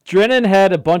 Drennan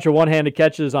had a bunch of one-handed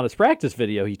catches on his practice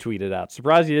video he tweeted out.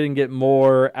 Surprised he didn't get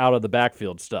more out of the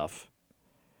backfield stuff.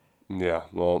 Yeah,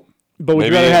 well. But would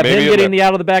you rather have him getting the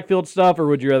out of the backfield stuff, or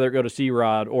would you rather go to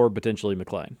C-Rod or potentially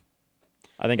McClain?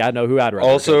 I think I know who I'd rather.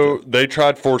 Also, they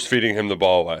tried force-feeding him the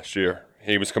ball last year.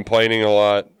 He was complaining a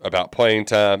lot about playing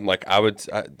time. Like,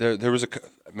 there was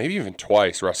maybe even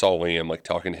twice where I saw Liam, like,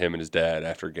 talking to him and his dad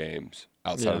after games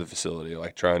outside of the facility,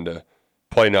 like, trying to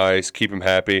play nice, keep him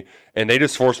happy. And they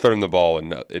just force-fed him the ball,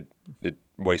 and it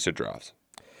wasted drives.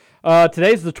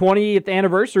 Today's the 20th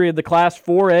anniversary of the Class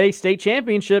 4A state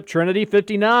championship. Trinity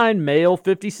 59, Male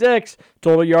 56.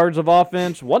 Total yards of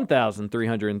offense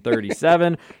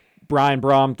 1,337. Brian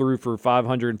Brom threw for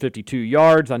 552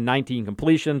 yards on 19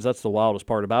 completions. That's the wildest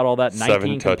part about all that.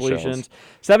 19 completions.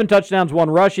 7 touchdowns, 1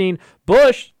 rushing.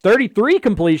 Bush, 33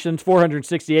 completions,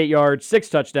 468 yards, 6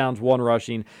 touchdowns, 1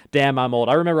 rushing. Damn, I'm old.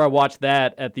 I remember I watched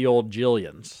that at the old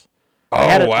Jillian's. They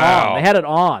had it on. They had it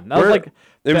on. That was like...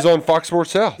 It was on Fox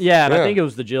Sports South. Yeah, and I think it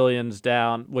was the Jillian's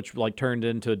down, which like turned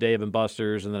into a Dave and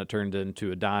Buster's, and then it turned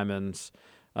into a Diamonds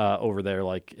over there,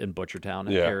 like in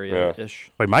Butchertown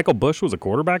area-ish. Wait, Michael Bush was a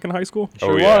quarterback in high school?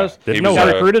 Sure was. He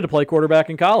got recruited to play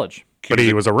quarterback in college. But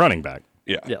he was a running back.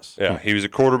 Yeah. Yes. Yeah, he was a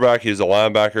quarterback. He was a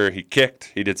linebacker. He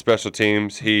kicked. He did special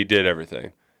teams. He did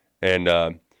everything. And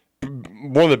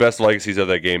one of the best legacies of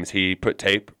that game is he put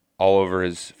tape all over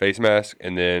his face mask,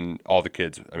 and then all the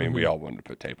kids, I mean, we all wanted to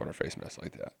put tape on our face mask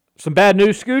like that. Some bad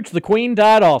news, Scooch. The Queen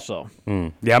died also.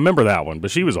 Yeah, I remember that one, but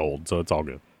she was old, so it's all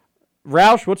good.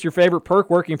 Roush, what's your favorite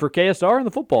perk working for KSR and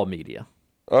the football media?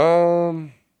 The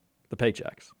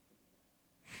paychecks.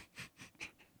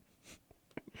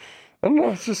 I don't know.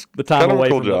 It's just the time kind of away a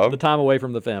cool from job. the time away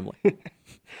from the family.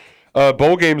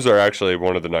 Bowl games are actually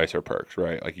one of the nicer perks,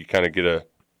 right? Like you kind of get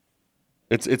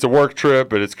it's a work trip,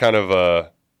 but it's kind of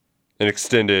an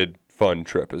extended fun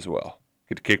trip as well.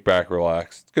 Get to kick back,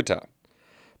 relax. It's a good time.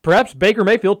 Perhaps Baker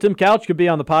Mayfield, Tim Couch could be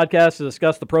on the podcast to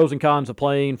discuss the pros and cons of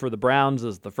playing for the Browns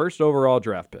as the first overall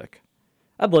draft pick.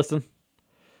 I'd listen.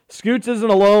 Scoots isn't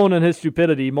alone in his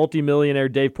stupidity. Multi-millionaire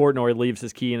Dave Portnoy leaves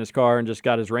his key in his car and just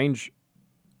got his Range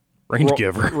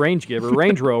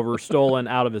Rover stolen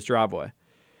out of his driveway.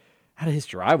 Out of his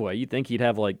driveway? You'd think he'd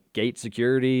have like gate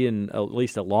security and at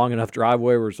least a long enough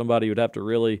driveway where somebody would have to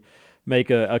really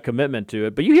make a commitment to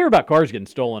it. But you hear about cars getting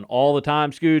stolen all the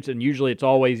time, Scoots, and usually it's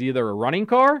always either a running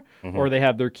car or they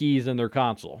have their keys in their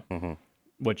console.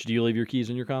 Which, do you leave your keys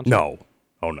in your console? No.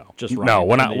 Oh, no. Just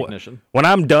running no. the ignition? When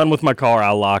I'm done with my car, I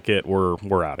lock it.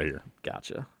 We're out of here.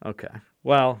 Gotcha. Okay.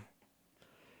 Well,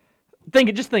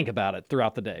 just think about it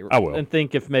throughout the day. I will. And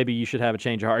think if maybe you should have a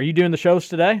change of heart. Are you doing the shows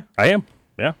today? I am.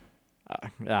 Yeah.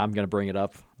 I'm going to bring it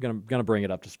up. I'm going to bring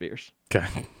it up to Spears.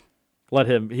 Okay. Let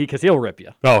him, because he'll rip you.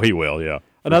 Oh, he will, yeah.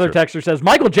 Another texter says,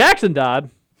 Michael Jackson died.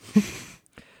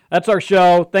 That's our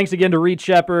show. Thanks again to Reed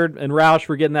Shepard and Roush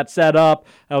for getting that set up.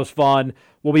 That was fun.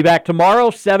 We'll be back tomorrow,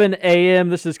 7 a.m.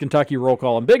 This is Kentucky Roll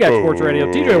Call on Big X Sports Radio.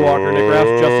 TJ Walker, Nick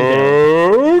Roush, Justin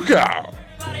Dale.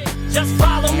 Just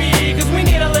follow me, because we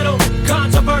need a little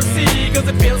controversy, because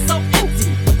it feels so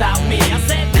empty without me. I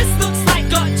said, this looks like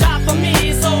a job for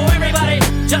me, so everybody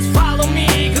just follow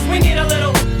me, because we need a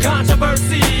little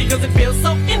controversy, because it feels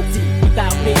so empty.